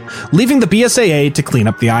home, leaving the BSAA to clean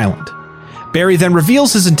up the island. Barry then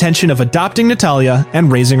reveals his intention of adopting Natalia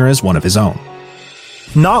and raising her as one of his own.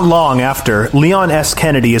 Not long after, Leon S.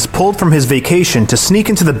 Kennedy is pulled from his vacation to sneak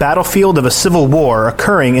into the battlefield of a civil war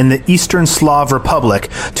occurring in the Eastern Slav Republic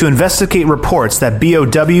to investigate reports that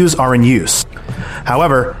BOWs are in use.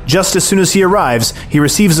 However, just as soon as he arrives, he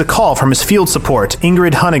receives a call from his field support,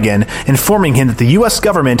 Ingrid Hunnigan, informing him that the U.S.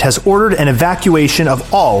 government has ordered an evacuation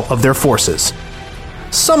of all of their forces.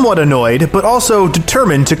 Somewhat annoyed, but also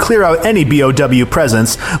determined to clear out any BOW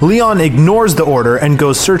presence, Leon ignores the order and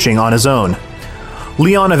goes searching on his own.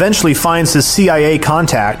 Leon eventually finds his CIA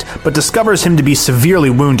contact, but discovers him to be severely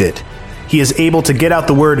wounded. He is able to get out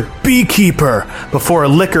the word beekeeper before a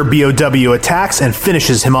liquor BOW attacks and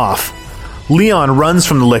finishes him off. Leon runs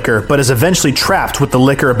from the liquor, but is eventually trapped with the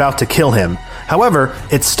liquor about to kill him. However,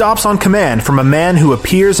 it stops on command from a man who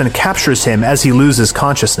appears and captures him as he loses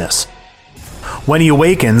consciousness. When he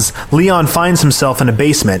awakens, Leon finds himself in a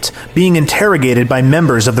basement, being interrogated by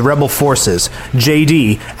members of the rebel forces,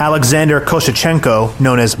 JD, Alexander Koshachenko,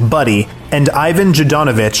 known as Buddy, and Ivan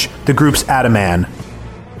Jadanovich, the group's Ataman.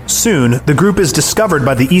 Soon, the group is discovered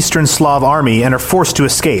by the Eastern Slav army and are forced to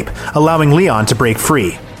escape, allowing Leon to break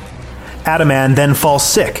free. Ataman then falls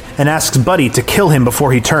sick and asks Buddy to kill him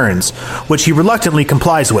before he turns, which he reluctantly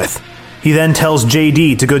complies with. He then tells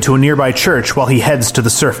JD to go to a nearby church while he heads to the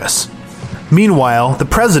surface. Meanwhile, the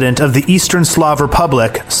president of the Eastern Slav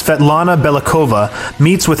Republic, Svetlana Belikova,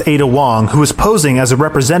 meets with Ada Wong, who is posing as a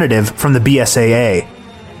representative from the BSAA.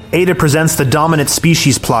 Ada presents the dominant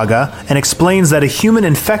species Plaga and explains that a human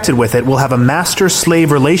infected with it will have a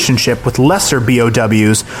master-slave relationship with lesser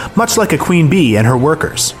BOWs, much like a queen bee and her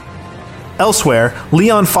workers. Elsewhere,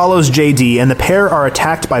 Leon follows JD and the pair are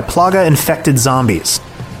attacked by Plaga-infected zombies.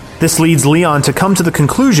 This leads Leon to come to the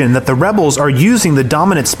conclusion that the rebels are using the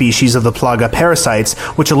dominant species of the Plaga parasites,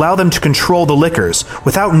 which allow them to control the lickers,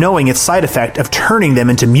 without knowing its side effect of turning them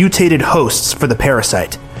into mutated hosts for the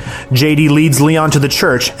parasite. JD leads Leon to the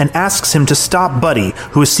church and asks him to stop Buddy,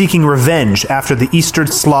 who is seeking revenge after the Eastern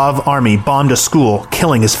Slav army bombed a school,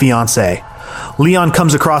 killing his fiancée. Leon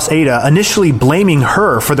comes across Ada, initially blaming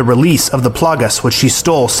her for the release of the Plagas, which she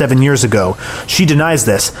stole 7 years ago. She denies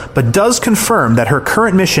this, but does confirm that her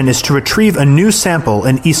current mission is to retrieve a new sample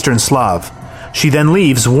in Eastern Slav. She then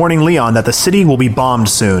leaves, warning Leon that the city will be bombed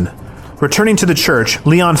soon. Returning to the church,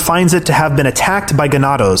 Leon finds it to have been attacked by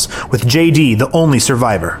Ganados, with JD the only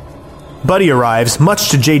survivor. Buddy arrives, much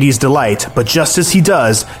to JD's delight, but just as he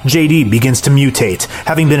does, JD begins to mutate,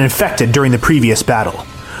 having been infected during the previous battle.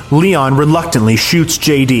 Leon reluctantly shoots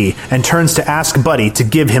JD and turns to ask Buddy to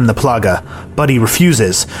give him the Plaga. Buddy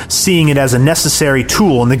refuses, seeing it as a necessary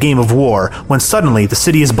tool in the game of war, when suddenly the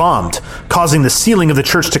city is bombed, causing the ceiling of the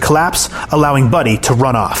church to collapse, allowing Buddy to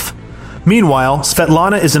run off. Meanwhile,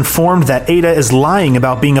 Svetlana is informed that Ada is lying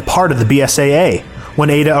about being a part of the BSAA. When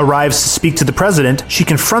Ada arrives to speak to the president, she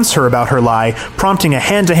confronts her about her lie, prompting a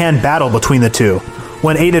hand-to-hand battle between the two.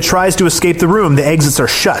 When Ada tries to escape the room, the exits are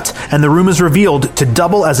shut, and the room is revealed to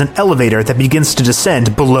double as an elevator that begins to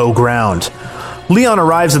descend below ground. Leon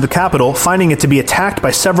arrives at the capital, finding it to be attacked by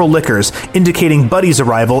several lickers, indicating Buddy's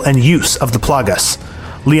arrival and use of the Plagas.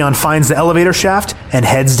 Leon finds the elevator shaft and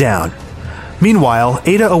heads down. Meanwhile,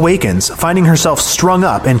 Ada awakens, finding herself strung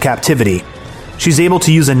up in captivity. She's able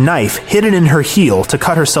to use a knife hidden in her heel to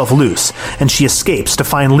cut herself loose, and she escapes to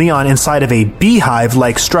find Leon inside of a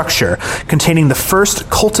beehive-like structure containing the first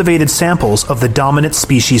cultivated samples of the dominant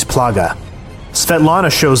species Plaga.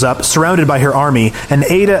 Svetlana shows up, surrounded by her army, and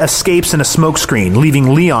Ada escapes in a smokescreen,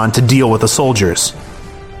 leaving Leon to deal with the soldiers.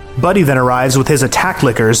 Buddy then arrives with his attack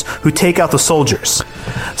lickers, who take out the soldiers.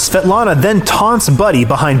 Svetlana then taunts Buddy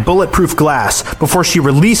behind bulletproof glass before she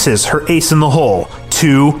releases her ace in the hole,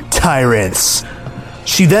 2 tyrants.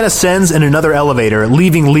 She then ascends in another elevator,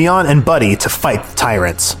 leaving Leon and Buddy to fight the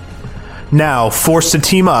tyrants. Now, forced to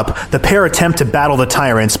team up, the pair attempt to battle the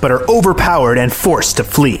tyrants, but are overpowered and forced to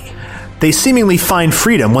flee. They seemingly find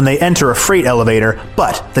freedom when they enter a freight elevator,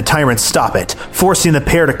 but the tyrants stop it, forcing the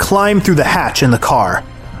pair to climb through the hatch in the car.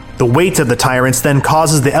 The weight of the tyrants then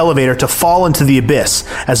causes the elevator to fall into the abyss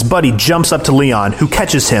as Buddy jumps up to Leon, who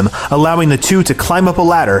catches him, allowing the two to climb up a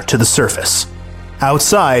ladder to the surface.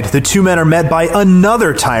 Outside, the two men are met by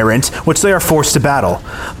another tyrant, which they are forced to battle.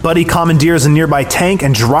 Buddy commandeers a nearby tank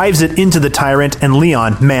and drives it into the tyrant, and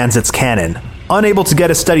Leon mans its cannon. Unable to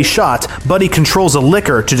get a steady shot, Buddy controls a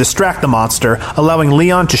licker to distract the monster, allowing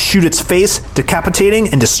Leon to shoot its face, decapitating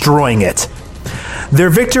and destroying it.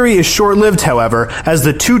 Their victory is short-lived, however, as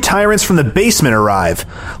the two tyrants from the basement arrive.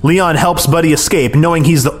 Leon helps Buddy escape, knowing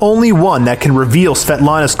he's the only one that can reveal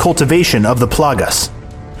Svetlana's cultivation of the Plagas.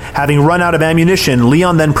 Having run out of ammunition,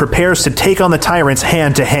 Leon then prepares to take on the tyrants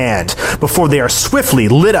hand-to-hand, before they are swiftly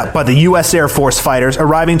lit up by the U.S. Air Force fighters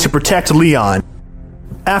arriving to protect Leon.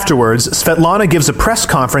 Afterwards, Svetlana gives a press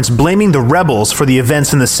conference blaming the rebels for the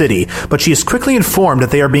events in the city, but she is quickly informed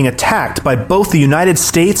that they are being attacked by both the United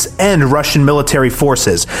States and Russian military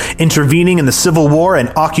forces, intervening in the civil war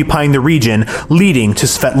and occupying the region, leading to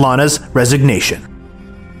Svetlana's resignation.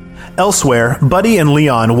 Elsewhere, Buddy and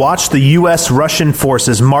Leon watch the U.S.-Russian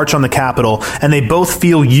forces march on the capital, and they both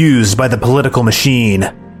feel used by the political machine.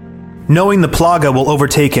 Knowing the Plaga will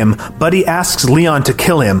overtake him, Buddy asks Leon to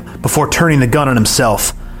kill him before turning the gun on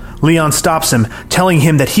himself. Leon stops him, telling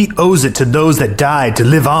him that he owes it to those that died to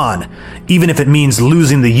live on, even if it means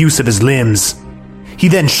losing the use of his limbs. He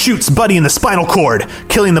then shoots Buddy in the spinal cord,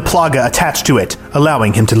 killing the Plaga attached to it,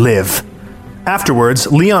 allowing him to live.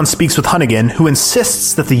 Afterwards, Leon speaks with Hunnigan, who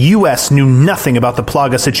insists that the U.S. knew nothing about the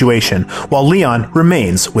Plaga situation, while Leon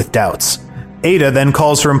remains with doubts. Ada then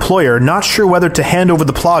calls her employer, not sure whether to hand over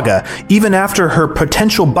the Plaga, even after her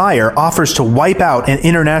potential buyer offers to wipe out an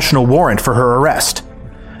international warrant for her arrest.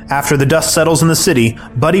 After the dust settles in the city,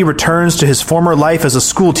 Buddy returns to his former life as a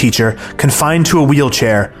school teacher, confined to a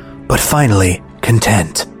wheelchair, but finally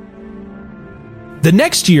content. The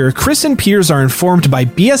next year, Chris and Piers are informed by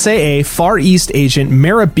BSAA Far East agent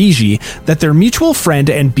Mara Biji that their mutual friend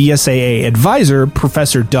and BSAA advisor,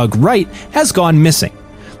 Professor Doug Wright, has gone missing.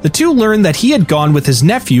 The two learn that he had gone with his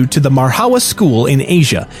nephew to the Marhawa school in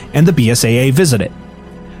Asia, and the BSAA visit it.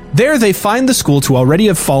 There they find the school to already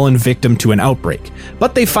have fallen victim to an outbreak,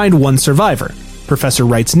 but they find one survivor, Professor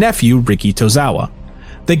Wright's nephew, Riki Tozawa.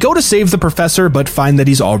 They go to save the professor, but find that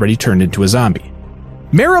he's already turned into a zombie.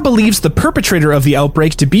 Mara believes the perpetrator of the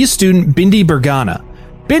outbreak to be student Bindi Bergana.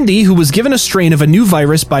 Bindi, who was given a strain of a new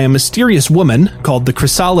virus by a mysterious woman, called the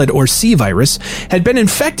chrysalid or sea virus, had been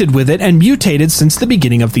infected with it and mutated since the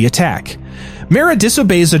beginning of the attack. Mara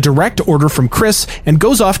disobeys a direct order from Chris and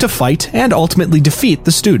goes off to fight and ultimately defeat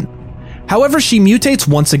the student. However, she mutates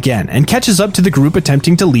once again and catches up to the group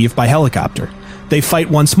attempting to leave by helicopter. They fight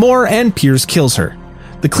once more and Piers kills her.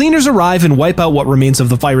 The cleaners arrive and wipe out what remains of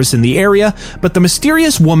the virus in the area, but the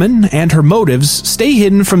mysterious woman and her motives stay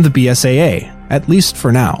hidden from the BSAA, at least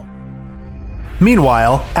for now.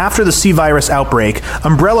 Meanwhile, after the C-Virus outbreak,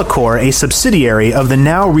 Umbrella Corps, a subsidiary of the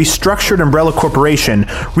now restructured Umbrella Corporation,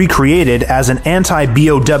 recreated as an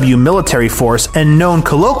anti-BOW military force and known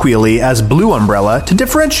colloquially as Blue Umbrella to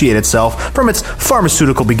differentiate itself from its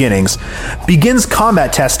pharmaceutical beginnings, begins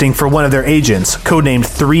combat testing for one of their agents, codenamed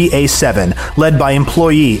 3A7, led by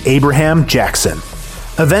employee Abraham Jackson.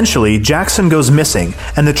 Eventually, Jackson goes missing,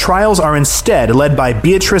 and the trials are instead led by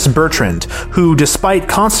Beatrice Bertrand, who, despite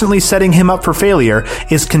constantly setting him up for failure,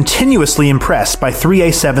 is continuously impressed by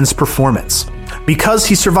 3A7's performance. Because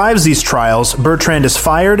he survives these trials, Bertrand is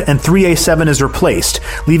fired and 3A7 is replaced,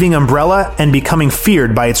 leaving Umbrella and becoming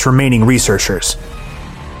feared by its remaining researchers.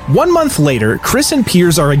 1 month later, Chris and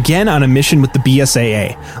Piers are again on a mission with the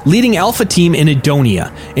BSAA, leading Alpha Team in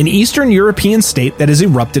Edonia, an Eastern European state that has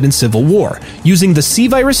erupted in civil war, using the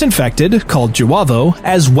C-Virus infected, called Juavo,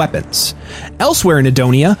 as weapons. Elsewhere in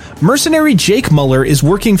Edonia, mercenary Jake Muller is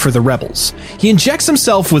working for the rebels. He injects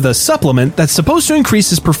himself with a supplement that's supposed to increase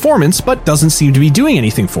his performance, but doesn't seem to be doing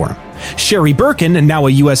anything for him. Sherry Birkin, now a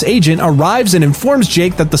U.S. agent, arrives and informs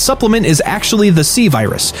Jake that the supplement is actually the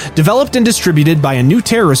C-Virus, developed and distributed by a new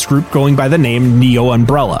terrorist group going by the name Neo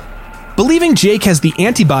Umbrella. Believing Jake has the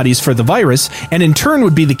antibodies for the virus, and in turn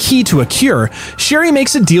would be the key to a cure, Sherry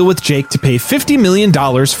makes a deal with Jake to pay $50 million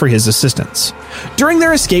for his assistance. During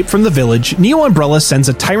their escape from the village, Neo Umbrella sends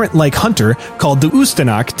a tyrant-like hunter called the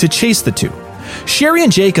Ustanok to chase the two. Sherry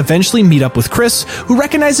and Jake eventually meet up with Chris, who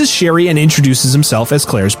recognizes Sherry and introduces himself as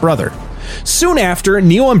Claire's brother. Soon after,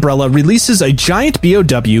 Neo Umbrella releases a giant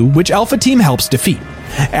BOW, which Alpha Team helps defeat.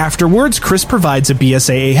 Afterwards, Chris provides a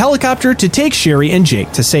BSAA helicopter to take Sherry and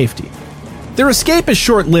Jake to safety. Their escape is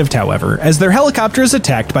short-lived, however, as their helicopter is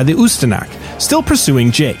attacked by the Ustanok, still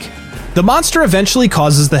pursuing Jake. The monster eventually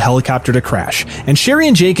causes the helicopter to crash, and Sherry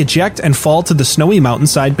and Jake eject and fall to the snowy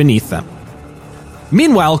mountainside beneath them.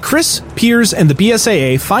 Meanwhile, Chris, Piers, and the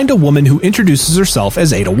BSAA find a woman who introduces herself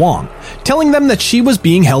as Ada Wong, telling them that she was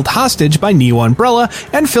being held hostage by Neo Umbrella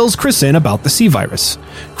and fills Chris in about the C-Virus.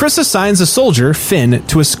 Chris assigns a soldier, Finn,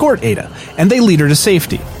 to escort Ada, and they lead her to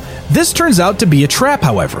safety. This turns out to be a trap,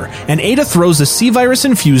 however, and Ada throws a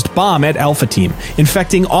C-Virus-infused bomb at Alpha Team,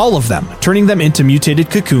 infecting all of them, turning them into mutated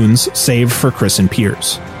cocoons, save for Chris and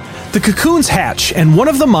Piers. The cocoons hatch, and one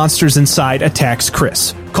of the monsters inside attacks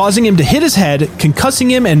Chris, causing him to hit his head, concussing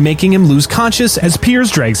him and making him lose conscious as Piers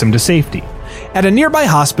drags him to safety. At a nearby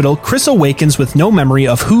hospital, Chris awakens with no memory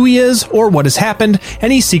of who he is or what has happened,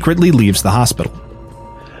 and he secretly leaves the hospital.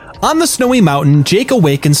 On the snowy mountain, Jake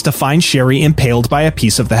awakens to find Sherry impaled by a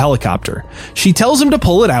piece of the helicopter. She tells him to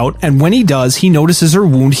pull it out, and when he does, he notices her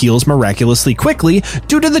wound heals miraculously quickly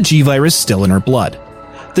due to the G-Virus still in her blood.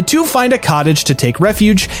 The two find a cottage to take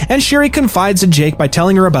refuge, and Sherry confides in Jake by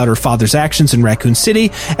telling her about her father's actions in Raccoon City,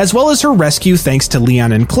 as well as her rescue thanks to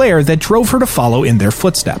Leon and Claire that drove her to follow in their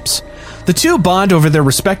footsteps. The two bond over their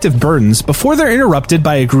respective burdens before they're interrupted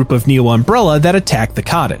by a group of Neo Umbrella that attack the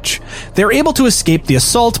cottage. They're able to escape the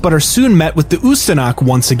assault, but are soon met with the Ustanok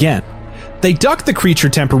once again. They duck the creature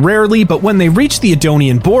temporarily, but when they reach the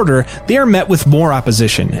Edonian border, they are met with more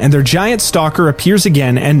opposition, and their giant stalker appears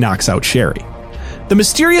again and knocks out Sherry. The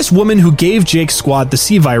mysterious woman who gave Jake's squad the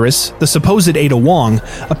C-Virus, the supposed Ada Wong,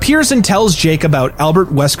 appears and tells Jake about Albert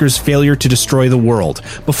Wesker's failure to destroy the world,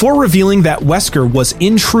 before revealing that Wesker was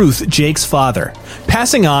in truth Jake's father,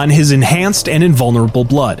 passing on his enhanced and invulnerable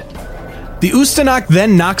blood. The Ustanok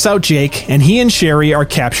then knocks out Jake, and he and Sherry are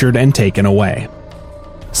captured and taken away.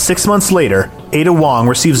 6 months later, Ada Wong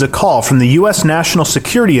receives a call from the U.S. National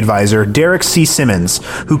Security Advisor Derek C. Simmons,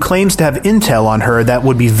 who claims to have intel on her that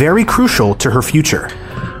would be very crucial to her future.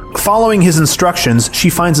 Following his instructions, she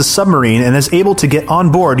finds a submarine and is able to get on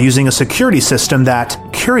board using a security system that,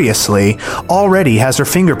 curiously, already has her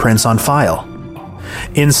fingerprints on file.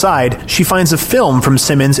 Inside, she finds a film from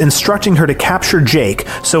Simmons instructing her to capture Jake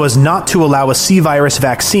so as not to allow a C-Virus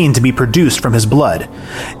vaccine to be produced from his blood.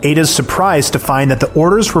 Ada's surprised to find that the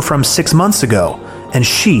orders were from 6 months ago, and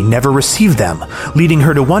she never received them, leading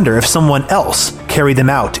her to wonder if someone else carried them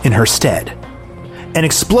out in her stead. An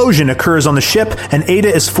explosion occurs on the ship, and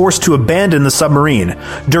Ada is forced to abandon the submarine.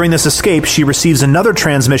 During this escape, she receives another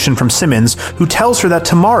transmission from Simmons, who tells her that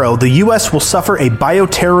tomorrow the U.S. will suffer a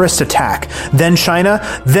bioterrorist attack, then China,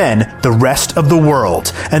 then the rest of the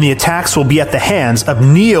world, and the attacks will be at the hands of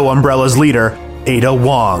Neo Umbrella's leader, Ada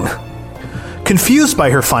Wong. Confused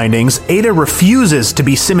by her findings, Ada refuses to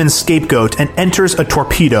be Simmons' scapegoat and enters a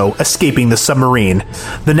torpedo, escaping the submarine.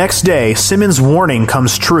 The next day, Simmons' warning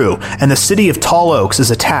comes true, and the city of Tall Oaks is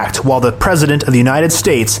attacked while the President of the United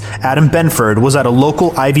States, Adam Benford, was at a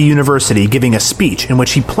local Ivy University giving a speech in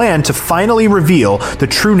which he planned to finally reveal the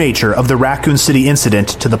true nature of the Raccoon City incident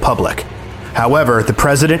to the public. However, the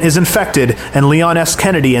president is infected, and Leon S.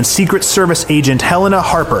 Kennedy and Secret Service agent Helena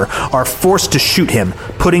Harper are forced to shoot him,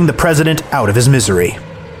 putting the president out of his misery.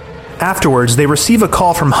 Afterwards, they receive a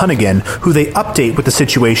call from Hunnigan, who they update with the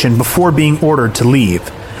situation before being ordered to leave.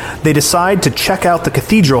 They decide to check out the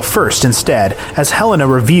cathedral first instead, as Helena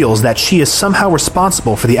reveals that she is somehow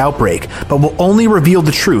responsible for the outbreak, but will only reveal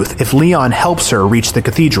the truth if Leon helps her reach the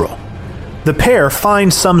cathedral. The pair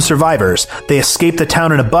find some survivors, they escape the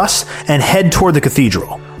town in a bus, and head toward the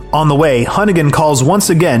cathedral. On the way, Hunnigan calls once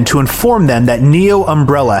again to inform them that Neo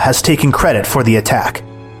Umbrella has taken credit for the attack.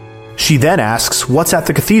 She then asks what's at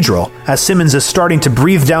the cathedral, as Simmons is starting to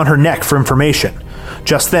breathe down her neck for information.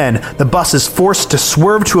 Just then, the bus is forced to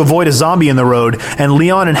swerve to avoid a zombie in the road, and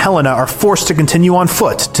Leon and Helena are forced to continue on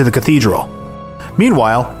foot to the cathedral.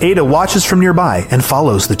 Meanwhile, Ada watches from nearby and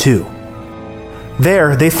follows the two.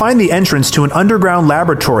 There, they find the entrance to an underground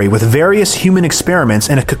laboratory with various human experiments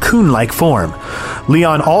in a cocoon-like form.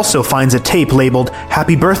 Leon also finds a tape labeled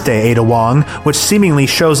 "Happy Birthday, Ada Wong," which seemingly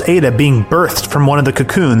shows Ada being birthed from one of the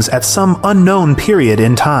cocoons at some unknown period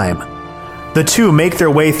in time. The two make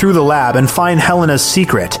their way through the lab and find Helena's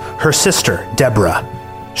secret, her sister, Deborah.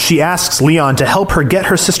 She asks Leon to help her get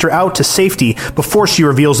her sister out to safety before she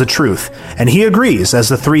reveals the truth, and he agrees as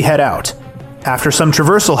the three head out. After some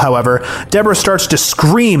traversal, however, Deborah starts to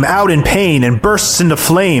scream out in pain and bursts into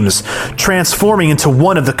flames, transforming into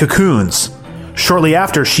one of the cocoons. Shortly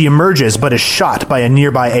after, she emerges but is shot by a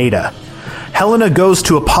nearby Ada. Helena goes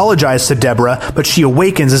to apologize to Deborah, but she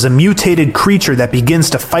awakens as a mutated creature that begins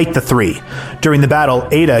to fight the three. During the battle,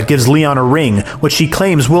 Ada gives Leon a ring, which she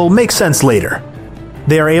claims will make sense later.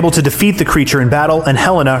 They are able to defeat the creature in battle, and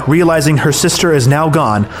Helena, realizing her sister is now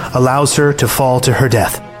gone, allows her to fall to her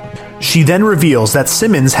death. She then reveals that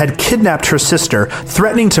Simmons had kidnapped her sister,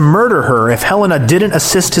 threatening to murder her if Helena didn't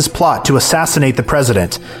assist his plot to assassinate the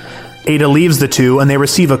president. Ada leaves the two, and they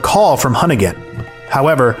receive a call from Hunnigan.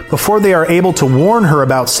 However, before they are able to warn her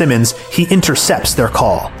about Simmons, he intercepts their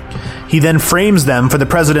call. He then frames them for the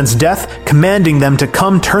president's death, commanding them to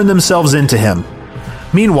come turn themselves into him.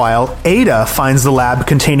 Meanwhile, Ada finds the lab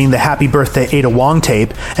containing the Happy Birthday Ada Wong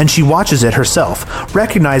tape, and she watches it herself,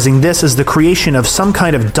 recognizing this as the creation of some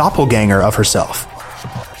kind of doppelganger of herself.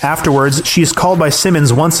 Afterwards, she is called by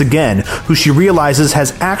Simmons once again, who she realizes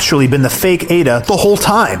has actually been the fake Ada the whole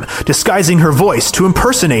time, disguising her voice to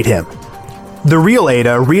impersonate him. The real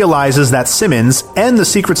Ada realizes that Simmons and the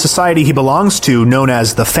secret society he belongs to, known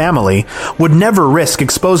as the Family, would never risk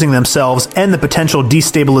exposing themselves and the potential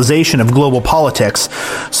destabilization of global politics,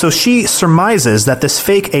 so she surmises that this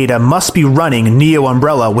fake Ada must be running Neo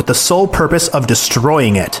Umbrella with the sole purpose of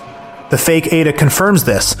destroying it. The fake Ada confirms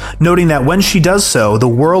this, noting that when she does so, the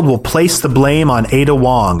world will place the blame on Ada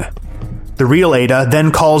Wong. The real Ada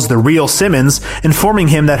then calls the real Simmons, informing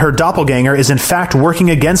him that her doppelganger is in fact working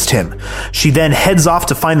against him. She then heads off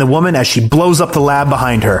to find the woman as she blows up the lab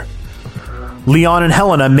behind her. Leon and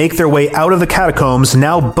Helena make their way out of the catacombs,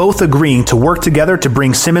 now both agreeing to work together to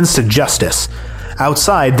bring Simmons to justice.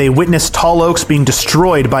 Outside, they witness Tall Oaks being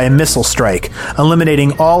destroyed by a missile strike,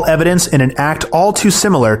 eliminating all evidence in an act all too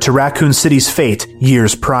similar to Raccoon City's fate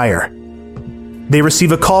years prior. They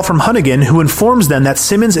receive a call from Hunnigan, who informs them that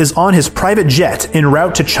Simmons is on his private jet en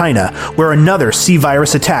route to China, where another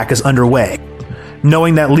C-virus attack is underway.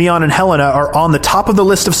 Knowing that Leon and Helena are on the top of the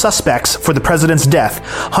list of suspects for the president's death,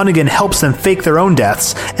 Hunnigan helps them fake their own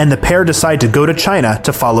deaths, and the pair decide to go to China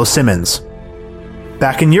to follow Simmons.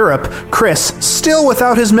 Back in Europe, Chris, still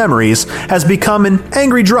without his memories, has become an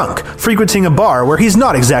angry drunk, frequenting a bar where he's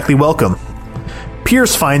not exactly welcome.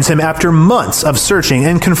 Pierce finds him after months of searching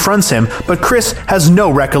and confronts him, but Chris has no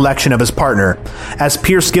recollection of his partner. As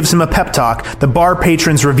Pierce gives him a pep talk, the bar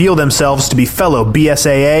patrons reveal themselves to be fellow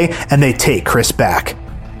BSAA, and they take Chris back.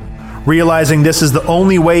 Realizing this is the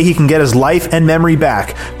only way he can get his life and memory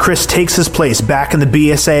back, Chris takes his place back in the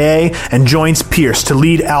BSAA and joins Pierce to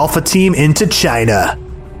lead Alpha Team into China.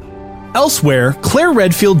 Elsewhere, Claire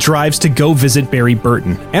Redfield drives to go visit Barry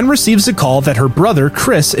Burton and receives a call that her brother,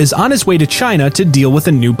 Chris, is on his way to China to deal with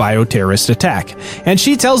a new bioterrorist attack, and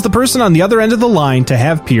she tells the person on the other end of the line to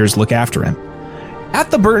have Piers look after him.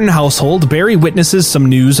 At the Burton household, Barry witnesses some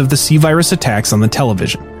news of the C-virus attacks on the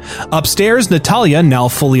television. Upstairs, Natalia, now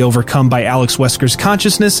fully overcome by Alex Wesker's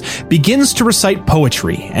consciousness, begins to recite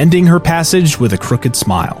poetry, ending her passage with a crooked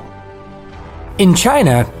smile. In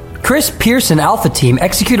China, Chris, Pierce, and Alpha Team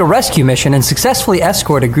execute a rescue mission and successfully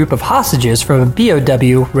escort a group of hostages from a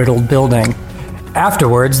BOW-riddled building.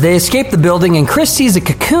 Afterwards, they escape the building and Chris sees a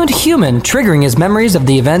cocooned human, triggering his memories of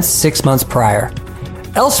the events 6 months prior.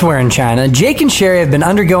 Elsewhere in China, Jake and Sherry have been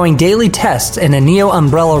undergoing daily tests in a Neo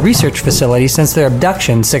Umbrella research facility since their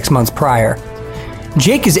abduction 6 months prior.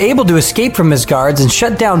 Jake is able to escape from his guards and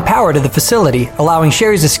shut down power to the facility, allowing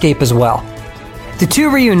Sherry's escape as well. The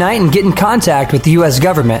two reunite and get in contact with the US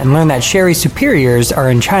government and learn that Sherry's superiors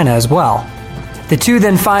are in China as well. The two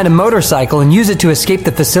then find a motorcycle and use it to escape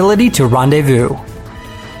the facility to rendezvous.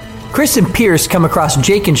 Chris and Pierce come across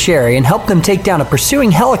Jake and Sherry and help them take down a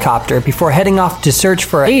pursuing helicopter before heading off to search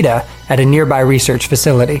for Ada at a nearby research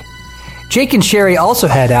facility. Jake and Sherry also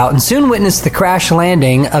head out and soon witness the crash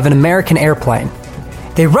landing of an American airplane.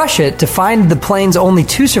 They rush it to find the plane's only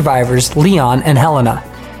two survivors, Leon and Helena.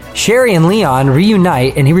 Sherry and Leon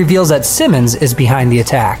reunite and he reveals that Simmons is behind the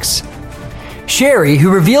attacks. Sherry,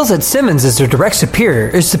 who reveals that Simmons is their direct superior,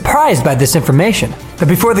 is surprised by this information. But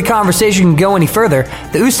before the conversation can go any further,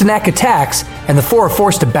 the Ustanak attacks and the four are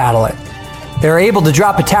forced to battle it. They are able to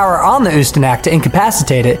drop a tower on the Ustanak to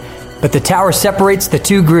incapacitate it, but the tower separates the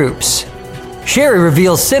two groups. Sherry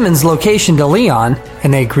reveals Simmons' location to Leon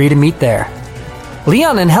and they agree to meet there.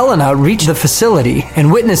 Leon and Helena reach the facility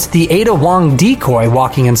and witness the Ada Wong decoy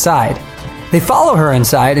walking inside. They follow her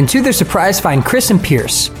inside and to their surprise find Chris and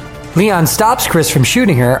Pierce. Leon stops Chris from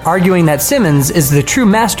shooting her, arguing that Simmons is the true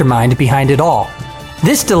mastermind behind it all.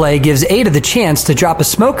 This delay gives Ada the chance to drop a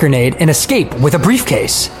smoke grenade and escape with a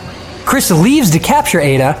briefcase. Chris leaves to capture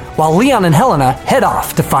Ada, while Leon and Helena head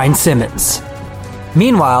off to find Simmons.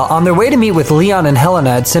 Meanwhile, on their way to meet with Leon and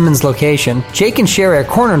Helena at Simmons' location, Jake and Sherry are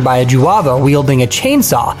cornered by a Juavo wielding a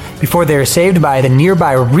chainsaw before they are saved by the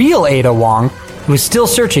nearby real Ada Wong, who is still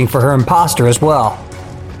searching for her imposter as well.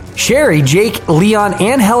 Sherry, Jake, Leon,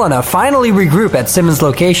 and Helena finally regroup at Simmons'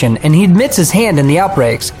 location, and he admits his hand in the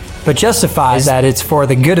outbreaks, but justifies that it's for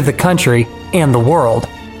the good of the country and the world.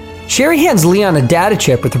 Sherry hands Leon a data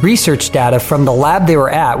chip with research data from the lab they were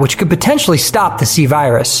at, which could potentially stop the C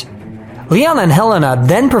virus. Leon and Helena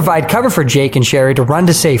then provide cover for Jake and Sherry to run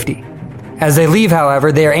to safety. As they leave,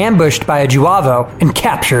 however, they are ambushed by a Juavo and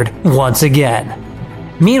captured once again.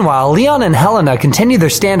 Meanwhile, Leon and Helena continue their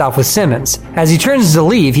standoff with Simmons. As he turns to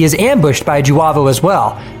leave, he is ambushed by a Juavo as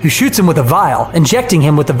well, who shoots him with a vial, injecting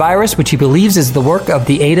him with the virus which he believes is the work of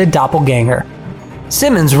the Ada doppelganger.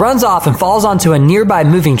 Simmons runs off and falls onto a nearby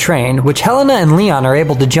moving train, which Helena and Leon are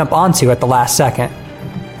able to jump onto at the last second.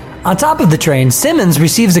 On top of the train, Simmons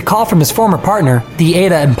receives a call from his former partner, the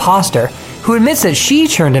Ada imposter, who admits that she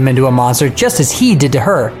turned him into a monster just as he did to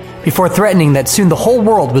her, before threatening that soon the whole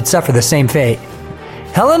world would suffer the same fate.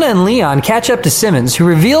 Helena and Leon catch up to Simmons, who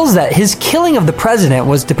reveals that his killing of the president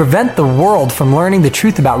was to prevent the world from learning the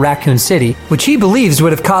truth about Raccoon City, which he believes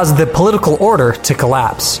would have caused the political order to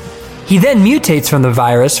collapse. He then mutates from the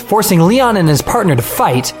virus, forcing Leon and his partner to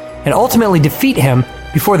fight, and ultimately defeat him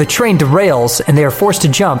before the train derails and they are forced to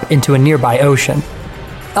jump into a nearby ocean.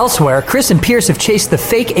 Elsewhere, Chris and Pierce have chased the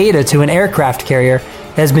fake Ada to an aircraft carrier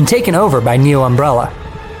that has been taken over by Neo Umbrella.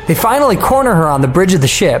 They finally corner her on the bridge of the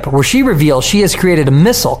ship, where she reveals she has created a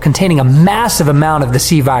missile containing a massive amount of the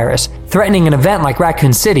C virus, threatening an event like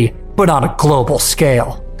Raccoon City, but on a global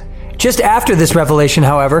scale. Just after this revelation,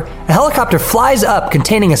 however, a helicopter flies up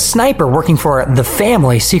containing a sniper working for the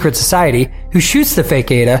Family Secret Society, who shoots the fake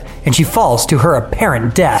Ada, and she falls to her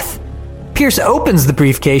apparent death. Pierce opens the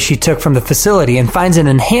briefcase she took from the facility and finds an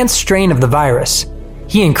enhanced strain of the virus.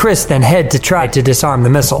 He and Chris then head to try to disarm the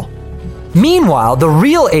missile. Meanwhile, the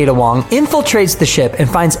real Ada Wong infiltrates the ship and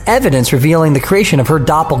finds evidence revealing the creation of her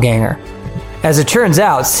doppelganger. As it turns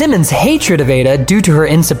out, Simmons' hatred of Ada due to her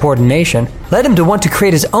insubordination led him to want to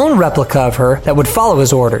create his own replica of her that would follow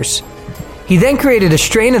his orders. He then created a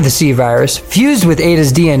strain of the C virus, fused with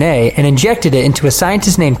Ada's DNA, and injected it into a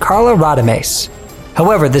scientist named Carla Radames.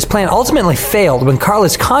 However, this plan ultimately failed when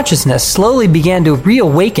Carla's consciousness slowly began to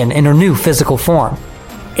reawaken in her new physical form.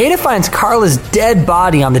 Ada finds Carla's dead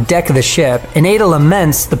body on the deck of the ship, and Ada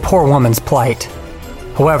laments the poor woman's plight.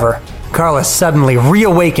 However, Carla suddenly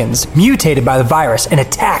reawakens, mutated by the virus, and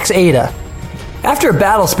attacks Ada. After a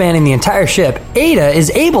battle spanning the entire ship, Ada is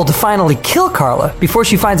able to finally kill Carla before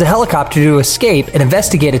she finds a helicopter to escape and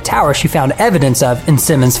investigate a tower she found evidence of in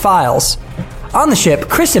Simmons' files. On the ship,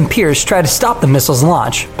 Chris and Pierce try to stop the missile's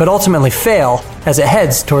launch, but ultimately fail as it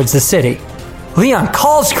heads towards the city. Leon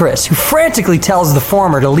calls Chris, who frantically tells the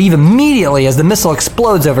former to leave immediately as the missile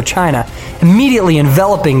explodes over China, immediately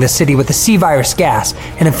enveloping the city with the C virus gas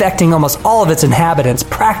and infecting almost all of its inhabitants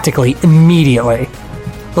practically immediately.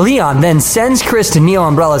 Leon then sends Chris to Neo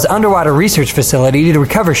Umbrella's underwater research facility to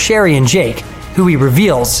recover Sherry and Jake, who he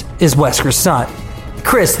reveals is Wesker's son.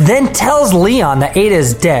 Chris then tells Leon that Ada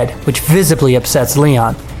is dead, which visibly upsets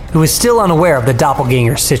Leon, who is still unaware of the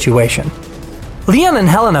doppelganger situation. Leon and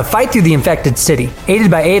Helena fight through the infected city, aided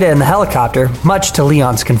by Ada in the helicopter, much to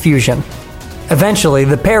Leon's confusion. Eventually,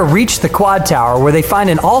 the pair reach the quad tower where they find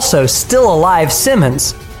an also still alive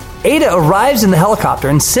Simmons. Ada arrives in the helicopter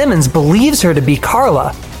and Simmons believes her to be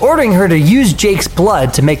Carla, ordering her to use Jake's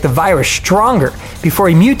blood to make the virus stronger before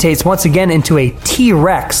he mutates once again into a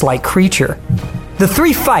T-Rex-like creature. The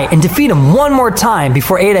three fight and defeat him one more time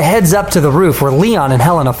before Ada heads up to the roof where Leon and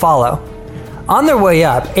Helena follow. On their way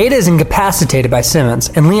up, Ada is incapacitated by Simmons,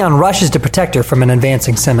 and Leon rushes to protect her from an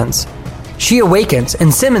advancing Simmons. She awakens,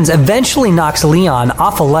 and Simmons eventually knocks Leon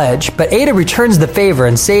off a ledge, but Ada returns the favor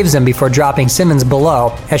and saves him before dropping Simmons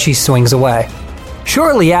below as she swings away.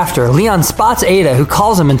 Shortly after, Leon spots Ada, who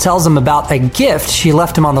calls him and tells him about a gift she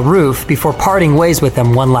left him on the roof before parting ways with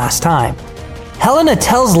him one last time. Helena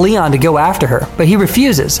tells Leon to go after her, but he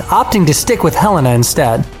refuses, opting to stick with Helena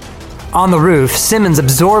instead. On the roof, Simmons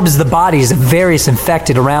absorbs the bodies of various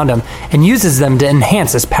infected around him and uses them to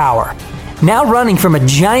enhance his power. Now running from a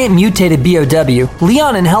giant mutated BOW,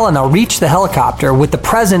 Leon and Helena reach the helicopter with the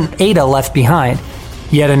present Ada left behind.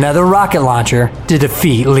 Yet another rocket launcher to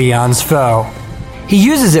defeat Leon's foe. He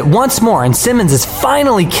uses it once more and Simmons is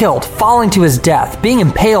finally killed, falling to his death, being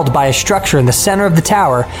impaled by a structure in the center of the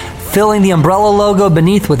tower, filling the Umbrella logo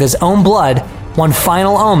beneath with his own blood, one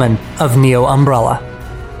final omen of Neo Umbrella.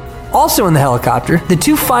 Also in the helicopter, the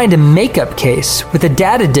two find a makeup case with a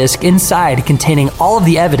data disk inside containing all of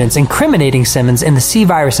the evidence incriminating Simmons in the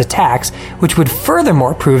C-virus attacks, which would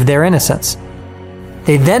furthermore prove their innocence.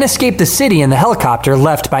 They then escape the city in the helicopter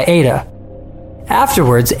left by Ada.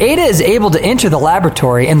 Afterwards, Ada is able to enter the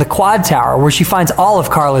laboratory in the quad tower where she finds all of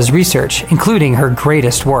Carla's research, including her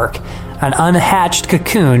greatest work, an unhatched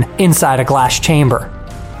cocoon inside a glass chamber.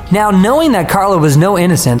 Now, knowing that Carla was no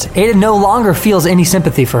innocent, Ada no longer feels any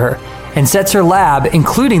sympathy for her and sets her lab,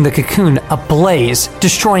 including the cocoon, ablaze,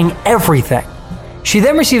 destroying everything. She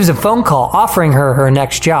then receives a phone call offering her her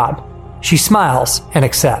next job. She smiles and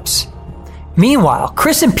accepts. Meanwhile,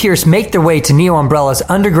 Chris and Pierce make their way to Neo Umbrella's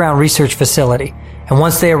underground research facility, and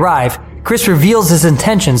once they arrive, Chris reveals his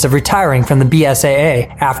intentions of retiring from the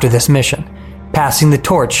BSAA after this mission, passing the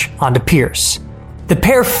torch on to Pierce. The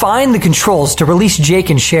pair find the controls to release Jake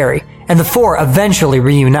and Sherry, and the four eventually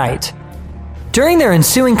reunite. During their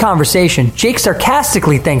ensuing conversation, Jake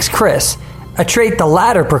sarcastically thanks Chris, a trait the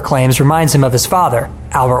latter proclaims reminds him of his father,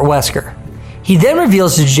 Albert Wesker. He then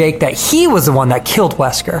reveals to Jake that he was the one that killed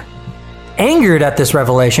Wesker. Angered at this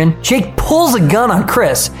revelation, Jake pulls a gun on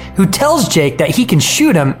Chris, who tells Jake that he can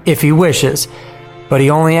shoot him if he wishes, but he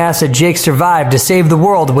only asks that Jake survive to save the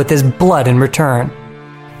world with his blood in return.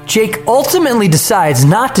 Jake ultimately decides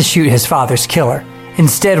not to shoot his father's killer,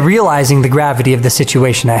 instead realizing the gravity of the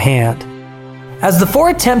situation at hand. As the four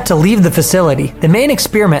attempt to leave the facility, the main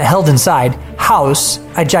experiment held inside, House,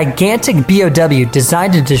 a gigantic BOW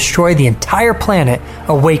designed to destroy the entire planet,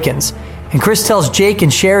 awakens, and Chris tells Jake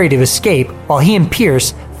and Sherry to escape while he and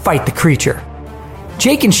Pierce fight the creature.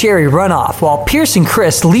 Jake and Sherry run off while Pierce and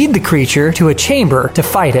Chris lead the creature to a chamber to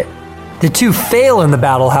fight it. The two fail in the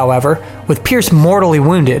battle, however, with Pierce mortally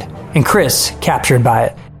wounded and Chris captured by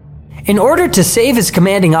it. In order to save his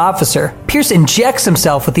commanding officer, Pierce injects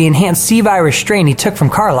himself with the enhanced C-virus strain he took from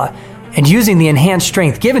Carla, and using the enhanced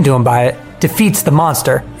strength given to him by it, defeats the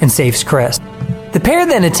monster and saves Chris. The pair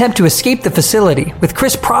then attempt to escape the facility, with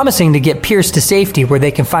Chris promising to get Pierce to safety where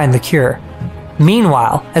they can find the cure.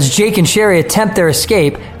 Meanwhile, as Jake and Sherry attempt their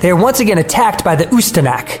escape, they are once again attacked by the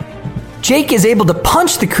Ustanak. Jake is able to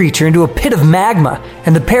punch the creature into a pit of magma,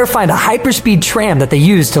 and the pair find a hyperspeed tram that they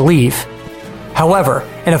use to leave. However,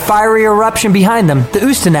 in a fiery eruption behind them, the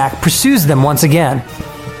Ustanak pursues them once again.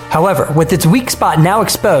 However, with its weak spot now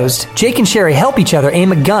exposed, Jake and Sherry help each other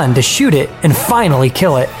aim a gun to shoot it and finally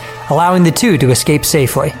kill it, allowing the two to escape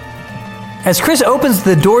safely. As Chris opens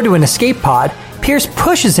the door to an escape pod, Pierce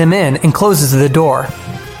pushes him in and closes the door.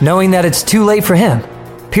 Knowing that it's too late for him,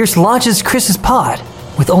 Pierce launches Chris's pod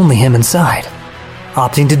with only him inside,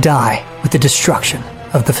 opting to die with the destruction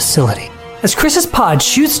of the facility. As Chris's pod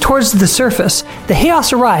shoots towards the surface, the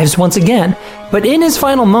Chaos arrives once again, but in his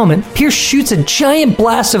final moment, Pierce shoots a giant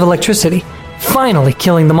blast of electricity, finally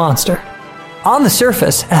killing the monster. On the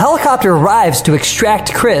surface, a helicopter arrives to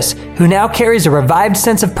extract Chris, who now carries a revived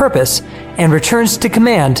sense of purpose, and returns to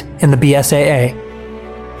command in the BSAA.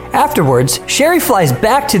 Afterwards, Sherry flies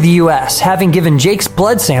back to the US, having given Jake's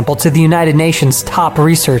blood sample to the United Nations' top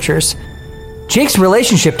researchers. Jake's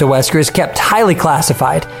relationship to Wesker is kept highly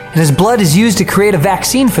classified, and his blood is used to create a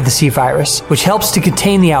vaccine for the C-virus, which helps to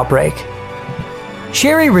contain the outbreak.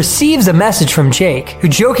 Sherry receives a message from Jake, who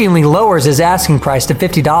jokingly lowers his asking price to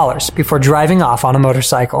 $50 before driving off on a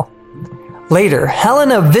motorcycle. Later,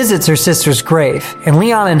 Helena visits her sister's grave, and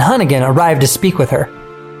Leon and Hunnigan arrive to speak with her.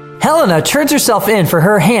 Helena turns herself in for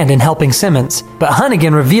her hand in helping Simmons, but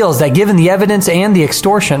Hunnigan reveals that given the evidence and the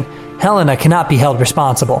extortion, Helena cannot be held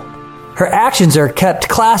responsible. Her actions are kept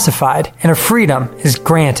classified, and her freedom is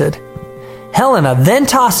granted. Helena then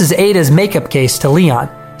tosses Ada's makeup case to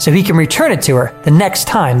Leon, so he can return it to her the next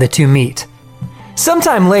time the two meet.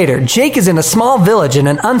 Sometime later, Jake is in a small village in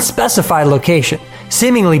an unspecified location,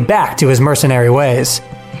 seemingly back to his mercenary ways.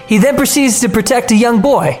 He then proceeds to protect a young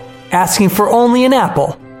boy, asking for only an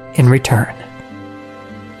apple in return.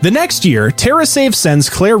 The next year, TerraSave sends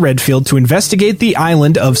Claire Redfield to investigate the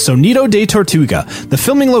island of Sonido de Tortuga, the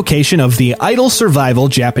filming location of the Idol Survival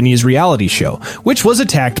Japanese reality show, which was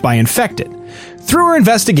attacked by infected. Through her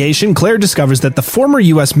investigation, Claire discovers that the former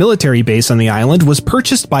U.S. military base on the island was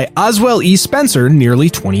purchased by Oswell E. Spencer nearly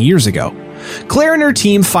 20 years ago. Claire and her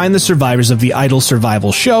team find the survivors of the Idol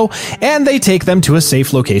Survival show, and they take them to a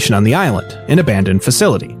safe location on the island, an abandoned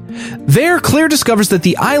facility. There, Claire discovers that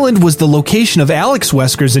the island was the location of Alex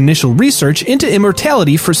Wesker's initial research into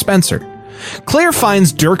immortality for Spencer. Claire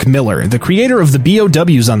finds Dirk Miller, the creator of the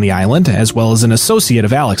BOWs on the island, as well as an associate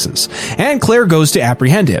of Alex's, and Claire goes to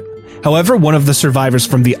apprehend him. However, one of the survivors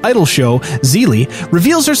from the Idol show, Zeely,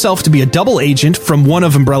 reveals herself to be a double agent from one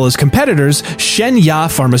of Umbrella's competitors, Shen Ya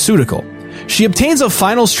Pharmaceutical. She obtains a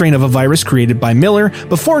final strain of a virus created by Miller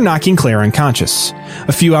before knocking Claire unconscious.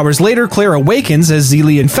 A few hours later, Claire awakens as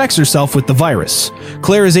Zeely infects herself with the virus.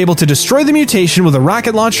 Claire is able to destroy the mutation with a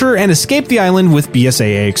rocket launcher and escape the island with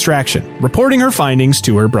BSAA extraction, reporting her findings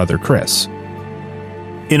to her brother Chris.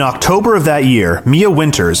 In October of that year, Mia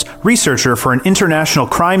Winters, researcher for an international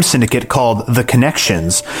crime syndicate called The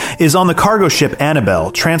Connections, is on the cargo ship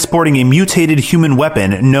Annabelle, transporting a mutated human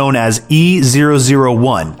weapon known as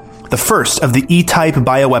E-001, the first of the E-type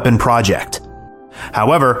bioweapon project.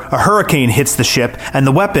 However, a hurricane hits the ship, and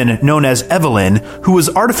the weapon, known as Evelyn, who was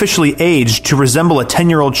artificially aged to resemble a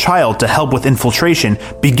 10-year-old child to help with infiltration,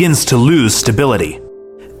 begins to lose stability.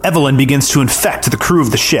 Evelyn begins to infect the crew of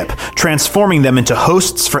the ship, transforming them into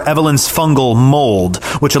hosts for Evelyn's fungal mold,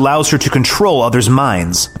 which allows her to control others'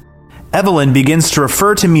 minds. Evelyn begins to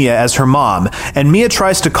refer to Mia as her mom, and Mia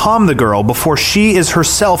tries to calm the girl before she is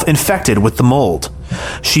herself infected with the mold.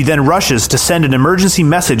 She then rushes to send an emergency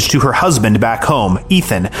message to her husband back home,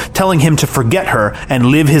 Ethan, telling him to forget her and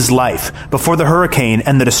live his life before the hurricane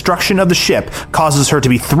and the destruction of the ship causes her to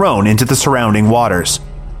be thrown into the surrounding waters.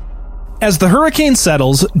 As the hurricane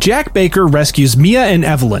settles, Jack Baker rescues Mia and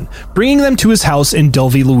Evelyn, bringing them to his house in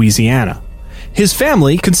Dulvey, Louisiana. His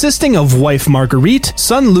family, consisting of wife Marguerite,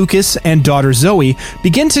 son Lucas, and daughter Zoe,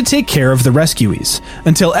 begin to take care of the rescuees,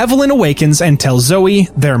 until Evelyn awakens and tells Zoe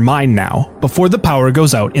they're mine now, before the power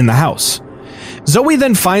goes out in the house. Zoe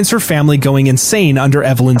then finds her family going insane under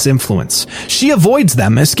Evelyn's influence. She avoids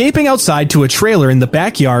them, escaping outside to a trailer in the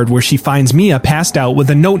backyard where she finds Mia passed out with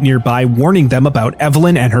a note nearby warning them about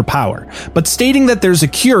Evelyn and her power, but stating that there's a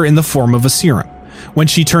cure in the form of a serum. When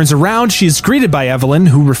she turns around, she is greeted by Evelyn,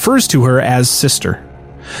 who refers to her as sister.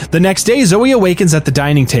 The next day, Zoe awakens at the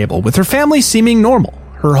dining table, with her family seeming normal.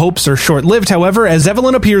 Her hopes are short-lived, however, as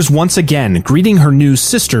Evelyn appears once again, greeting her new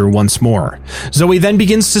sister once more. Zoe then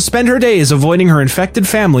begins to spend her days avoiding her infected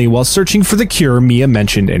family while searching for the cure Mia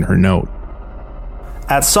mentioned in her note.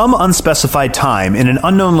 At some unspecified time in an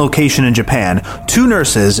unknown location in Japan, two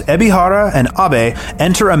nurses, Ebihara and Abe,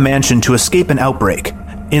 enter a mansion to escape an outbreak.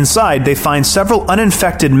 Inside, they find several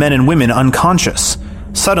uninfected men and women unconscious.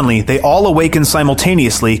 Suddenly, they all awaken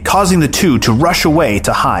simultaneously, causing the two to rush away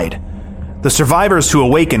to hide. The survivors who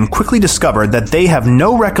awaken quickly discover that they have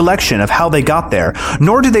no recollection of how they got there,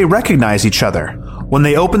 nor do they recognize each other. When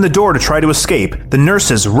they open the door to try to escape, the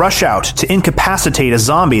nurses rush out to incapacitate a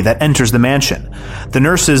zombie that enters the mansion. The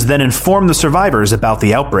nurses then inform the survivors about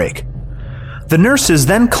the outbreak. The nurses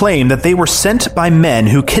then claim that they were sent by men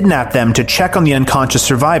who kidnapped them to check on the unconscious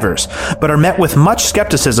survivors, but are met with much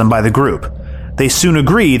skepticism by the group. They soon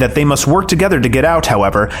agree that they must work together to get out,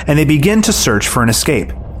 however, and they begin to search for an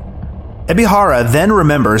escape. Ebihara then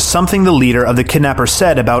remembers something the leader of the kidnappers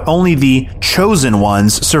said about only the chosen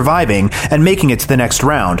ones surviving and making it to the next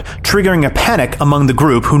round, triggering a panic among the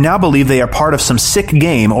group who now believe they are part of some sick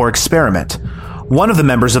game or experiment. One of the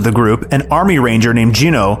members of the group, an army ranger named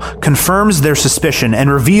Gino, confirms their suspicion and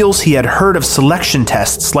reveals he had heard of selection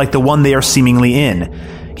tests like the one they are seemingly in.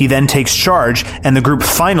 He then takes charge, and the group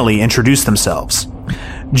finally introduce themselves.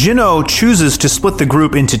 Gino chooses to split the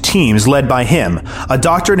group into teams led by him, a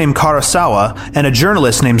doctor named Karasawa and a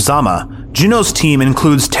journalist named Zama. Gino's team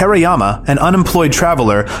includes Terayama, an unemployed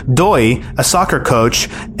traveler, Doi, a soccer coach,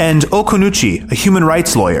 and Okunuchi, a human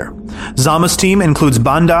rights lawyer. Zama's team includes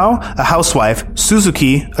Bandao, a housewife,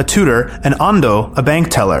 Suzuki, a tutor, and Ando, a bank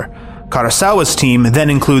teller. Karasawa's team then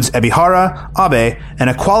includes Ebihara, Abe, and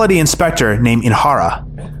a quality inspector named Inhara.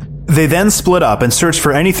 They then split up and search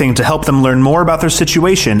for anything to help them learn more about their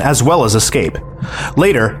situation as well as escape.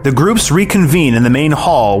 Later, the groups reconvene in the main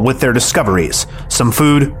hall with their discoveries: some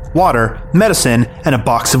food, water, medicine, and a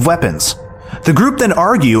box of weapons. The group then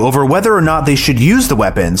argue over whether or not they should use the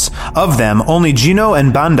weapons. Of them, only Gino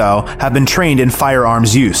and Bandao have been trained in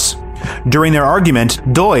firearms use. During their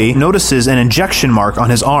argument, Doi notices an injection mark on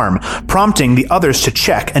his arm, prompting the others to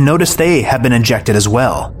check and notice they have been injected as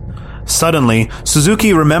well. Suddenly,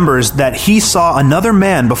 Suzuki remembers that he saw another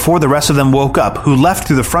man before the rest of them woke up who left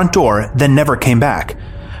through the front door, then never came back.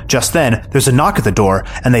 Just then, there's a knock at the door,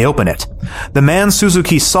 and they open it. The man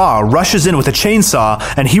Suzuki saw rushes in with a chainsaw,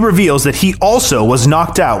 and he reveals that he also was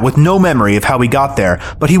knocked out with no memory of how he got there,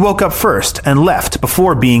 but he woke up first and left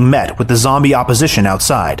before being met with the zombie opposition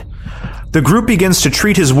outside. The group begins to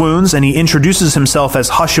treat his wounds, and he introduces himself as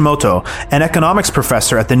Hashimoto, an economics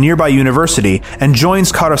professor at the nearby university, and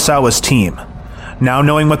joins Karasawa's team. Now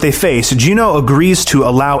knowing what they face, Gino agrees to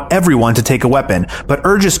allow everyone to take a weapon, but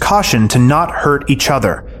urges caution to not hurt each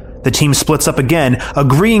other. The team splits up again,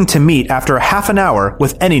 agreeing to meet after half an hour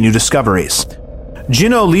with any new discoveries.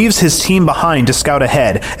 Jino leaves his team behind to scout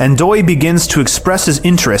ahead, and Doi begins to express his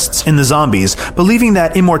interests in the zombies, believing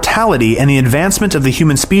that immortality and the advancement of the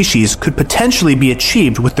human species could potentially be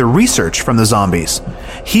achieved with the research from the zombies.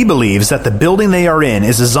 He believes that the building they are in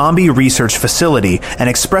is a zombie research facility and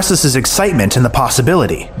expresses his excitement in the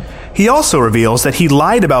possibility. He also reveals that he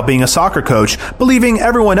lied about being a soccer coach, believing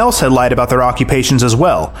everyone else had lied about their occupations as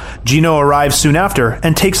well. Jino arrives soon after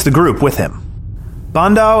and takes the group with him.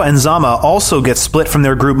 Bandao and Zama also get split from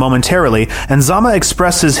their group momentarily, and Zama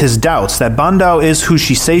expresses his doubts that Bandao is who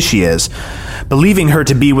she says she is, believing her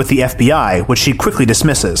to be with the FBI, which she quickly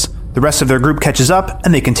dismisses. The rest of their group catches up,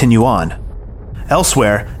 and they continue on.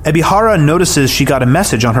 Elsewhere, Ebihara notices she got a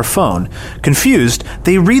message on her phone. Confused,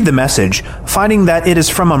 they read the message, finding that it is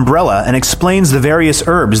from Umbrella and explains the various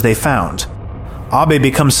herbs they found. Abe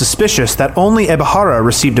becomes suspicious that only Ebihara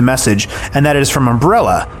received a message and that it is from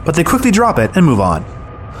Umbrella, but they quickly drop it and move on.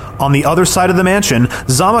 On the other side of the mansion,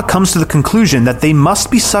 Zama comes to the conclusion that they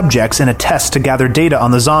must be subjects in a test to gather data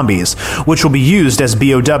on the zombies, which will be used as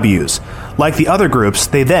BOWs. Like the other groups,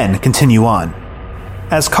 they then continue on.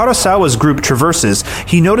 As Karasawa's group traverses,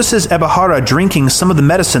 he notices Ebihara drinking some of the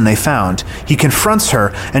medicine they found. He confronts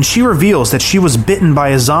her, and she reveals that she was bitten by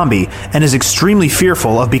a zombie and is extremely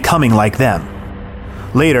fearful of becoming like them.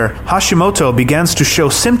 Later, Hashimoto begins to show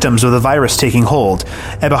symptoms of the virus taking hold.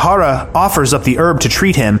 Ebihara offers up the herb to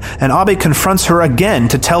treat him, and Abe confronts her again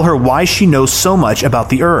to tell her why she knows so much about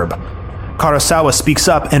the herb. Karasawa speaks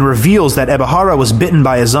up and reveals that Ebihara was bitten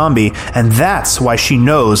by a zombie, and that's why she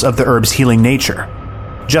knows of the herb's healing nature.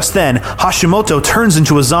 Just then, Hashimoto turns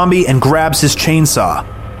into a zombie and grabs his chainsaw.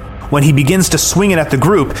 When he begins to swing it at the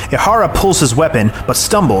group, Ihara pulls his weapon, but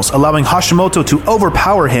stumbles, allowing Hashimoto to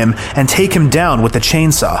overpower him and take him down with the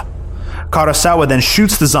chainsaw. Karasawa then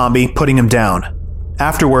shoots the zombie, putting him down.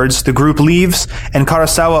 Afterwards, the group leaves, and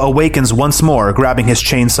Karasawa awakens once more, grabbing his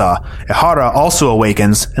chainsaw. Ihara also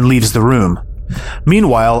awakens and leaves the room.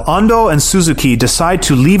 Meanwhile, Ando and Suzuki decide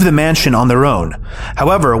to leave the mansion on their own.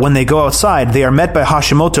 However, when they go outside, they are met by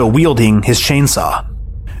Hashimoto wielding his chainsaw.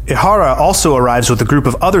 Ihara also arrives with a group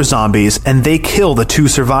of other zombies, and they kill the 2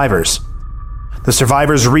 survivors. The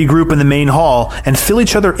survivors regroup in the main hall and fill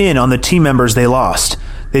each other in on the team members they lost.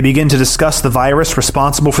 They begin to discuss the virus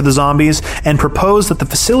responsible for the zombies and propose that the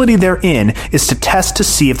facility they're in is to test to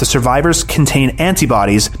see if the survivors contain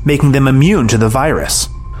antibodies, making them immune to the virus.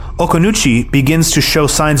 Okunuchi begins to show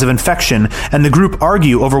signs of infection, and the group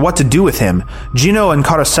argue over what to do with him. Jino and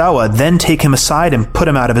Karasawa then take him aside and put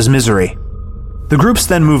him out of his misery. The groups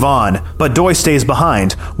then move on, but Doi stays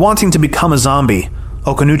behind, wanting to become a zombie.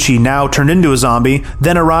 Okunuchi, now turned into a zombie,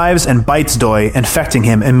 then arrives and bites Doi, infecting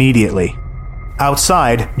him immediately.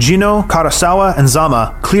 Outside, Jino, Karasawa, and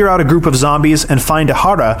Zama clear out a group of zombies and find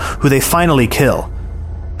Ihara, who they finally kill.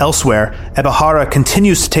 Elsewhere, Ebihara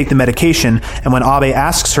continues to take the medication, and when Abe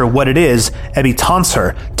asks her what it is, Ebi taunts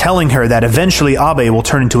her, telling her that eventually Abe will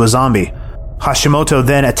turn into a zombie. Hashimoto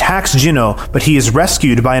then attacks Jino, but he is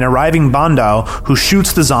rescued by an arriving Bandao who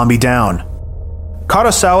shoots the zombie down.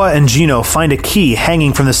 Karasawa and Jino find a key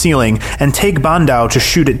hanging from the ceiling and take Bandao to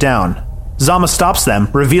shoot it down. Zama stops them,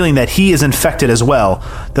 revealing that he is infected as well.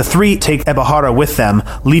 The 3 take Ebihara with them,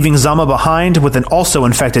 leaving Zama behind with an also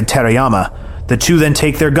infected Terayama. The 2 then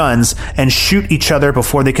take their guns and shoot each other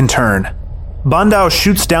before they can turn. Bandao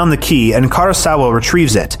shoots down the key and Karasawa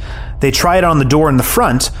retrieves it. They try it on the door in the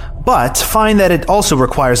front, but find that it also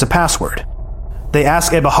requires a password. They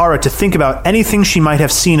ask Ebihara to think about anything she might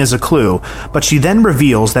have seen as a clue, but she then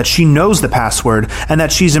reveals that she knows the password and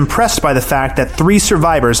that she's impressed by the fact that 3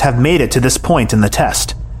 survivors have made it to this point in the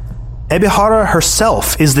test. Ebihara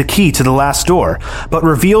herself is the key to the last door, but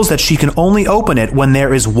reveals that she can only open it when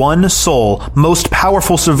there is one sole, most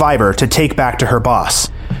powerful survivor to take back to her boss.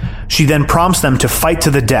 She then prompts them to fight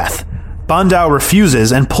to the death. Bandao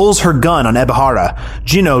refuses and pulls her gun on Ebihara.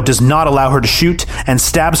 Jino does not allow her to shoot and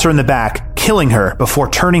stabs her in the back, killing her before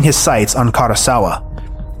turning his sights on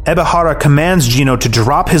Karasawa. Ebihara commands Jino to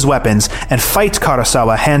drop his weapons and fight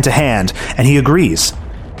Karasawa hand to hand, and he agrees.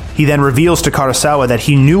 He then reveals to Karasawa that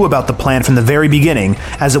he knew about the plan from the very beginning,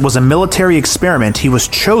 as it was a military experiment he was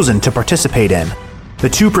chosen to participate in. The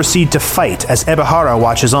 2 proceed to fight as Ebihara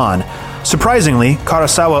watches on. Surprisingly,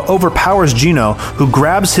 Karasawa overpowers Jino, who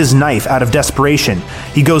grabs his knife out of desperation.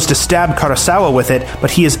 He goes to stab Karasawa with it, but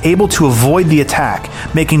he is able to avoid the attack,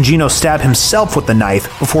 making Jino stab himself with the knife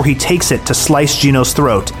before he takes it to slice Jino's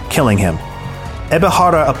throat, killing him.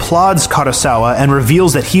 Ebihara applauds Karasawa and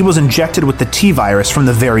reveals that he was injected with the T-virus from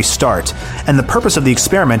the very start, and the purpose of the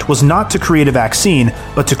experiment was not to create a vaccine,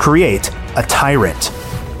 but to create a tyrant.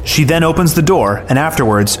 She then opens the door, and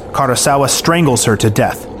afterwards, Karasawa strangles her to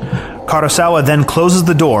death. Kurosawa then closes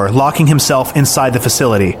the door, locking himself inside the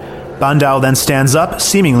facility. Bandao then stands up,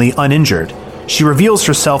 seemingly uninjured. She reveals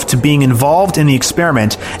herself to being involved in the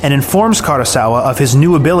experiment and informs Kurosawa of his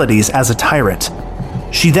new abilities as a tyrant.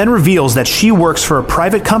 She then reveals that she works for a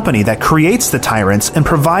private company that creates the tyrants and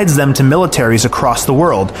provides them to militaries across the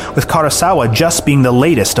world, with Kurosawa just being the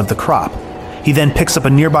latest of the crop. He then picks up a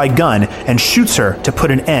nearby gun and shoots her to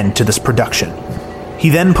put an end to this production. He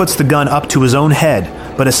then puts the gun up to his own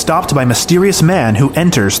head, but is stopped by a mysterious man who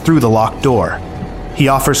enters through the locked door. He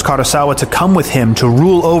offers Kurosawa to come with him to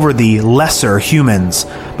rule over the lesser humans,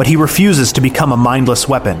 but he refuses to become a mindless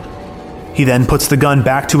weapon. He then puts the gun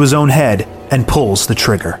back to his own head and pulls the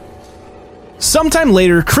trigger. Sometime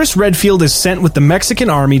later, Chris Redfield is sent with the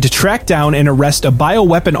Mexican army to track down and arrest a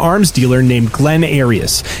bioweapon arms dealer named Glenn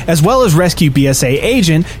Arias, as well as rescue BSA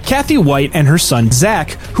agent Kathy White and her son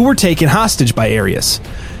Zach, who were taken hostage by Arias.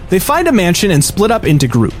 They find a mansion and split up into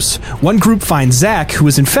groups. One group finds Zach, who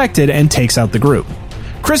is infected, and takes out the group.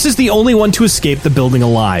 Chris is the only one to escape the building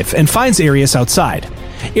alive, and finds Arias outside.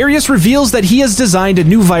 Arias reveals that he has designed a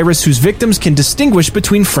new virus whose victims can distinguish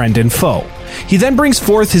between friend and foe. He then brings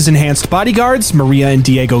forth his enhanced bodyguards, Maria and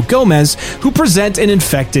Diego Gomez, who present an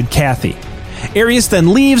infected Kathy. Arias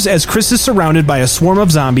then leaves as Chris is surrounded by a swarm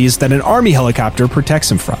of zombies that an army helicopter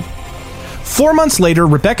protects him from. 4 months later,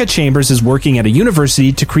 Rebecca Chambers is working at a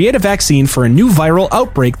university to create a vaccine for a new viral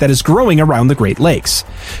outbreak that is growing around the Great Lakes.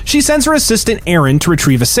 She sends her assistant Aaron to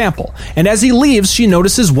retrieve a sample, and as he leaves, she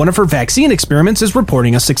notices one of her vaccine experiments is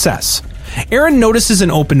reporting a success. Aaron notices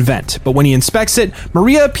an open vent, but when he inspects it,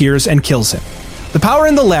 Maria appears and kills him. The power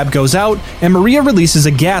in the lab goes out, and Maria releases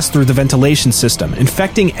a gas through the ventilation system,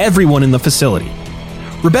 infecting everyone in the facility.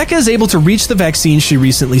 Rebecca is able to reach the vaccine she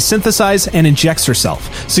recently synthesized and injects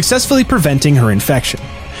herself, successfully preventing her infection.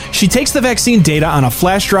 She takes the vaccine data on a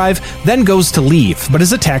flash drive, then goes to leave, but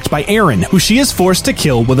is attacked by Aaron, who she is forced to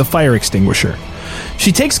kill with a fire extinguisher.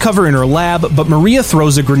 She takes cover in her lab, but Maria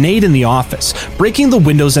throws a grenade in the office, breaking the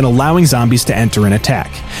windows and allowing zombies to enter and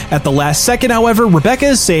attack. At the last second, however, Rebecca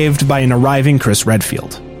is saved by an arriving Chris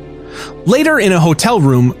Redfield. Later, in a hotel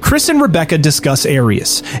room, Chris and Rebecca discuss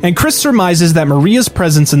Arias, and Chris surmises that Maria's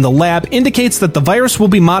presence in the lab indicates that the virus will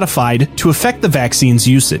be modified to affect the vaccine's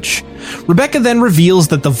usage. Rebecca then reveals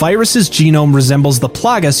that the virus's genome resembles the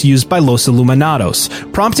plagas used by Los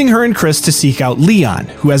Illuminados, prompting her and Chris to seek out Leon,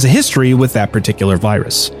 who has a history with that particular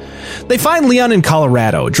virus. They find Leon in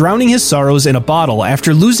Colorado, drowning his sorrows in a bottle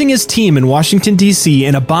after losing his team in Washington, D.C.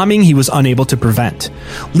 in a bombing he was unable to prevent.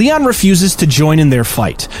 Leon refuses to join in their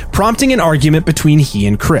fight, prompting an argument between he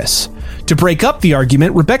and Chris. To break up the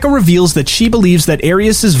argument, Rebecca reveals that she believes that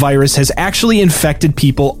Arias' virus has actually infected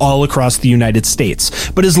people all across the United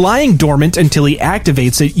States, but is lying dormant until he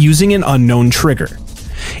activates it using an unknown trigger.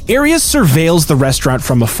 Arias surveils the restaurant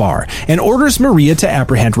from afar and orders Maria to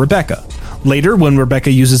apprehend Rebecca. Later, when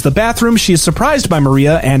Rebecca uses the bathroom, she is surprised by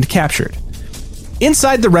Maria and captured.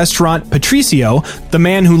 Inside the restaurant, Patricio, the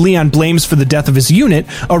man who Leon blames for the death of his unit,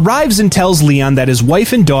 arrives and tells Leon that his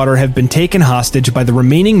wife and daughter have been taken hostage by the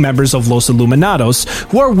remaining members of Los Illuminados,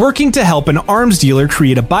 who are working to help an arms dealer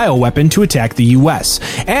create a bioweapon to attack the US,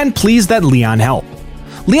 and pleads that Leon help.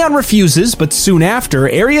 Leon refuses, but soon after,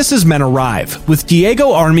 Arias' men arrive, with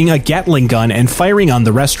Diego arming a Gatling gun and firing on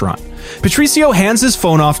the restaurant. Patricio hands his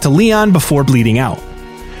phone off to Leon before bleeding out.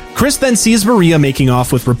 Chris then sees Maria making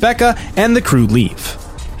off with Rebecca, and the crew leave.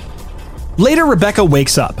 Later, Rebecca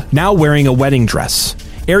wakes up, now wearing a wedding dress.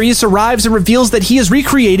 Arias arrives and reveals that he is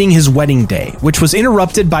recreating his wedding day, which was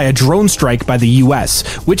interrupted by a drone strike by the US,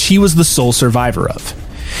 which he was the sole survivor of.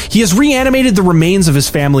 He has reanimated the remains of his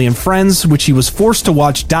family and friends, which he was forced to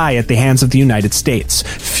watch die at the hands of the United States,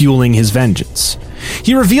 fueling his vengeance.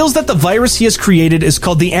 He reveals that the virus he has created is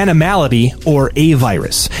called the Animality, or A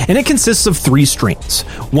virus, and it consists of 3 strains,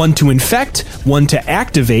 one to infect, one to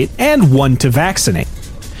activate, and one to vaccinate.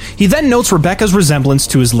 He then notes Rebecca's resemblance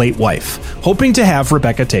to his late wife, hoping to have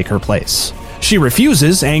Rebecca take her place. She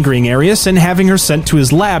refuses, angering Arias and having her sent to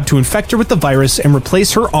his lab to infect her with the virus and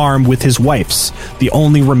replace her arm with his wife's, the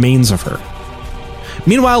only remains of her.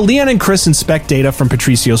 Meanwhile, Leon and Chris inspect data from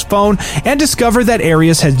Patricio's phone and discover that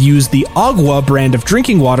Arias had used the Agua brand of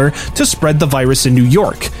drinking water to spread the virus in New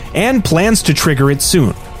York, and plans to trigger it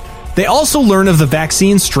soon. They also learn of the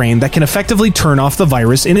vaccine strain that can effectively turn off the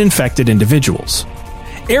virus in infected individuals.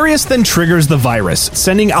 Arias then triggers the virus,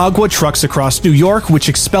 sending Agua trucks across New York which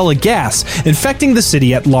expel a gas, infecting the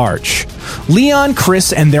city at large. Leon,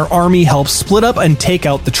 Chris, and their army help split up and take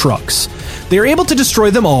out the trucks. They are able to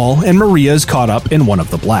destroy them all, and Maria is caught up in one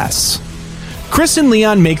of the blasts. Chris and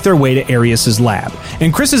Leon make their way to Arias' lab,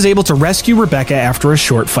 and Chris is able to rescue Rebecca after a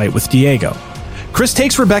short fight with Diego. Chris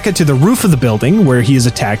takes Rebecca to the roof of the building, where he is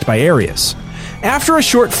attacked by Arius. After a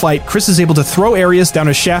short fight, Chris is able to throw Arius down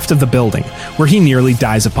a shaft of the building, where he nearly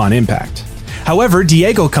dies upon impact. However,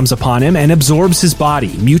 Diego comes upon him and absorbs his body,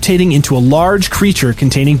 mutating into a large creature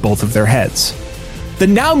containing both of their heads. The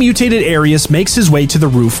now mutated Arius makes his way to the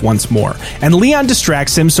roof once more, and Leon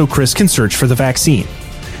distracts him so Chris can search for the vaccine.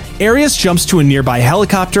 Arius jumps to a nearby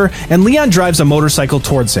helicopter, and Leon drives a motorcycle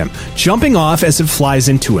towards him, jumping off as it flies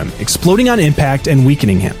into him, exploding on impact and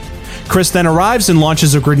weakening him. Chris then arrives and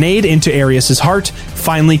launches a grenade into Arius' heart,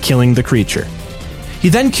 finally killing the creature. He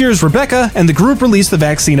then cures Rebecca, and the group release the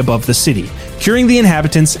vaccine above the city, curing the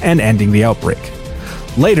inhabitants and ending the outbreak.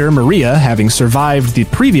 Later, Maria, having survived the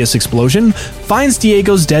previous explosion, finds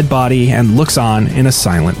Diego's dead body and looks on in a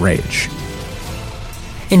silent rage.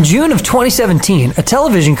 In June of 2017, a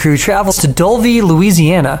television crew travels to Dulvey,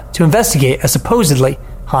 Louisiana to investigate a supposedly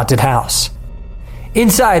haunted house.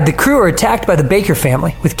 Inside, the crew are attacked by the Baker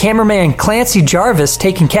family, with cameraman Clancy Jarvis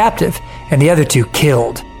taken captive and the other two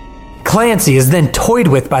killed. Clancy is then toyed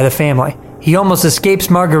with by the family. He almost escapes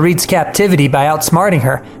Marguerite's captivity by outsmarting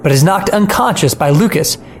her, but is knocked unconscious by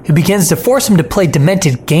Lucas, who begins to force him to play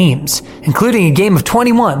demented games, including a game of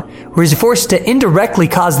 21, where he's forced to indirectly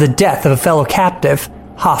cause the death of a fellow captive,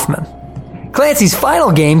 Hoffman. Clancy's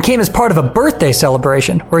final game came as part of a birthday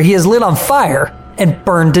celebration, where he is lit on fire and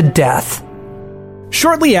burned to death.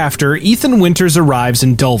 Shortly after, Ethan Winters arrives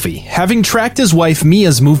in Dulvey, having tracked his wife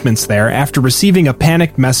Mia's movements there after receiving a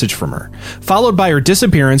panicked message from her, followed by her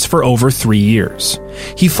disappearance for over 3 years.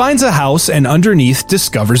 He finds a house and underneath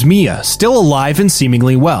discovers Mia, still alive and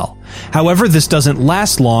seemingly well. However, this doesn't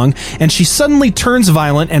last long, and she suddenly turns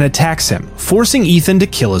violent and attacks him, forcing Ethan to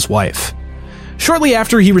kill his wife. Shortly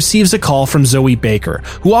after, he receives a call from Zoe Baker,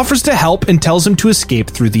 who offers to help and tells him to escape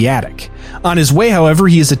through the attic. On his way, however,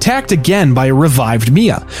 he is attacked again by a revived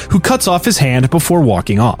Mia, who cuts off his hand before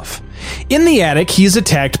walking off. In the attic, he is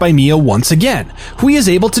attacked by Mia once again, who he is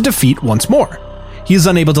able to defeat once more. He is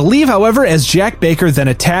unable to leave, however, as Jack Baker then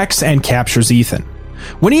attacks and captures Ethan.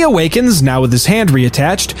 When he awakens, now with his hand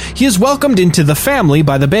reattached, he is welcomed into the family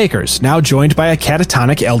by the Bakers, now joined by a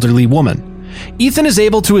catatonic elderly woman. Ethan is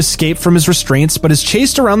able to escape from his restraints, but is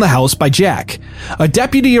chased around the house by Jack. A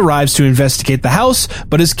deputy arrives to investigate the house,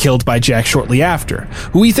 but is killed by Jack shortly after,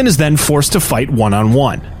 who Ethan is then forced to fight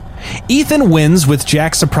one-on-one. Ethan wins, with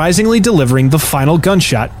Jack surprisingly delivering the final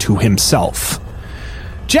gunshot to himself.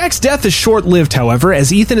 Jack's death is short-lived, however,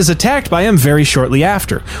 as Ethan is attacked by him very shortly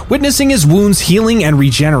after, witnessing his wounds healing and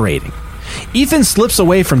regenerating. Ethan slips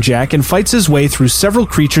away from Jack and fights his way through several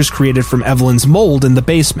creatures created from Evelyn's mold in the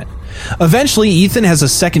basement. Eventually, Ethan has a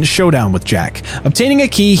second showdown with Jack, obtaining a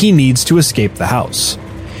key he needs to escape the house.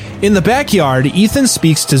 In the backyard, Ethan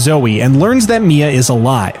speaks to Zoe and learns that Mia is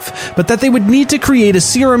alive, but that they would need to create a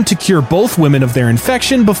serum to cure both women of their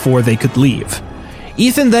infection before they could leave.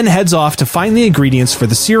 Ethan then heads off to find the ingredients for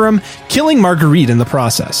the serum, killing Marguerite in the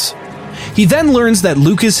process. He then learns that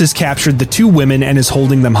Lucas has captured the two women and is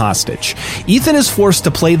holding them hostage. Ethan is forced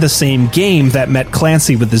to play the same game that met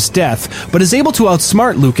Clancy with his death, but is able to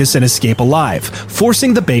outsmart Lucas and escape alive,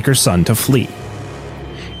 forcing the Baker son to flee.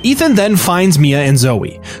 Ethan then finds Mia and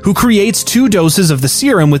Zoe, who creates 2 doses of the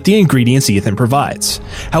serum with the ingredients Ethan provides.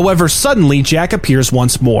 However, suddenly Jack appears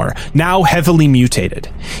once more, now heavily mutated.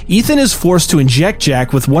 Ethan is forced to inject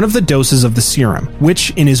Jack with one of the doses of the serum, which,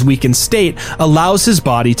 in his weakened state, allows his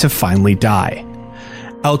body to finally die.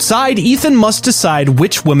 Outside, Ethan must decide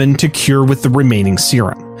which woman to cure with the remaining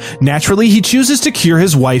serum. Naturally, he chooses to cure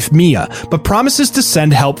his wife, Mia, but promises to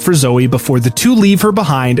send help for Zoe before the two leave her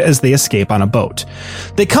behind as they escape on a boat.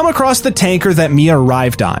 They come across the tanker that Mia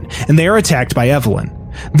arrived on, and they are attacked by Evelyn.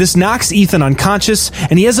 This knocks Ethan unconscious,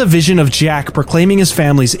 and he has a vision of Jack proclaiming his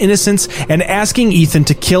family's innocence and asking Ethan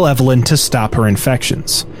to kill Evelyn to stop her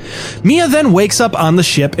infections. Mia then wakes up on the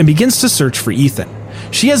ship and begins to search for Ethan.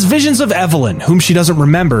 She has visions of Evelyn, whom she doesn't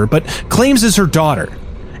remember, but claims is her daughter.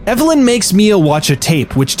 Evelyn makes Mia watch a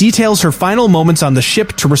tape which details her final moments on the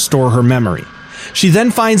ship to restore her memory. She then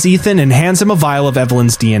finds Ethan and hands him a vial of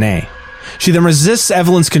Evelyn's DNA. She then resists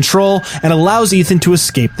Evelyn's control and allows Ethan to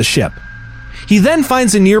escape the ship. He then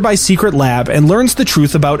finds a nearby secret lab and learns the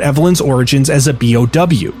truth about Evelyn's origins as a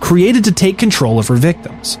BOW, created to take control of her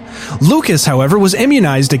victims. Lucas, however, was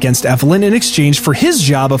immunized against Evelyn in exchange for his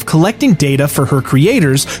job of collecting data for her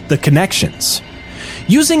creators, the Connections.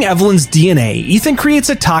 Using Evelyn's DNA, Ethan creates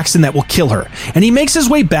a toxin that will kill her, and he makes his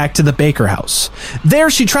way back to the Baker house. There,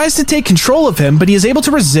 she tries to take control of him, but he is able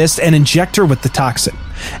to resist and inject her with the toxin.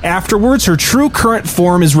 Afterwards, her true current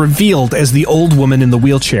form is revealed as the old woman in the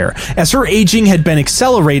wheelchair, as her aging had been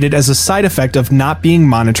accelerated as a side effect of not being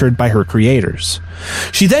monitored by her creators.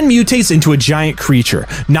 She then mutates into a giant creature,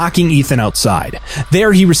 knocking Ethan outside.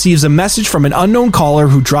 There, he receives a message from an unknown caller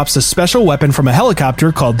who drops a special weapon from a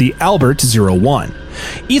helicopter called the Albert 01.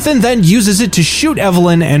 Ethan then uses it to shoot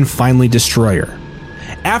Evelyn and finally destroy her.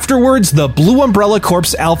 Afterwards, the Blue Umbrella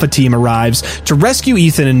Corps Alpha team arrives to rescue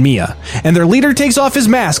Ethan and Mia, and their leader takes off his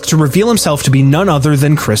mask to reveal himself to be none other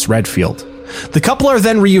than Chris Redfield. The couple are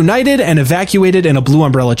then reunited and evacuated in a Blue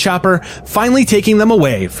Umbrella chopper, finally taking them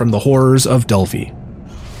away from the horrors of Dulvey.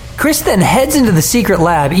 Chris then heads into the secret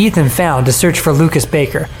lab Ethan found to search for Lucas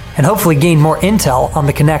Baker, and hopefully gain more intel on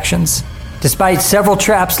the connections. Despite several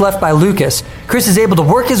traps left by Lucas, Chris is able to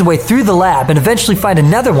work his way through the lab and eventually find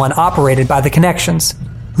another one operated by the Connections.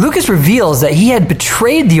 Lucas reveals that he had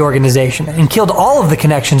betrayed the organization and killed all of the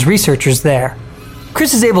Connections researchers there.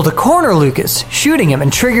 Chris is able to corner Lucas, shooting him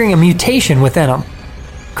and triggering a mutation within him.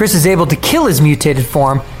 Chris is able to kill his mutated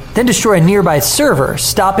form, then destroy a nearby server,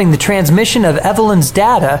 stopping the transmission of Evelyn's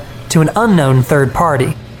data to an unknown third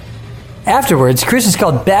party. Afterwards, Chris is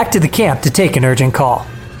called back to the camp to take an urgent call.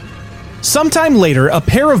 Sometime later, a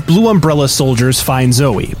pair of Blue Umbrella soldiers find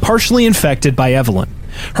Zoe, partially infected by Evelyn.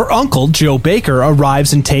 Her uncle, Joe Baker,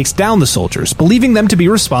 arrives and takes down the soldiers, believing them to be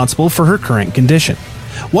responsible for her current condition.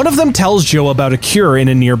 One of them tells Joe about a cure in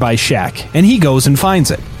a nearby shack, and he goes and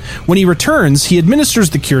finds it. When he returns, he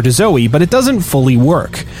administers the cure to Zoe, but it doesn't fully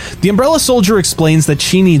work. The Umbrella soldier explains that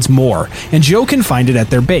she needs more, and Joe can find it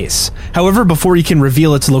at their base. However, before he can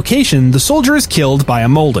reveal its location, the soldier is killed by a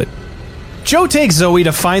molded. Joe takes Zoe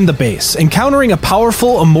to find the base, encountering a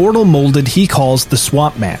powerful, immortal molded he calls the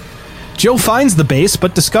Swamp Man. Joe finds the base,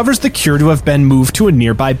 but discovers the cure to have been moved to a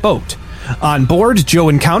nearby boat. On board, Joe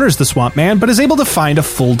encounters the Swamp Man, but is able to find a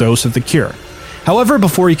full dose of the cure. However,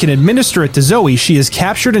 before he can administer it to Zoe, she is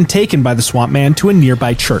captured and taken by the Swamp Man to a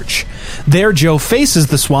nearby church. There, Joe faces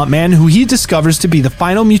the Swamp Man, who he discovers to be the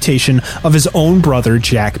final mutation of his own brother,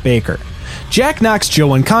 Jack Baker. Jack knocks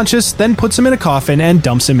Joe unconscious, then puts him in a coffin and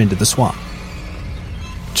dumps him into the swamp.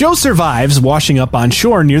 Joe survives, washing up on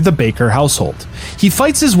shore near the Baker household. He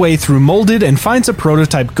fights his way through molded and finds a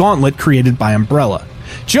prototype gauntlet created by Umbrella.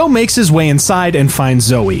 Joe makes his way inside and finds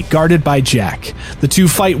Zoe, guarded by Jack. The two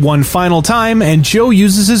fight one final time, and Joe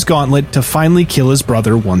uses his gauntlet to finally kill his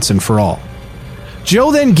brother once and for all.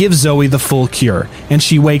 Joe then gives Zoe the full cure, and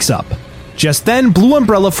she wakes up. Just then, Blue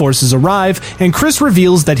Umbrella forces arrive, and Chris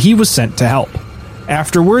reveals that he was sent to help.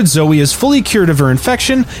 Afterwards, Zoe is fully cured of her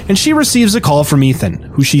infection, and she receives a call from Ethan,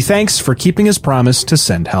 who she thanks for keeping his promise to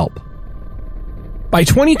send help. By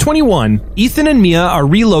 2021, Ethan and Mia are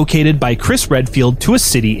relocated by Chris Redfield to a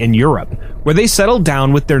city in Europe, where they settle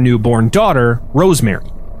down with their newborn daughter, Rosemary.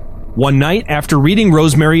 One night, after reading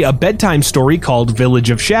Rosemary a bedtime story called Village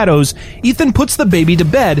of Shadows, Ethan puts the baby to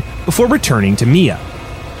bed before returning to Mia.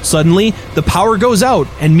 Suddenly, the power goes out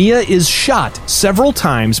and Mia is shot several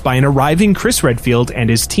times by an arriving Chris Redfield and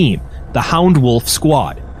his team, the Hound Wolf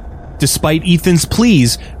Squad. Despite Ethan's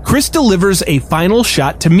pleas, Chris delivers a final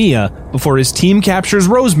shot to Mia before his team captures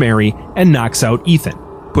Rosemary and knocks out Ethan,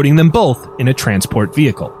 putting them both in a transport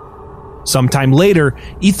vehicle. Sometime later,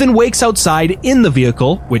 Ethan wakes outside in the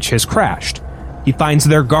vehicle, which has crashed. He finds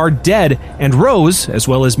their guard dead and Rose, as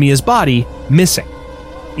well as Mia's body, missing.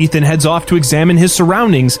 Ethan heads off to examine his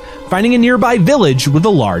surroundings, finding a nearby village with a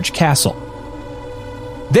large castle.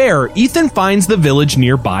 There, Ethan finds the village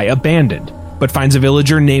nearby abandoned, but finds a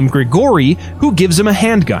villager named Grigori who gives him a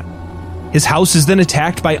handgun. His house is then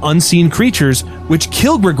attacked by unseen creatures, which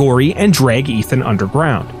kill Grigori and drag Ethan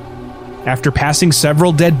underground. After passing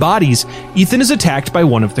several dead bodies, Ethan is attacked by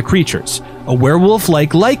one of the creatures, a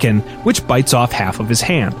werewolf-like lichen which bites off half of his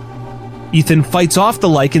hand. Ethan fights off the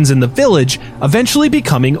lichens in the village, eventually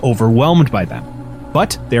becoming overwhelmed by them,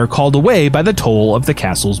 but they are called away by the toll of the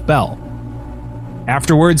castle's bell.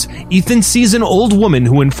 Afterwards, Ethan sees an old woman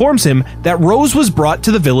who informs him that Rose was brought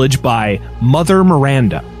to the village by Mother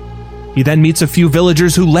Miranda. He then meets a few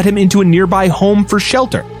villagers who let him into a nearby home for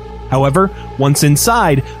shelter. However, once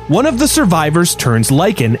inside, one of the survivors turns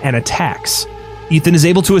lichen and attacks. Ethan is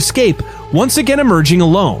able to escape, once again emerging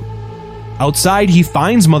alone. Outside, he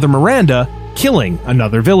finds Mother Miranda, killing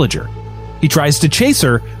another villager. He tries to chase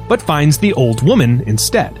her, but finds the old woman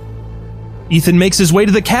instead. Ethan makes his way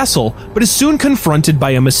to the castle, but is soon confronted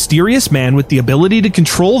by a mysterious man with the ability to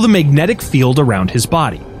control the magnetic field around his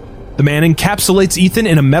body. The man encapsulates Ethan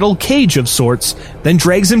in a metal cage of sorts, then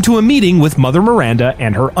drags him to a meeting with Mother Miranda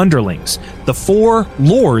and her underlings, the 4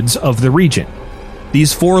 lords of the region.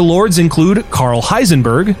 These 4 lords include Karl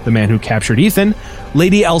Heisenberg, the man who captured Ethan,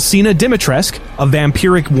 Lady Alcina Dimitrescu, a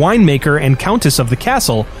vampiric winemaker and countess of the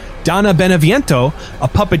castle, Donna Beneviento, a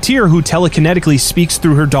puppeteer who telekinetically speaks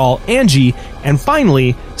through her doll Angie, and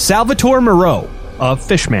finally, Salvatore Moreau, a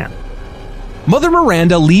fishman. Mother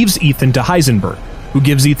Miranda leaves Ethan to Heisenberg, who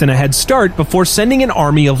gives Ethan a head start before sending an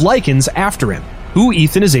army of Lycans after him, who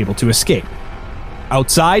Ethan is able to escape.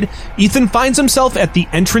 Outside, Ethan finds himself at the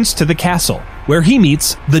entrance to the castle, where he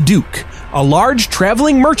meets the Duke, a large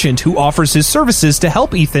traveling merchant who offers his services to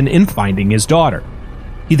help Ethan in finding his daughter.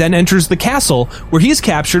 He then enters the castle, where he is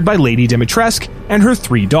captured by Lady Dimitrescu and her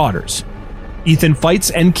 3 daughters. Ethan fights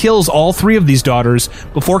and kills all 3 of these daughters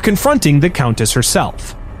before confronting the Countess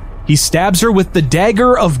herself. He stabs her with the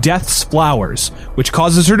Dagger of Death's Flowers, which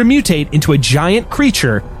causes her to mutate into a giant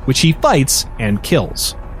creature, which he fights and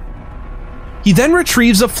kills. He then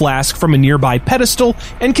retrieves a flask from a nearby pedestal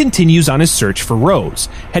and continues on his search for Rose,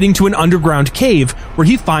 heading to an underground cave where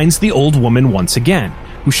he finds the old woman once again,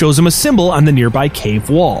 who shows him a symbol on the nearby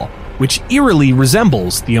cave wall, which eerily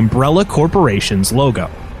resembles the Umbrella Corporation's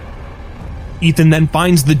logo. Ethan then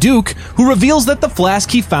finds the Duke, who reveals that the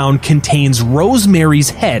flask he found contains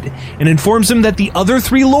Rosemary's head and informs him that the other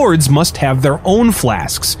 3 lords must have their own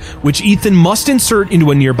flasks, which Ethan must insert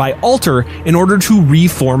into a nearby altar in order to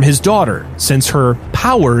reform his daughter, since her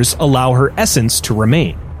powers allow her essence to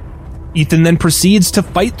remain. Ethan then proceeds to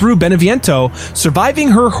fight through Beneviento, surviving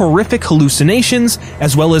her horrific hallucinations,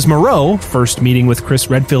 as well as Moreau, first meeting with Chris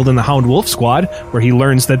Redfield in the Hound Wolf Squad, where he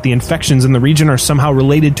learns that the infections in the region are somehow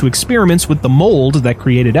related to experiments with the mold that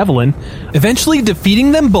created Evelyn, eventually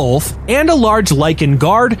defeating them both, and a large Lycan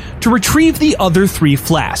guard to retrieve the other 3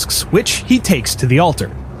 flasks, which he takes to the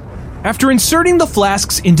altar. After inserting the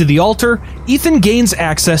flasks into the altar, Ethan gains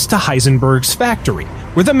access to Heisenberg's factory,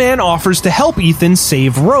 where the man offers to help Ethan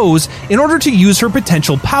save Rose in order to use her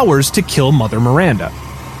potential powers to kill Mother Miranda.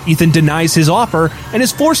 Ethan denies his offer and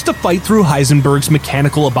is forced to fight through Heisenberg's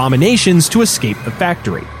mechanical abominations to escape the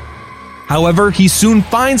factory. However, he soon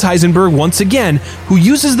finds Heisenberg once again, who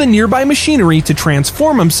uses the nearby machinery to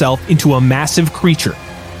transform himself into a massive creature.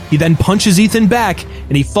 He then punches Ethan back,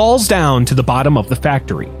 and he falls down to the bottom of the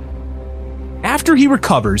factory. After he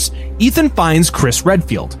recovers, Ethan finds Chris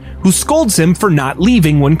Redfield, who scolds him for not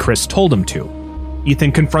leaving when Chris told him to.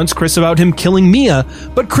 Ethan confronts Chris about him killing Mia,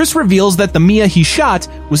 but Chris reveals that the Mia he shot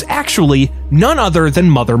was actually none other than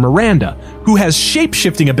Mother Miranda, who has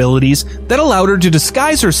shape-shifting abilities that allowed her to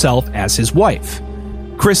disguise herself as his wife.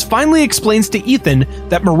 Chris finally explains to Ethan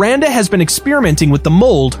that Miranda has been experimenting with the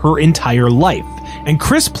mold her entire life, and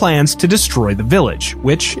Chris plans to destroy the village,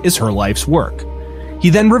 which is her life's work. He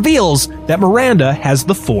then reveals that Miranda has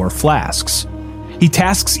the 4 flasks. He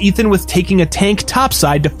tasks Ethan with taking a tank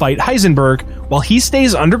topside to fight Heisenberg, while he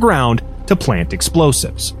stays underground to plant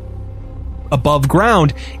explosives. Above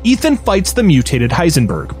ground, Ethan fights the mutated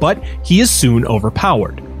Heisenberg, but he is soon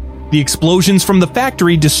overpowered. The explosions from the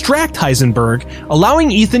factory distract Heisenberg, allowing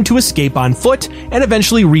Ethan to escape on foot and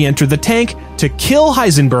eventually re-enter the tank to kill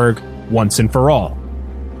Heisenberg once and for all.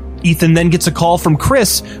 Ethan then gets a call from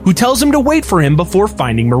Chris, who tells him to wait for him before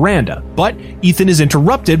finding Miranda, but Ethan is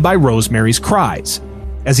interrupted by Rosemary's cries.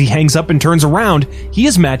 As he hangs up and turns around, he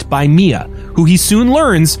is met by Mia, who he soon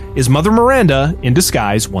learns is Mother Miranda in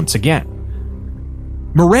disguise once again.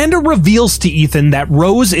 Miranda reveals to Ethan that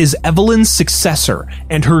Rose is Evelyn's successor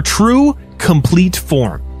and her true, complete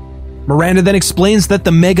form. Miranda then explains that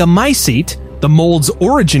the Megamycete, the mold's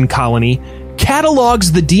origin colony,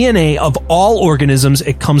 catalogs the DNA of all organisms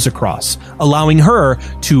it comes across, allowing her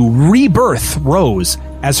to rebirth Rose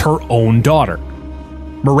as her own daughter.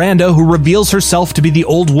 Miranda, who reveals herself to be the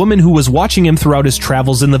old woman who was watching him throughout his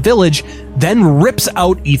travels in the village, then rips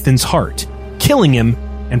out Ethan's heart, killing him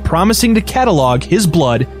and promising to catalog his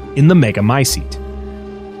blood in the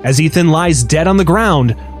Megamycete. As Ethan lies dead on the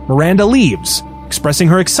ground, Miranda leaves, expressing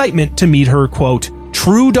her excitement to meet her, quote,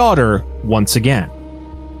 true daughter once again.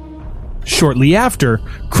 Shortly after,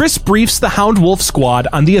 Chris briefs the Hound Wolf Squad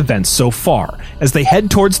on the events so far, as they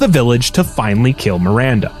head towards the village to finally kill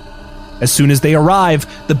Miranda. As soon as they arrive,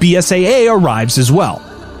 the BSAA arrives as well.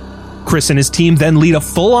 Chris and his team then lead a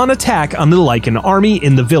full-on attack on the Lycan army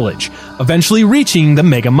in the village, eventually reaching the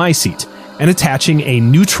Megamycete and attaching a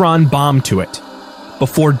neutron bomb to it.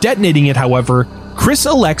 Before detonating it, however, Chris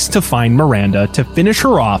elects to find Miranda to finish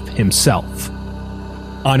her off himself.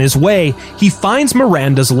 On his way, he finds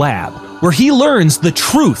Miranda's lab, where he learns the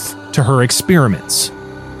truth to her experiments.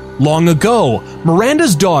 Long ago,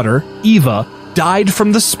 Miranda's daughter, Eva, died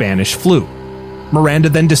from the Spanish flu. Miranda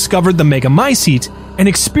then discovered the Megamycete and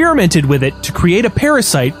experimented with it to create a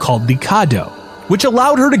parasite called the Cado, which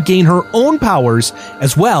allowed her to gain her own powers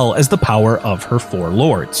as well as the power of her 4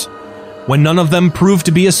 lords. When none of them proved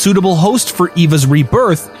to be a suitable host for Eva's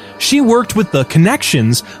rebirth, she worked with the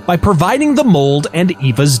Connections by providing the mold and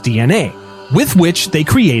Eva's DNA, with which they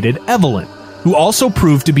created Evelyn, who also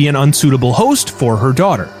proved to be an unsuitable host for her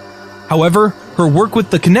daughter. However, her work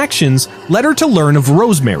with the Connections led her to learn of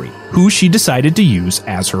Rosemary, who she decided to use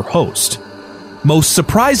as her host. Most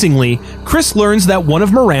surprisingly, Chris learns that one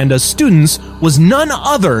of Miranda's students was none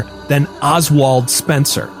other than Oswald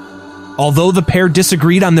Spencer. Although the pair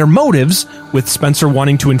disagreed on their motives, with Spencer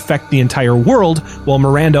wanting to infect the entire world while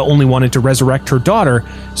Miranda only wanted to resurrect her daughter,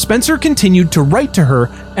 Spencer continued to write to her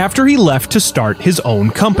after he left to start his own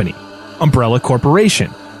company, Umbrella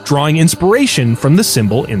Corporation, drawing inspiration from the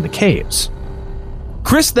symbol in the caves.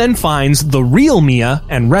 Chris then finds the real Mia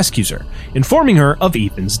and rescues her, informing her of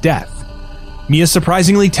Ethan's death. Mia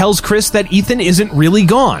surprisingly tells Chris that Ethan isn't really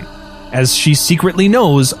gone, as she secretly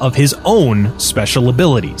knows of his own special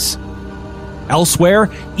abilities. Elsewhere,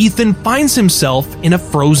 Ethan finds himself in a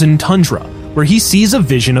frozen tundra, where he sees a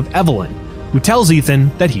vision of Evelyn, who tells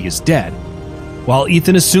Ethan that he is dead. While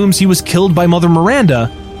Ethan assumes he was killed by Mother Miranda,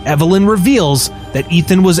 Evelyn reveals that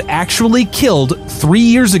Ethan was actually killed 3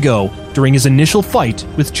 years ago during his initial fight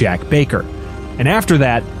with Jack Baker, and after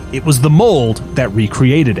that, it was the mold that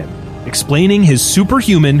recreated him, explaining his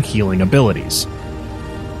superhuman healing abilities.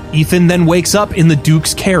 Ethan then wakes up in the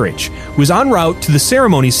Duke's carriage, who is en route to the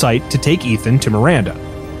ceremony site to take Ethan to Miranda.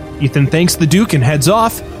 Ethan thanks the Duke and heads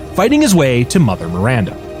off, fighting his way to Mother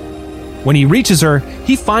Miranda. When he reaches her,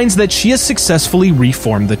 he finds that she has successfully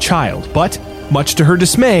reformed the child, but, much to her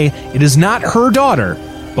dismay, it is not her daughter,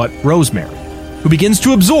 but Rosemary, who begins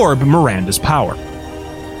to absorb Miranda's power.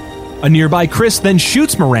 A nearby Chris then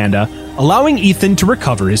shoots Miranda, allowing Ethan to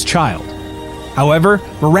recover his child. However,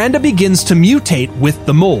 Miranda begins to mutate with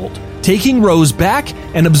the mold, taking Rose back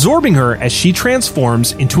and absorbing her as she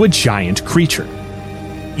transforms into a giant creature.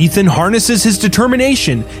 Ethan harnesses his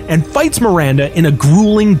determination and fights Miranda in a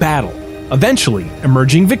grueling battle, eventually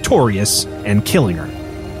emerging victorious and killing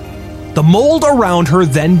her. The mold around her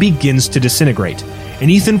then begins to disintegrate, and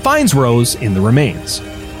Ethan finds Rose in the remains.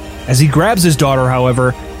 As he grabs his daughter,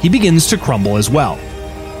 however, he begins to crumble as well.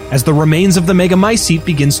 As the remains of the Megamycete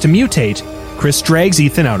begins to mutate, Chris drags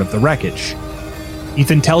Ethan out of the wreckage.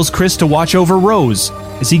 Ethan tells Chris to watch over Rose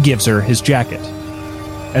as he gives her his jacket.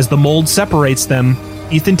 As the mold separates them,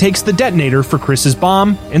 Ethan takes the detonator for Chris's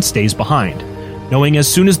bomb and stays behind, knowing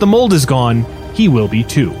as soon as the mold is gone, he will be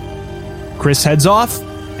too. Chris heads off,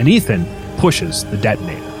 and Ethan pushes the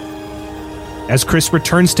detonator. As Chris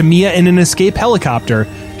returns to Mia in an escape helicopter,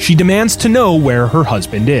 she demands to know where her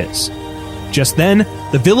husband is. Just then,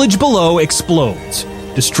 the village below explodes,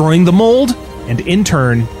 destroying the mold and, in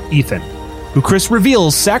turn, Ethan, who Chris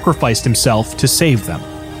reveals sacrificed himself to save them.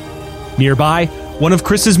 Nearby, one of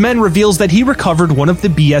Chris's men reveals that he recovered one of the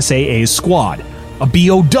BSAA's squad, a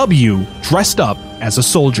BOW dressed up as a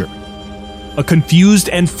soldier. A confused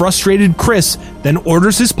and frustrated Chris then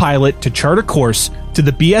orders his pilot to chart a course to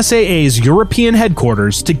the BSAA's European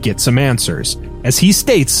headquarters to get some answers, as he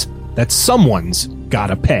states that someone's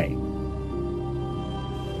gotta pay.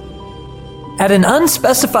 At an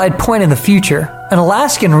unspecified point in the future, an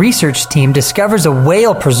Alaskan research team discovers a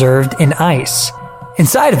whale preserved in ice.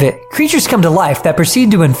 Inside of it, creatures come to life that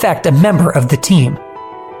proceed to infect a member of the team.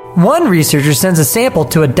 One researcher sends a sample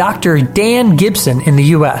to a Dr. Dan Gibson in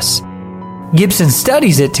the US. Gibson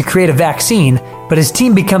studies it to create a vaccine, but his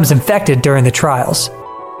team becomes infected during the trials.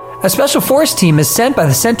 A special force team is sent by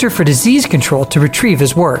the Center for Disease Control to retrieve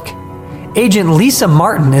his work. Agent Lisa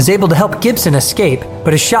Martin is able to help Gibson escape,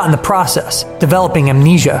 but is shot in the process, developing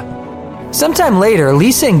amnesia. Sometime later,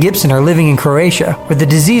 Lisa and Gibson are living in Croatia, where the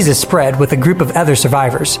disease is spread with a group of other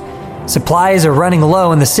survivors. Supplies are running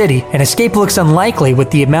low in the city, and escape looks unlikely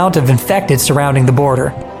with the amount of infected surrounding the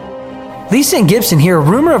border. Lisa and Gibson hear a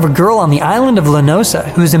rumor of a girl on the island of Lenosa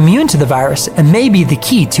who is immune to the virus and may be the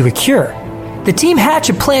key to a cure. The team hatch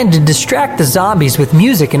a plan to distract the zombies with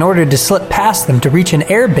music in order to slip past them to reach an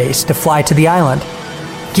air base to fly to the island.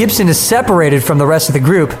 Gibson is separated from the rest of the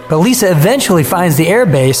group, but Lisa eventually finds the air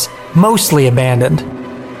base mostly abandoned.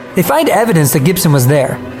 They find evidence that Gibson was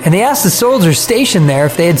there, and they ask the soldiers stationed there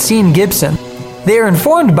if they had seen Gibson. They are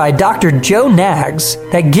informed by Dr. Joe Nags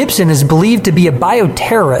that Gibson is believed to be a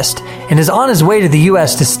bioterrorist and is on his way to the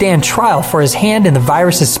US to stand trial for his hand in the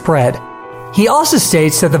virus's spread. He also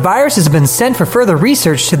states that the virus has been sent for further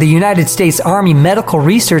research to the United States Army Medical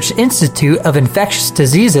Research Institute of Infectious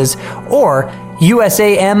Diseases, or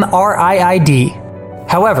USAMRIID.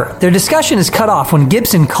 However, their discussion is cut off when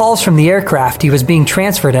Gibson calls from the aircraft he was being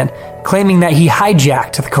transferred in, claiming that he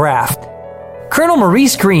hijacked the craft. Colonel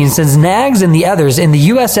Maurice Green sends Nags and the others in the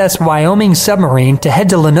USS Wyoming submarine to head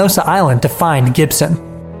to Lenosa Island to find Gibson.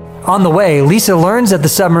 On the way, Lisa learns that the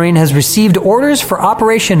submarine has received orders for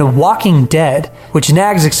Operation Walking Dead, which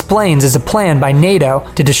Nags explains is a plan by NATO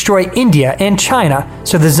to destroy India and China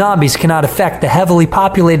so the zombies cannot affect the heavily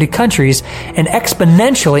populated countries and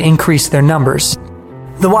exponentially increase their numbers.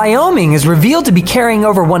 The Wyoming is revealed to be carrying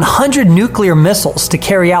over 100 nuclear missiles to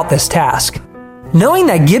carry out this task. Knowing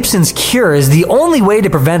that Gibson's cure is the only way to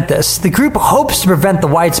prevent this, the group hopes to prevent the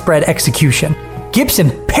widespread execution.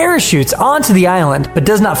 Gibson parachutes onto the island but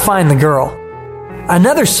does not find the girl.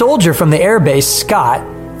 Another soldier from the airbase, Scott,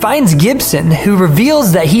 finds Gibson, who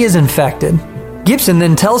reveals that he is infected. Gibson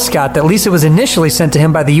then tells Scott that Lisa was initially sent to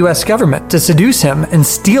him by the US government to seduce him and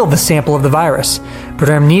steal the sample of the virus, but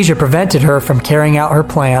her amnesia prevented her from carrying out her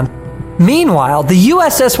plan. Meanwhile, the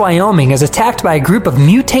USS Wyoming is attacked by a group of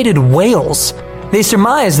mutated whales. They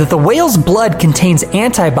surmise that the whale's blood contains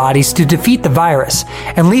antibodies to defeat the virus,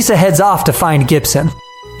 and Lisa heads off to find Gibson.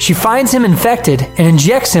 She finds him infected and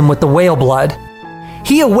injects him with the whale blood.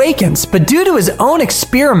 He awakens, but due to his own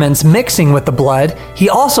experiments mixing with the blood, he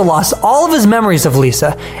also lost all of his memories of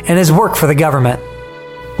Lisa and his work for the government.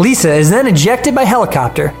 Lisa is then ejected by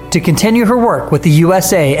helicopter to continue her work with the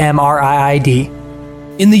USA MRIID.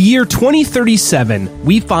 In the year 2037,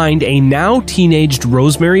 we find a now teenaged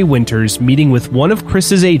Rosemary Winters meeting with one of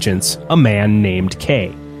Chris's agents, a man named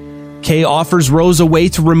Kay. Kay offers Rose a way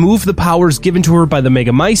to remove the powers given to her by the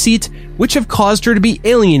Megamycete, which have caused her to be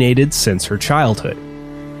alienated since her childhood.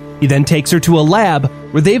 He then takes her to a lab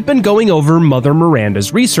where they've been going over Mother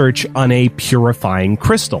Miranda's research on a purifying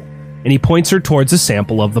crystal, and he points her towards a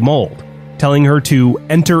sample of the mold, telling her to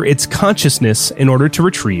enter its consciousness in order to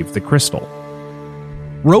retrieve the crystal.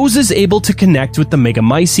 Rose is able to connect with the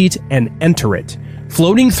Megamycete and enter it,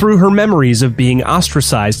 floating through her memories of being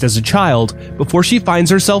ostracized as a child before she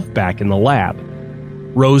finds herself back in the lab.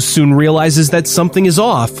 Rose soon realizes that something is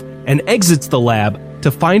off and exits the lab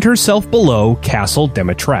to find herself below Castle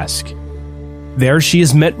Dimitrescu. There she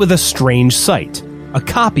is met with a strange sight, a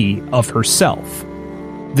copy of herself.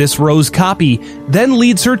 This Rose copy then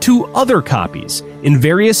leads her to other copies in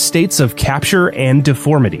various states of capture and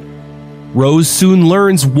deformity. Rose soon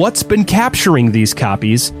learns what's been capturing these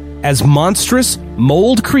copies as monstrous,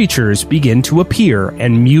 mold creatures begin to appear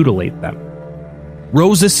and mutilate them.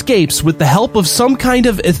 Rose escapes with the help of some kind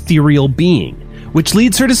of ethereal being, which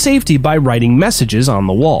leads her to safety by writing messages on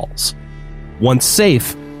the walls. Once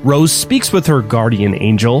safe, Rose speaks with her guardian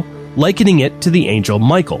angel, likening it to the angel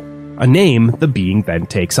Michael, a name the being then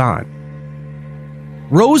takes on.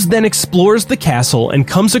 Rose then explores the castle and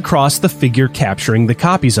comes across the figure capturing the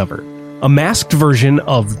copies of her, a masked version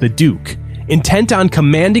of the Duke, intent on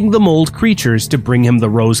commanding the mold creatures to bring him the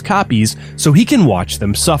Rose copies so he can watch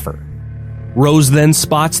them suffer. Rose then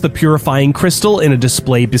spots the purifying crystal in a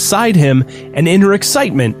display beside him, and in her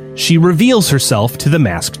excitement, she reveals herself to the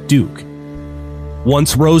masked Duke.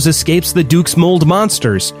 Once Rose escapes the Duke's mold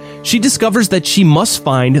monsters, she discovers that she must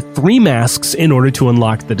find 3 masks in order to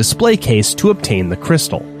unlock the display case to obtain the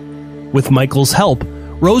crystal. With Michael's help,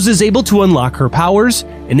 Rose is able to unlock her powers,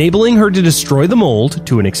 enabling her to destroy the mold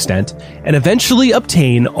to an extent, and eventually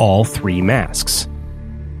obtain all 3 masks.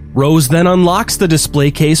 Rose then unlocks the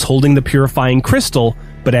display case holding the purifying crystal,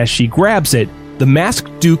 but as she grabs it, the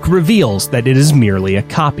masked Duke reveals that it is merely a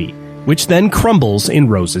copy, which then crumbles in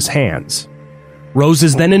Rose's hands. Rose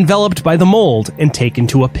is then enveloped by the mold and taken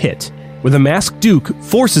to a pit, where the masked Duke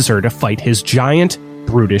forces her to fight his giant,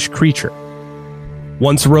 brutish creature.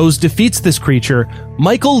 Once Rose defeats this creature,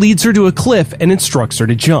 Michael leads her to a cliff and instructs her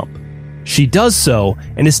to jump. She does so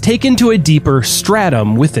and is taken to a deeper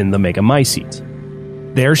stratum within the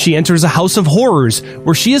Megamycete. There she enters a house of horrors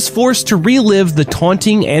where she is forced to relive the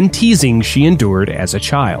taunting and teasing she endured as a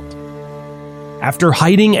child. After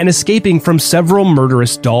hiding and escaping from several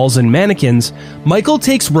murderous dolls and mannequins, Michael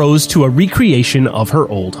takes Rose to a recreation of her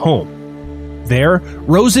old home. There,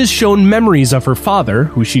 Rose is shown memories of her father,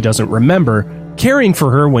 who she doesn't remember, caring for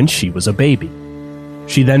her when she was a baby.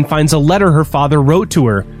 She then finds a letter her father wrote to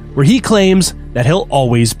her, where he claims that he'll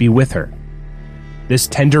always be with her. This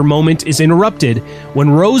tender moment is interrupted when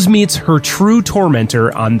Rose meets her true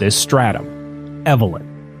tormentor on this stratum, Evelyn.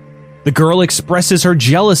 The girl expresses her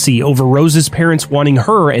jealousy over Rose's parents wanting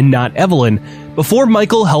her and not Evelyn, before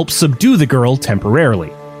Michael helps subdue the girl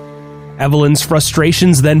temporarily. Evelyn's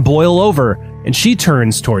frustrations then boil over, and she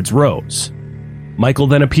turns towards Rose. Michael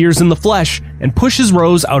then appears in the flesh and pushes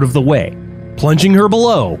Rose out of the way, plunging her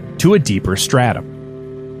below to a deeper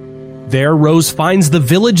stratum. There, Rose finds the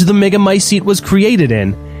village the Megamycete was created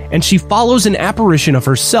in, and she follows an apparition of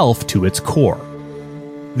herself to its core.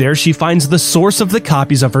 There she finds the source of the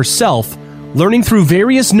copies of herself, learning through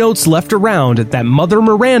various notes left around that Mother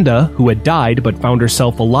Miranda, who had died but found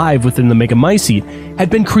herself alive within the Megamycete, had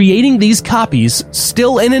been creating these copies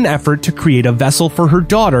still in an effort to create a vessel for her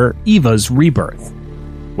daughter, Eva's rebirth.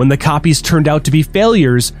 When the copies turned out to be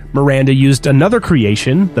failures, Miranda used another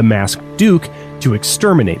creation, the Masked Duke, to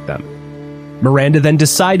exterminate them. Miranda then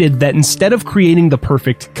decided that instead of creating the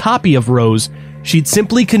perfect copy of Rose, she'd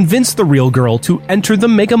simply convince the real girl to enter the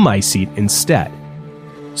Megamycete instead.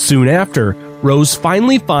 Soon after, Rose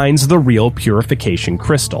finally finds the real purification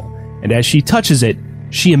crystal, and as she touches it,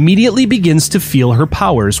 she immediately begins to feel her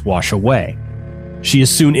powers wash away. She is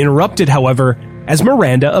soon interrupted, however, as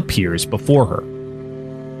Miranda appears before her.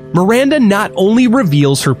 Miranda not only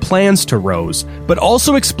reveals her plans to Rose, but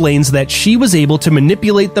also explains that she was able to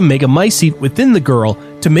manipulate the Megamycete within the girl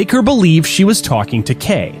to make her believe she was talking to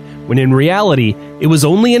Kay, when in reality, it was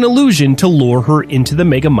only an illusion to lure her into the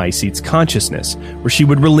Megamycete's consciousness, where she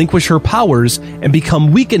would relinquish her powers and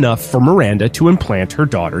become weak enough for Miranda to implant her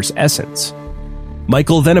daughter's essence.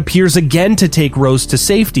 Michael then appears again to take Rose to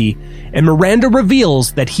safety, and Miranda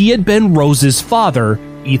reveals that he had been Rose's father,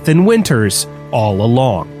 Ethan Winters, all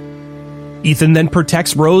along. Ethan then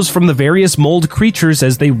protects Rose from the various mold creatures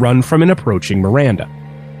as they run from an approaching Miranda.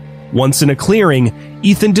 Once in a clearing,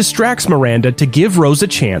 Ethan distracts Miranda to give Rose a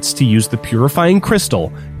chance to use the purifying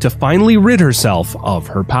crystal to finally rid herself of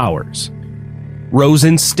her powers. Rose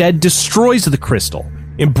instead destroys the crystal,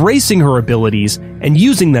 embracing her abilities and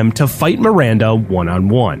using them to fight Miranda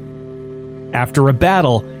one-on-one. After a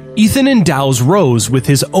battle, Ethan endows Rose with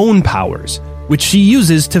his own powers, which she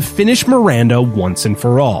uses to finish Miranda once and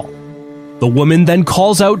for all. The woman then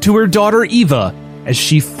calls out to her daughter Eva as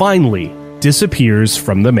she finally disappears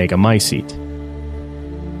from the Megamycete.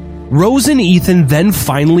 Rose and Ethan then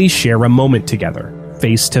finally share a moment together,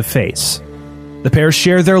 face to face. The pair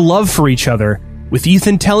share their love for each other, with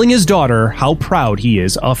Ethan telling his daughter how proud he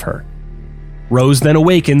is of her. Rose then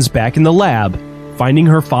awakens back in the lab, finding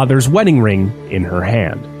her father's wedding ring in her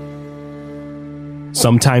hand.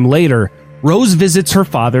 Sometime later, Rose visits her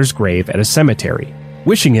father's grave at a cemetery,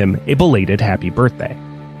 wishing him a belated happy birthday.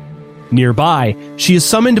 Nearby, she is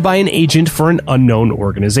summoned by an agent for an unknown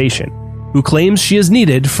organization, who claims she is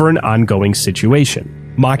needed for an ongoing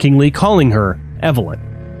situation, mockingly calling her Evelyn.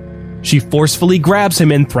 She forcefully grabs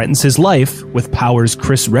him and threatens his life, with powers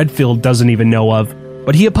Chris Redfield doesn't even know of,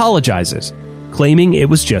 but he apologizes, claiming it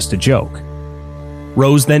was just a joke.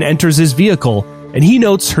 Rose then enters his vehicle, and he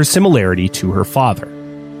notes her similarity to her father.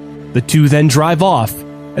 The two then drive off,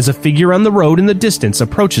 as a figure on the road in the distance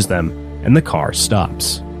approaches them, and the car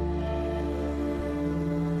stops.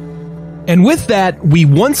 And with that, we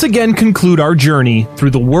once again conclude our journey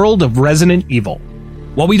through the world of Resident Evil.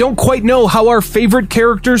 While we don't quite know how our favorite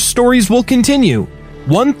characters' stories will continue,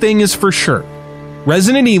 one thing is for sure: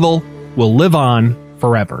 Resident Evil will live on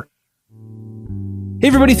forever. Hey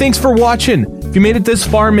everybody, thanks for watching. If you made it this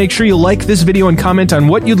far, make sure you like this video and comment on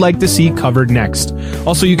what you'd like to see covered next.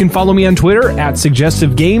 Also, you can follow me on Twitter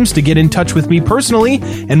 @SuggestiveGames to get in touch with me personally,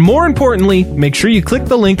 and more importantly, make sure you click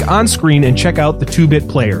the link on screen and check out the 2-Bit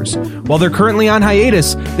Players. While they're currently on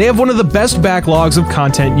hiatus, they have one of the best backlogs of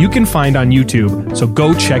content you can find on YouTube, so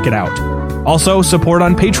go check it out. Also, support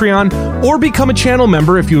on Patreon or become a channel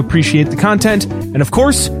member if you appreciate the content, and of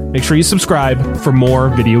course, make sure you subscribe for more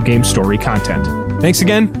video game story content. Thanks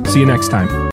again, see you next time.